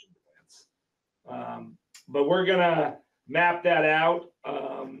intervention plans. But we're gonna map that out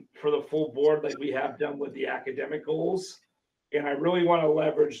for the full board like we have done with the academic goals. And I really want to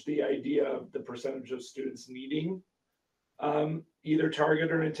leverage the idea of the percentage of students needing either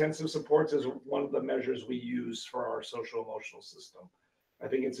target or intensive supports as one of the measures we use for our social emotional system. I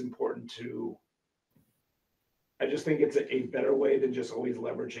think it's important I just think it's a better way than just always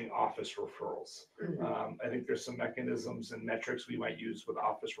leveraging office referrals. I think there's some mechanisms and metrics we might use with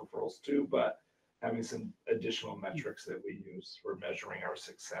office referrals too, but having some additional metrics that we use for measuring our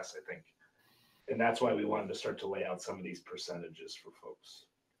success, I think. And that's why we wanted to start to lay out some of these percentages for folks.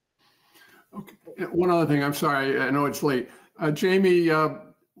 Okay. One other thing, I'm sorry, I know it's late. Jamie,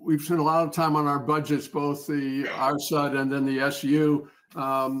 we've spent a lot of time on our budgets, both the RSUD and then the SU.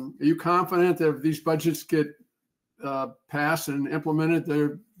 Are you confident that if these budgets get passed and implemented,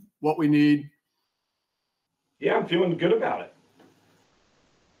 they're what we need? Yeah, I'm feeling good about it.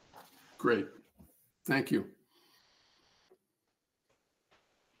 Great. Thank you.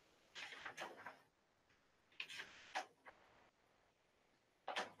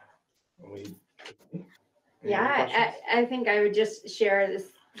 Yeah, I think I would just share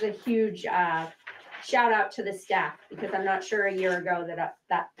the huge shout out to the staff, because I'm not sure a year ago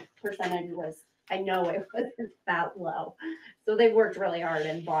that percentage was, I know it wasn't that low. So they worked really hard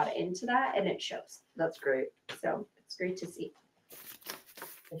and bought into that, and it shows. That's great. So it's great to see.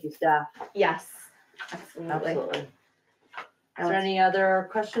 Thank you, staff. Yes, absolutely. Is there any other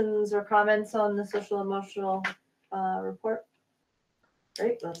questions or comments on the social emotional report?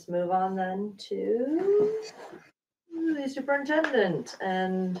 Great, let's move on then to the superintendent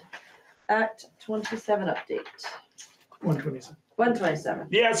and Act 27 update. 127. 127.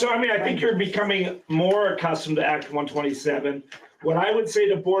 Yeah, so I think you're becoming more accustomed to Act 127. What I would say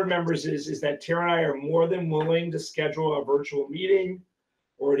to board members is that Tara and I are more than willing to schedule a virtual meeting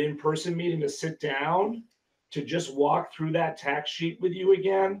or an in-person meeting to sit down to just walk through that tax sheet with you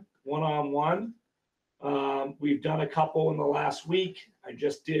again, one-on-one. We've done a couple in the last week. I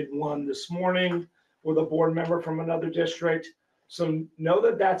just did one this morning with a board member from another district. So know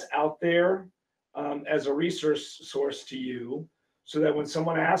that that's out there as a resource source to you, so that when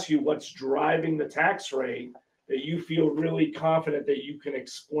someone asks you what's driving the tax rate, that you feel really confident that you can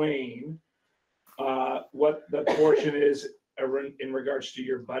explain what the portion is in regards to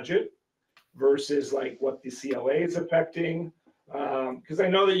your budget versus like what the CLA is affecting. Because I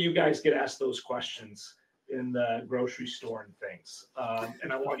know that you guys get asked those questions in the grocery store and things.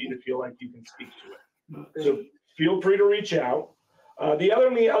 And I want you to feel like you can speak to it. So feel free to reach out. The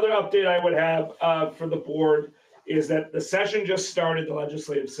other update I would have for the board is that the session just started, the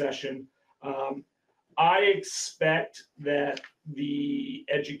legislative session. I expect that the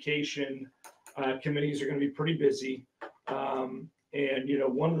education committees are going to be pretty busy. And you know,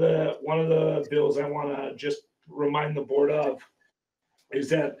 one of the bills I want to just remind the board of is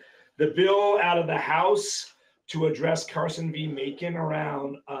that the bill out of the House to address Carson v. Macon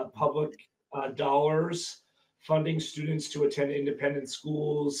around public dollars funding students to attend independent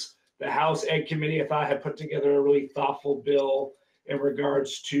schools. The House Ed Committee, I thought, had put together a really thoughtful bill in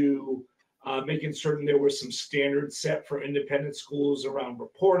regards to making certain there was some standards set for independent schools around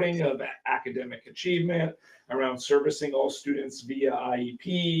reporting of academic achievement, around servicing all students via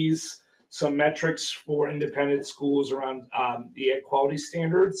IEPs, some metrics for independent schools around the ed quality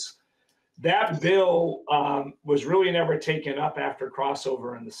standards. That bill was really never taken up after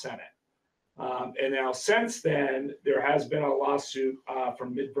crossover in the Senate. And now since then, there has been a lawsuit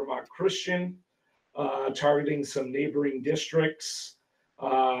from Mid-Vermont Christian targeting some neighboring districts.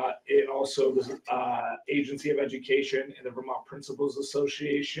 And also the Agency of Education and the Vermont Principals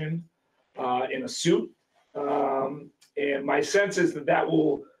Association in a suit. And my sense is that that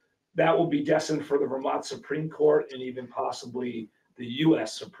will be destined for the Vermont Supreme Court and even possibly the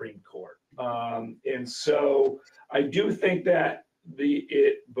U.S. Supreme Court. And so I do think that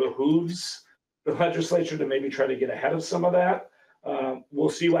it behooves the legislature to maybe try to get ahead of some of that. We'll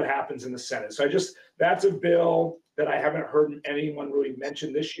see what happens in the Senate. So that's a bill that I haven't heard anyone really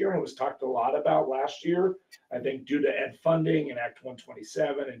mention this year, and it was talked a lot about last year. I think due to ed funding and Act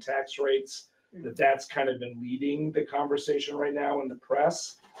 127 and tax rates, that's kind of been leading the conversation right now in the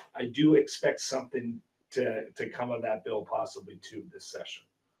press. I do expect something to come of that bill possibly too this session.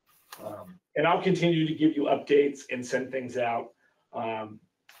 And I'll continue to give you updates and send things out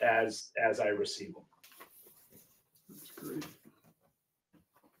as I receive them. That's great.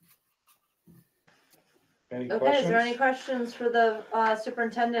 Any Okay, questions? is there any questions for the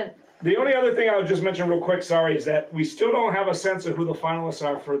superintendent? The only other thing I would just mention real quick, sorry, is that we still don't have a sense of who the finalists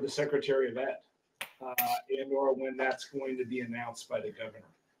are for the Secretary of Ed and or when that's going to be announced by the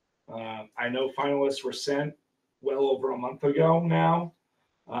governor. I know finalists were sent well over a month ago now,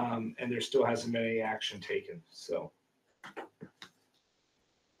 and there still hasn't been any action taken, so.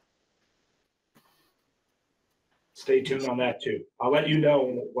 Stay tuned on that too. I'll let you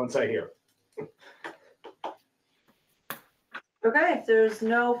know once I hear. Okay, if there's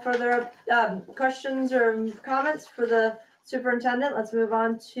no further questions or comments for the superintendent, let's move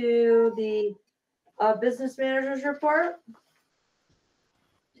on to the business manager's report.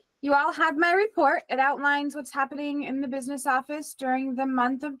 You all have my report. It outlines what's happening in the business office during the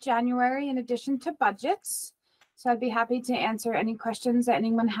month of January in addition to budgets. So I'd be happy to answer any questions that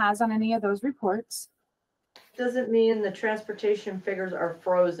anyone has on any of those reports. Doesn't mean the transportation figures are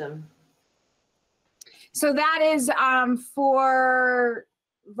frozen. So that is for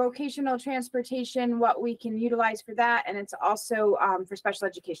vocational transportation, what we can utilize for that. And it's also for special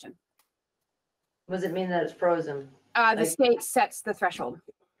education. What does it mean that it's frozen? The state sets the threshold.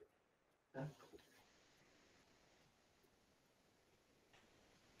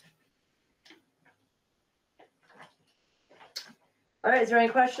 All right, is there any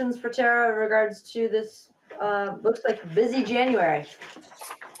questions for Tara in regards to this? Looks like busy January.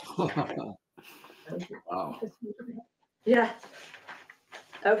 Wow. Yeah.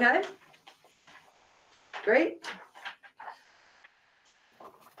 Okay. Great.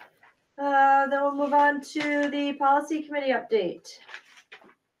 Then we'll move on to the policy committee update.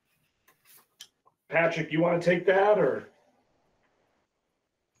 Patrick, you want to take that or?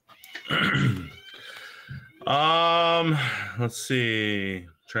 Let's see.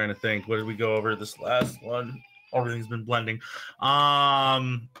 Trying to think. What did we go over this last one? Everything's been blending.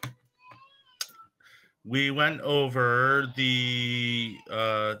 We went over the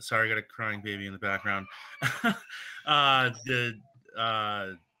sorry, I got a crying baby in the background.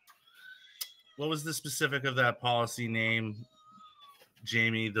 What was the specific of that policy name,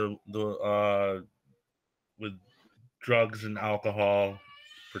 Jamie? The with drugs and alcohol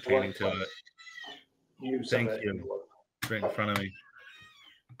pertaining to it. Thank you. It's right in front of me.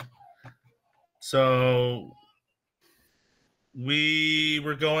 So we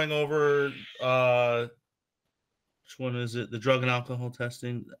were going over which one is it? The drug and alcohol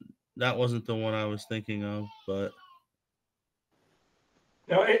testing. That wasn't the one I was thinking of, but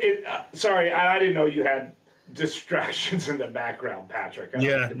no. Sorry, I didn't know you had distractions in the background, Patrick.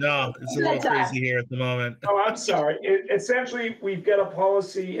 Yeah, no, it's a little crazy here at the moment. Oh, I'm sorry. Essentially, we've got a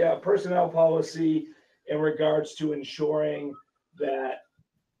policy, personnel policy, in regards to ensuring that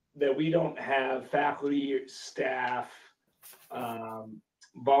we don't have faculty, staff,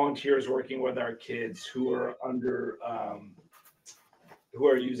 volunteers working with our kids who are under, who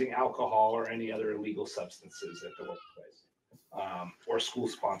are using alcohol or any other illegal substances at the workplace, or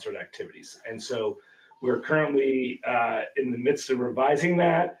school-sponsored activities. And so we're currently in the midst of revising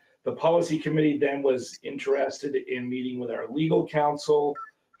that. The policy committee then was interested in meeting with our legal counsel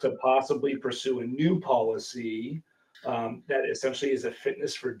to possibly pursue a new policy that essentially is a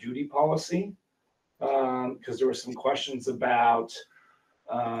fitness for duty policy, because there were some questions about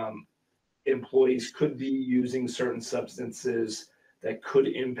employees could be using certain substances that could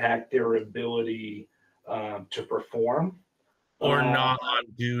impact their ability to perform. Or not on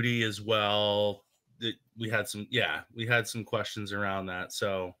duty as well. We had some questions around that.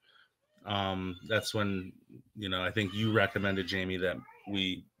 So that's when, I think you recommended, Jamie, that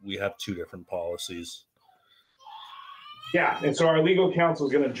we have two different policies. Yeah, and so our legal counsel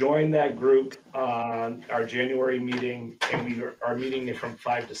is going to join that group on our January meeting, and we are meeting it from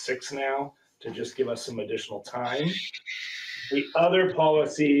 5 to 6 now to just give us some additional time. The other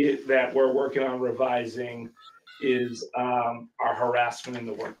policy that we're working on revising is our harassment in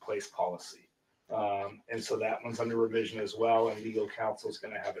the workplace policy. And so that one's under revision as well, and legal counsel is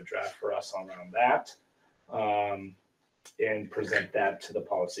going to have a draft for us around that, and present that to the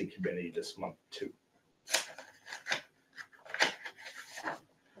policy committee this month too.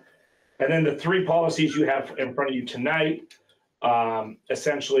 And then the three policies you have in front of you tonight,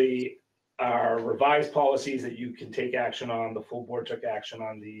 essentially are revised policies that you can take action on. The full board took action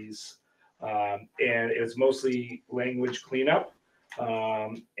on these, and it was mostly language cleanup.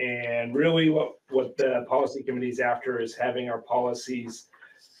 And really what the policy committee is after is having our policies,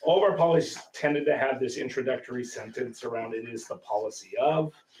 all of our policies tended to have this introductory sentence around it is the policy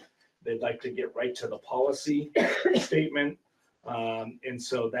of. They'd like to get right to the policy statement. And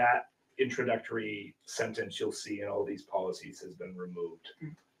so that introductory sentence you'll see in all these policies has been removed.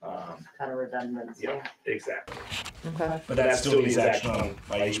 Kind of redundant. Yeah, exactly. Okay. But that still needs action on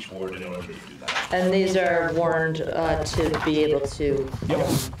by each board in order to do that. And these are warned to be able to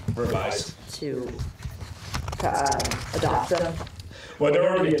revise, to adopt them. Well, they're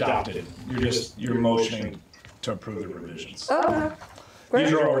already adopted. You're motioning to approve the revisions. Okay. Great.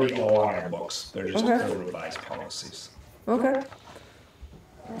 These are already all on our books. They're just Okay. the revised policies. Okay.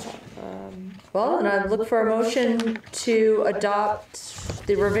 Well, and I look for a motion to adopt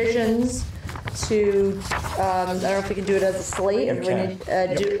the revisions to, I don't know if we can do it as a slate, or we need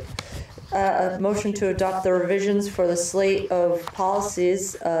a motion to adopt the revisions for the slate of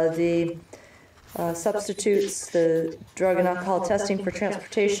policies, the substitutes, the drug and alcohol testing for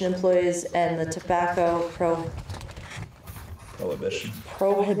transportation employees, and the tobacco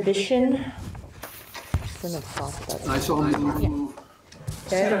prohibition. I saw move.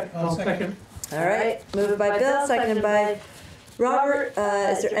 Okay. I'll second. All right, moved by Bill, seconded by Robert.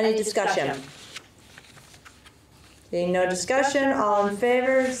 Is there any discussion? Seeing no discussion, all in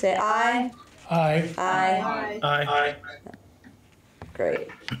favor, say aye. Aye. Aye. Aye. Great.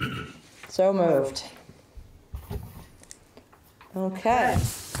 So moved. Okay.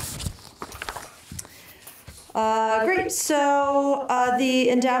 Great, so the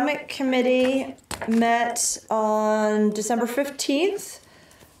endowment committee met on December 15th.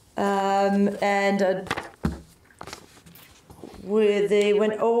 And they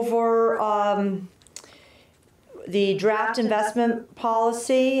went over the draft investment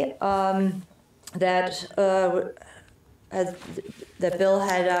policy that Bill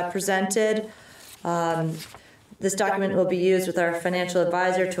had presented. This document will be used with our financial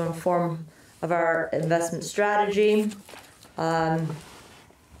advisor to inform of our investment strategy. There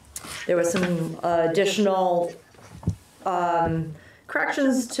was some additional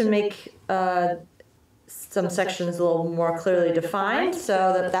corrections to make some sections a little more clearly defined,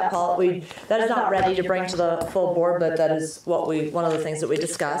 so that is not ready to bring to the full board, but that is one of the things that we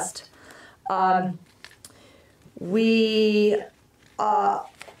discussed.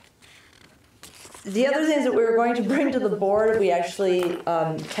 The other things that we were going to bring to the board, we actually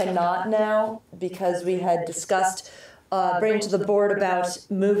cannot now, because we had discussed bringing to the board about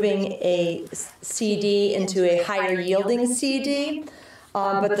moving a CD into a higher yielding CD.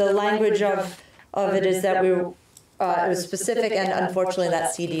 But the language of it is that it was specific, and unfortunately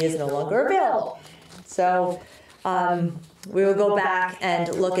that CD is no longer available. So we will go back and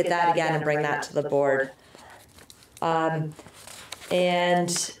look at that again and bring that to the board. I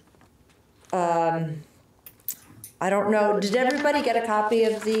don't know, did everybody get a copy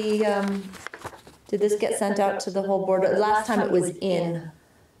of the, did this get sent out to the whole board? Last time it was in.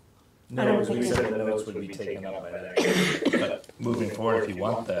 No, we said the notes would be taken up by that. But moving forward, if you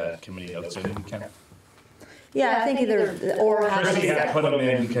want the committee notes in, you can. Yeah, I think either or Chrissy having. had put them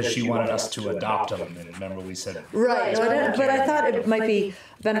in because she wanted us to adopt them, and remember we said. Right, but I thought it might be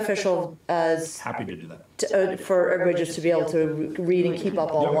beneficial as Happy to do that. for everybody just to be able to read and keep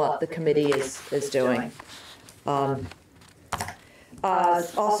up on what the committee is doing.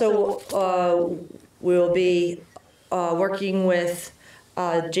 Also, we'll be working with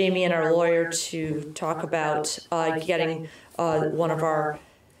Jamie and our lawyer to talk about getting one of our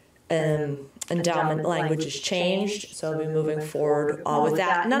endowment languages changed, so we'll be moving forward with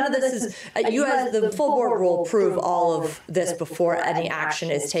that. None of this is, you as the full board will approve all of this before any action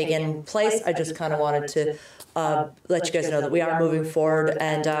is taken place. I just kind of wanted to let you guys know that we are moving forward,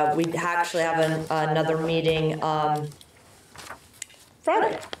 and we actually have another meeting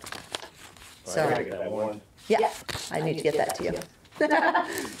Friday. So, yeah, I need to get that to you.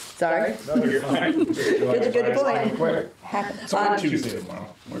 Sorry. No, you're fine. Good point. It's only Tuesday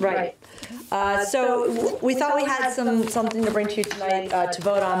tomorrow. Right. So we thought we had something to bring to you tonight to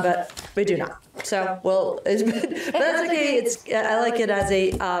vote on, but we do not. So but that's okay. I like it as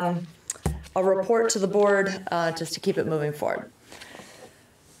a report to the board just to keep it moving forward.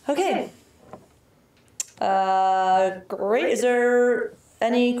 Okay. Great. Is there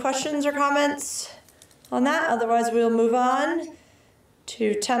any questions or comments on that? Otherwise, we'll move on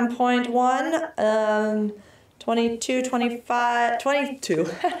to 10.1, 22, 25, 22,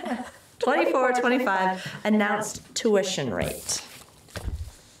 24, 25, announced tuition rate.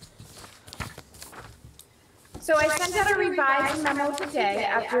 So I sent out a revised memo today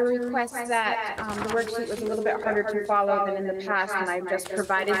after a request that the worksheet was a little bit harder to follow than in the past, and I've just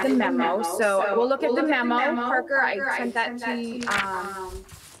provided the memo. So we'll look at the memo. Parker, I sent that to,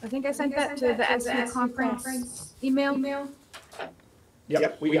 I think I sent that to the SU conference email.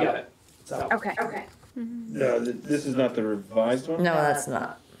 Yep, we got it. Okay. No, this is not the revised one? No, that's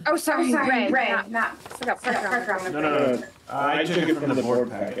not. Oh, sorry, Ray. Not. No. I took it from the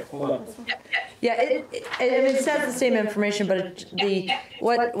board packet. Hold on. Yeah, it says the same information, but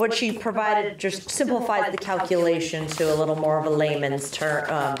what she provided just simplifies the calculation to a little more of a layman's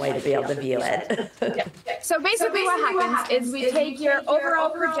way to be able to view it. So basically what happens is we take your overall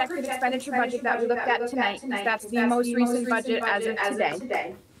projected expenditure budget that we looked at tonight, since that's the most recent budget as of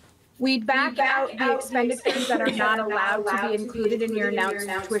today. We'd back out the expenditures that are not allowed to be included in your announced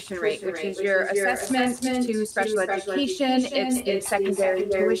tuition rate, which is your assessment to special education, it's the secondary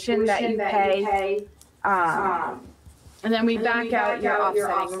tuition that you pay. And then we back out your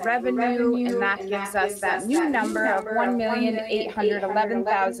offsetting revenue, and that gives us that new number of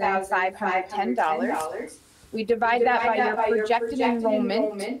 $1,811,510. We divide that by your projected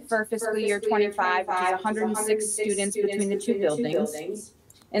enrollment for fiscal year 25, which is 106 students between the two buildings.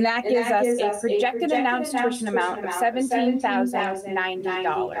 And that gives us a projected announced tuition amount of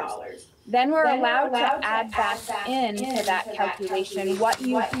 $17,090. Then we're allowed to add back into that calculation what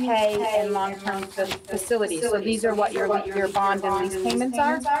you pay in long-term facilities. So these are what your bond and lease payments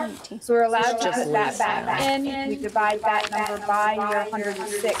are. So we're allowed to put that back in. We divide that number by your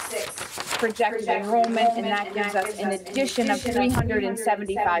 106 projected enrollment, and that gives us an addition of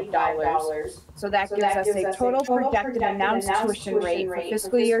 $375. So that gives us a total projected announced tuition rate for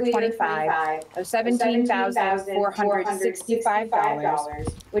fiscal year 25 of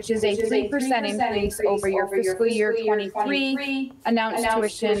 $17,465, which is a 3% increase over your fiscal year 23 announced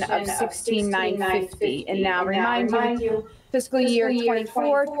tuition of $16,950. And now remind you, fiscal year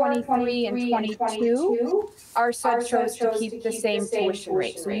 24, 23, and 22, RSUD chose to keep the same tuition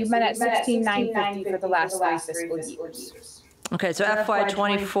rate. So you've been at $16,950 for the last 3 fiscal years. Okay, so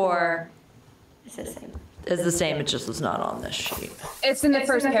FY24 is the same, it just was not on this sheet. It's in the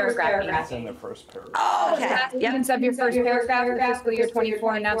first paragraph. It's in the first paragraph. Oh, okay. Yep. Of your first paragraph for fiscal year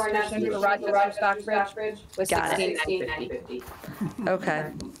 24 announced tuition for Rochester-Stockbridge was $16,950.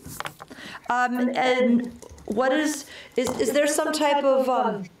 Okay. And what is there some type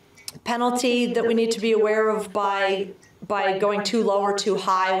of penalty that we need to be aware of by going too low or too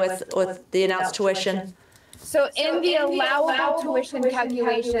high with the announced tuition? So in the allowable tuition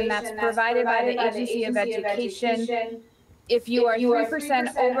calculation that's provided by the Agency of Education, if you are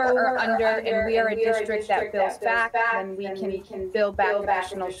 3% over or under and we are a district that bills back, then we can bill back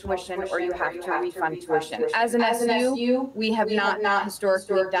additional tuition, or you have to refund tuition. As an SU, we have not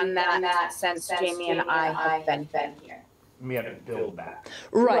historically done that since Jamie and I have been here. We haven't billed back.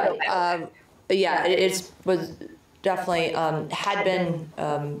 Right. Yeah, it was definitely had been.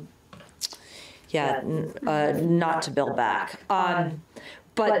 Not to bill back.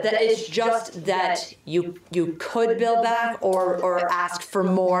 But it's just that you could bill back or ask for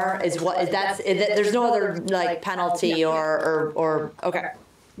more is what there's no other like penalty or okay.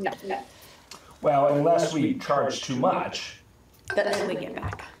 No. Well, unless we charge too much, Then we get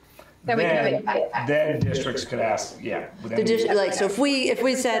back. then districts could ask, yeah. Like, so if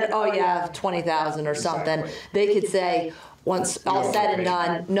we said, oh yeah, 20,000 or something, they could say, once all said and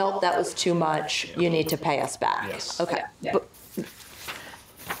done, nope, that was too much, you need to pay us back. Yes. Okay.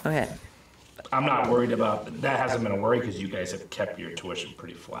 Okay. I'm not worried about, that hasn't been a worry because you guys have kept your tuition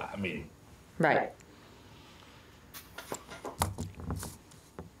pretty flat. I mean. Right.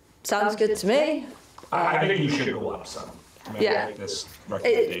 Sounds good to me. I think you should go up some. I mean, Yeah. I think this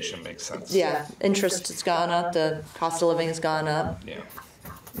recommendation makes sense. Yeah, interest has gone up, the cost of living has gone up. Yeah.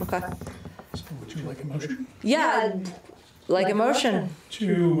 Okay. So would you like a motion? Yeah, like a motion.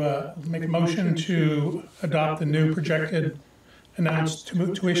 To make a motion to adopt the new projected announced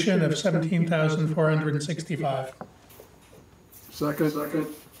tuition of $17,465. Second.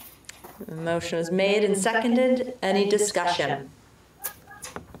 The motion is made and seconded. Any discussion?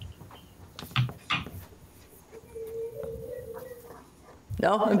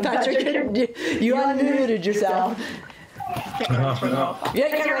 No? Patrick, you unmuted yourself. Yeah,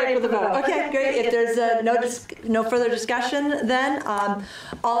 can't wait for the vote. Okay, great. If there's no further discussion, then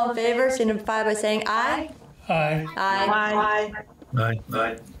all in favor signify by saying aye. Aye. Aye.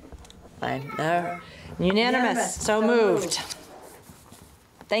 Aye. Aye. Unanimous. So moved.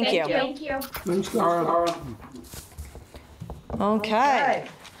 Thank you. Thank you. Thanks, Tara. Okay.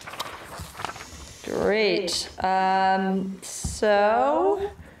 Great. So,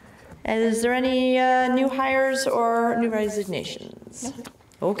 is there any new hires or new resignations?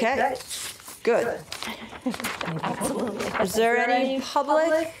 Okay. Good. Is there any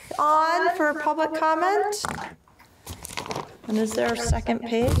public on for public comment? And is there a second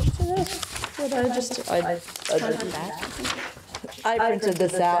page to this? I printed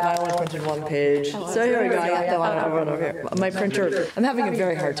this out and I only printed one page. So here we go, I got the one over here. My printer, I'm having a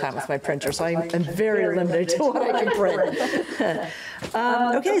very hard time with my printer, so I'm very limited to what I can print.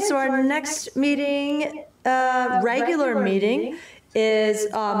 Okay, so our next meeting, regular meeting, is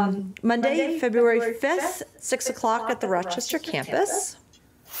Monday, February 5th, 6 o'clock at the Rochester campus.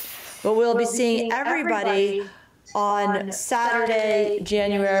 But we'll be seeing everybody on Saturday,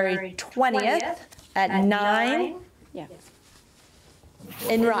 January 20th at 9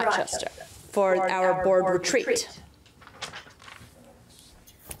 in Rochester for our board retreat.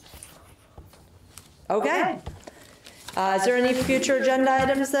 Okay. Is there any future agenda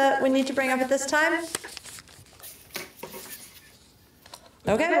items that we need to bring up at this time?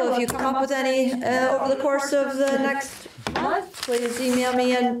 Okay, well, if you come up with any over the course of the next month, please email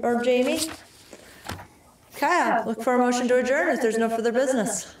me or Jamie. Okay, look for a motion to adjourn if there's no further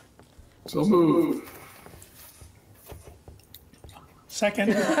business. So moved.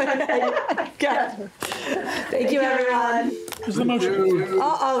 Second. Good. Thank you, everyone. Is the motion?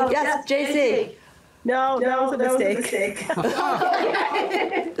 Oh, yes, JC. No, that was a mistake.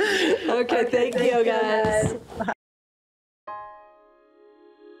 Okay, thank you, guys.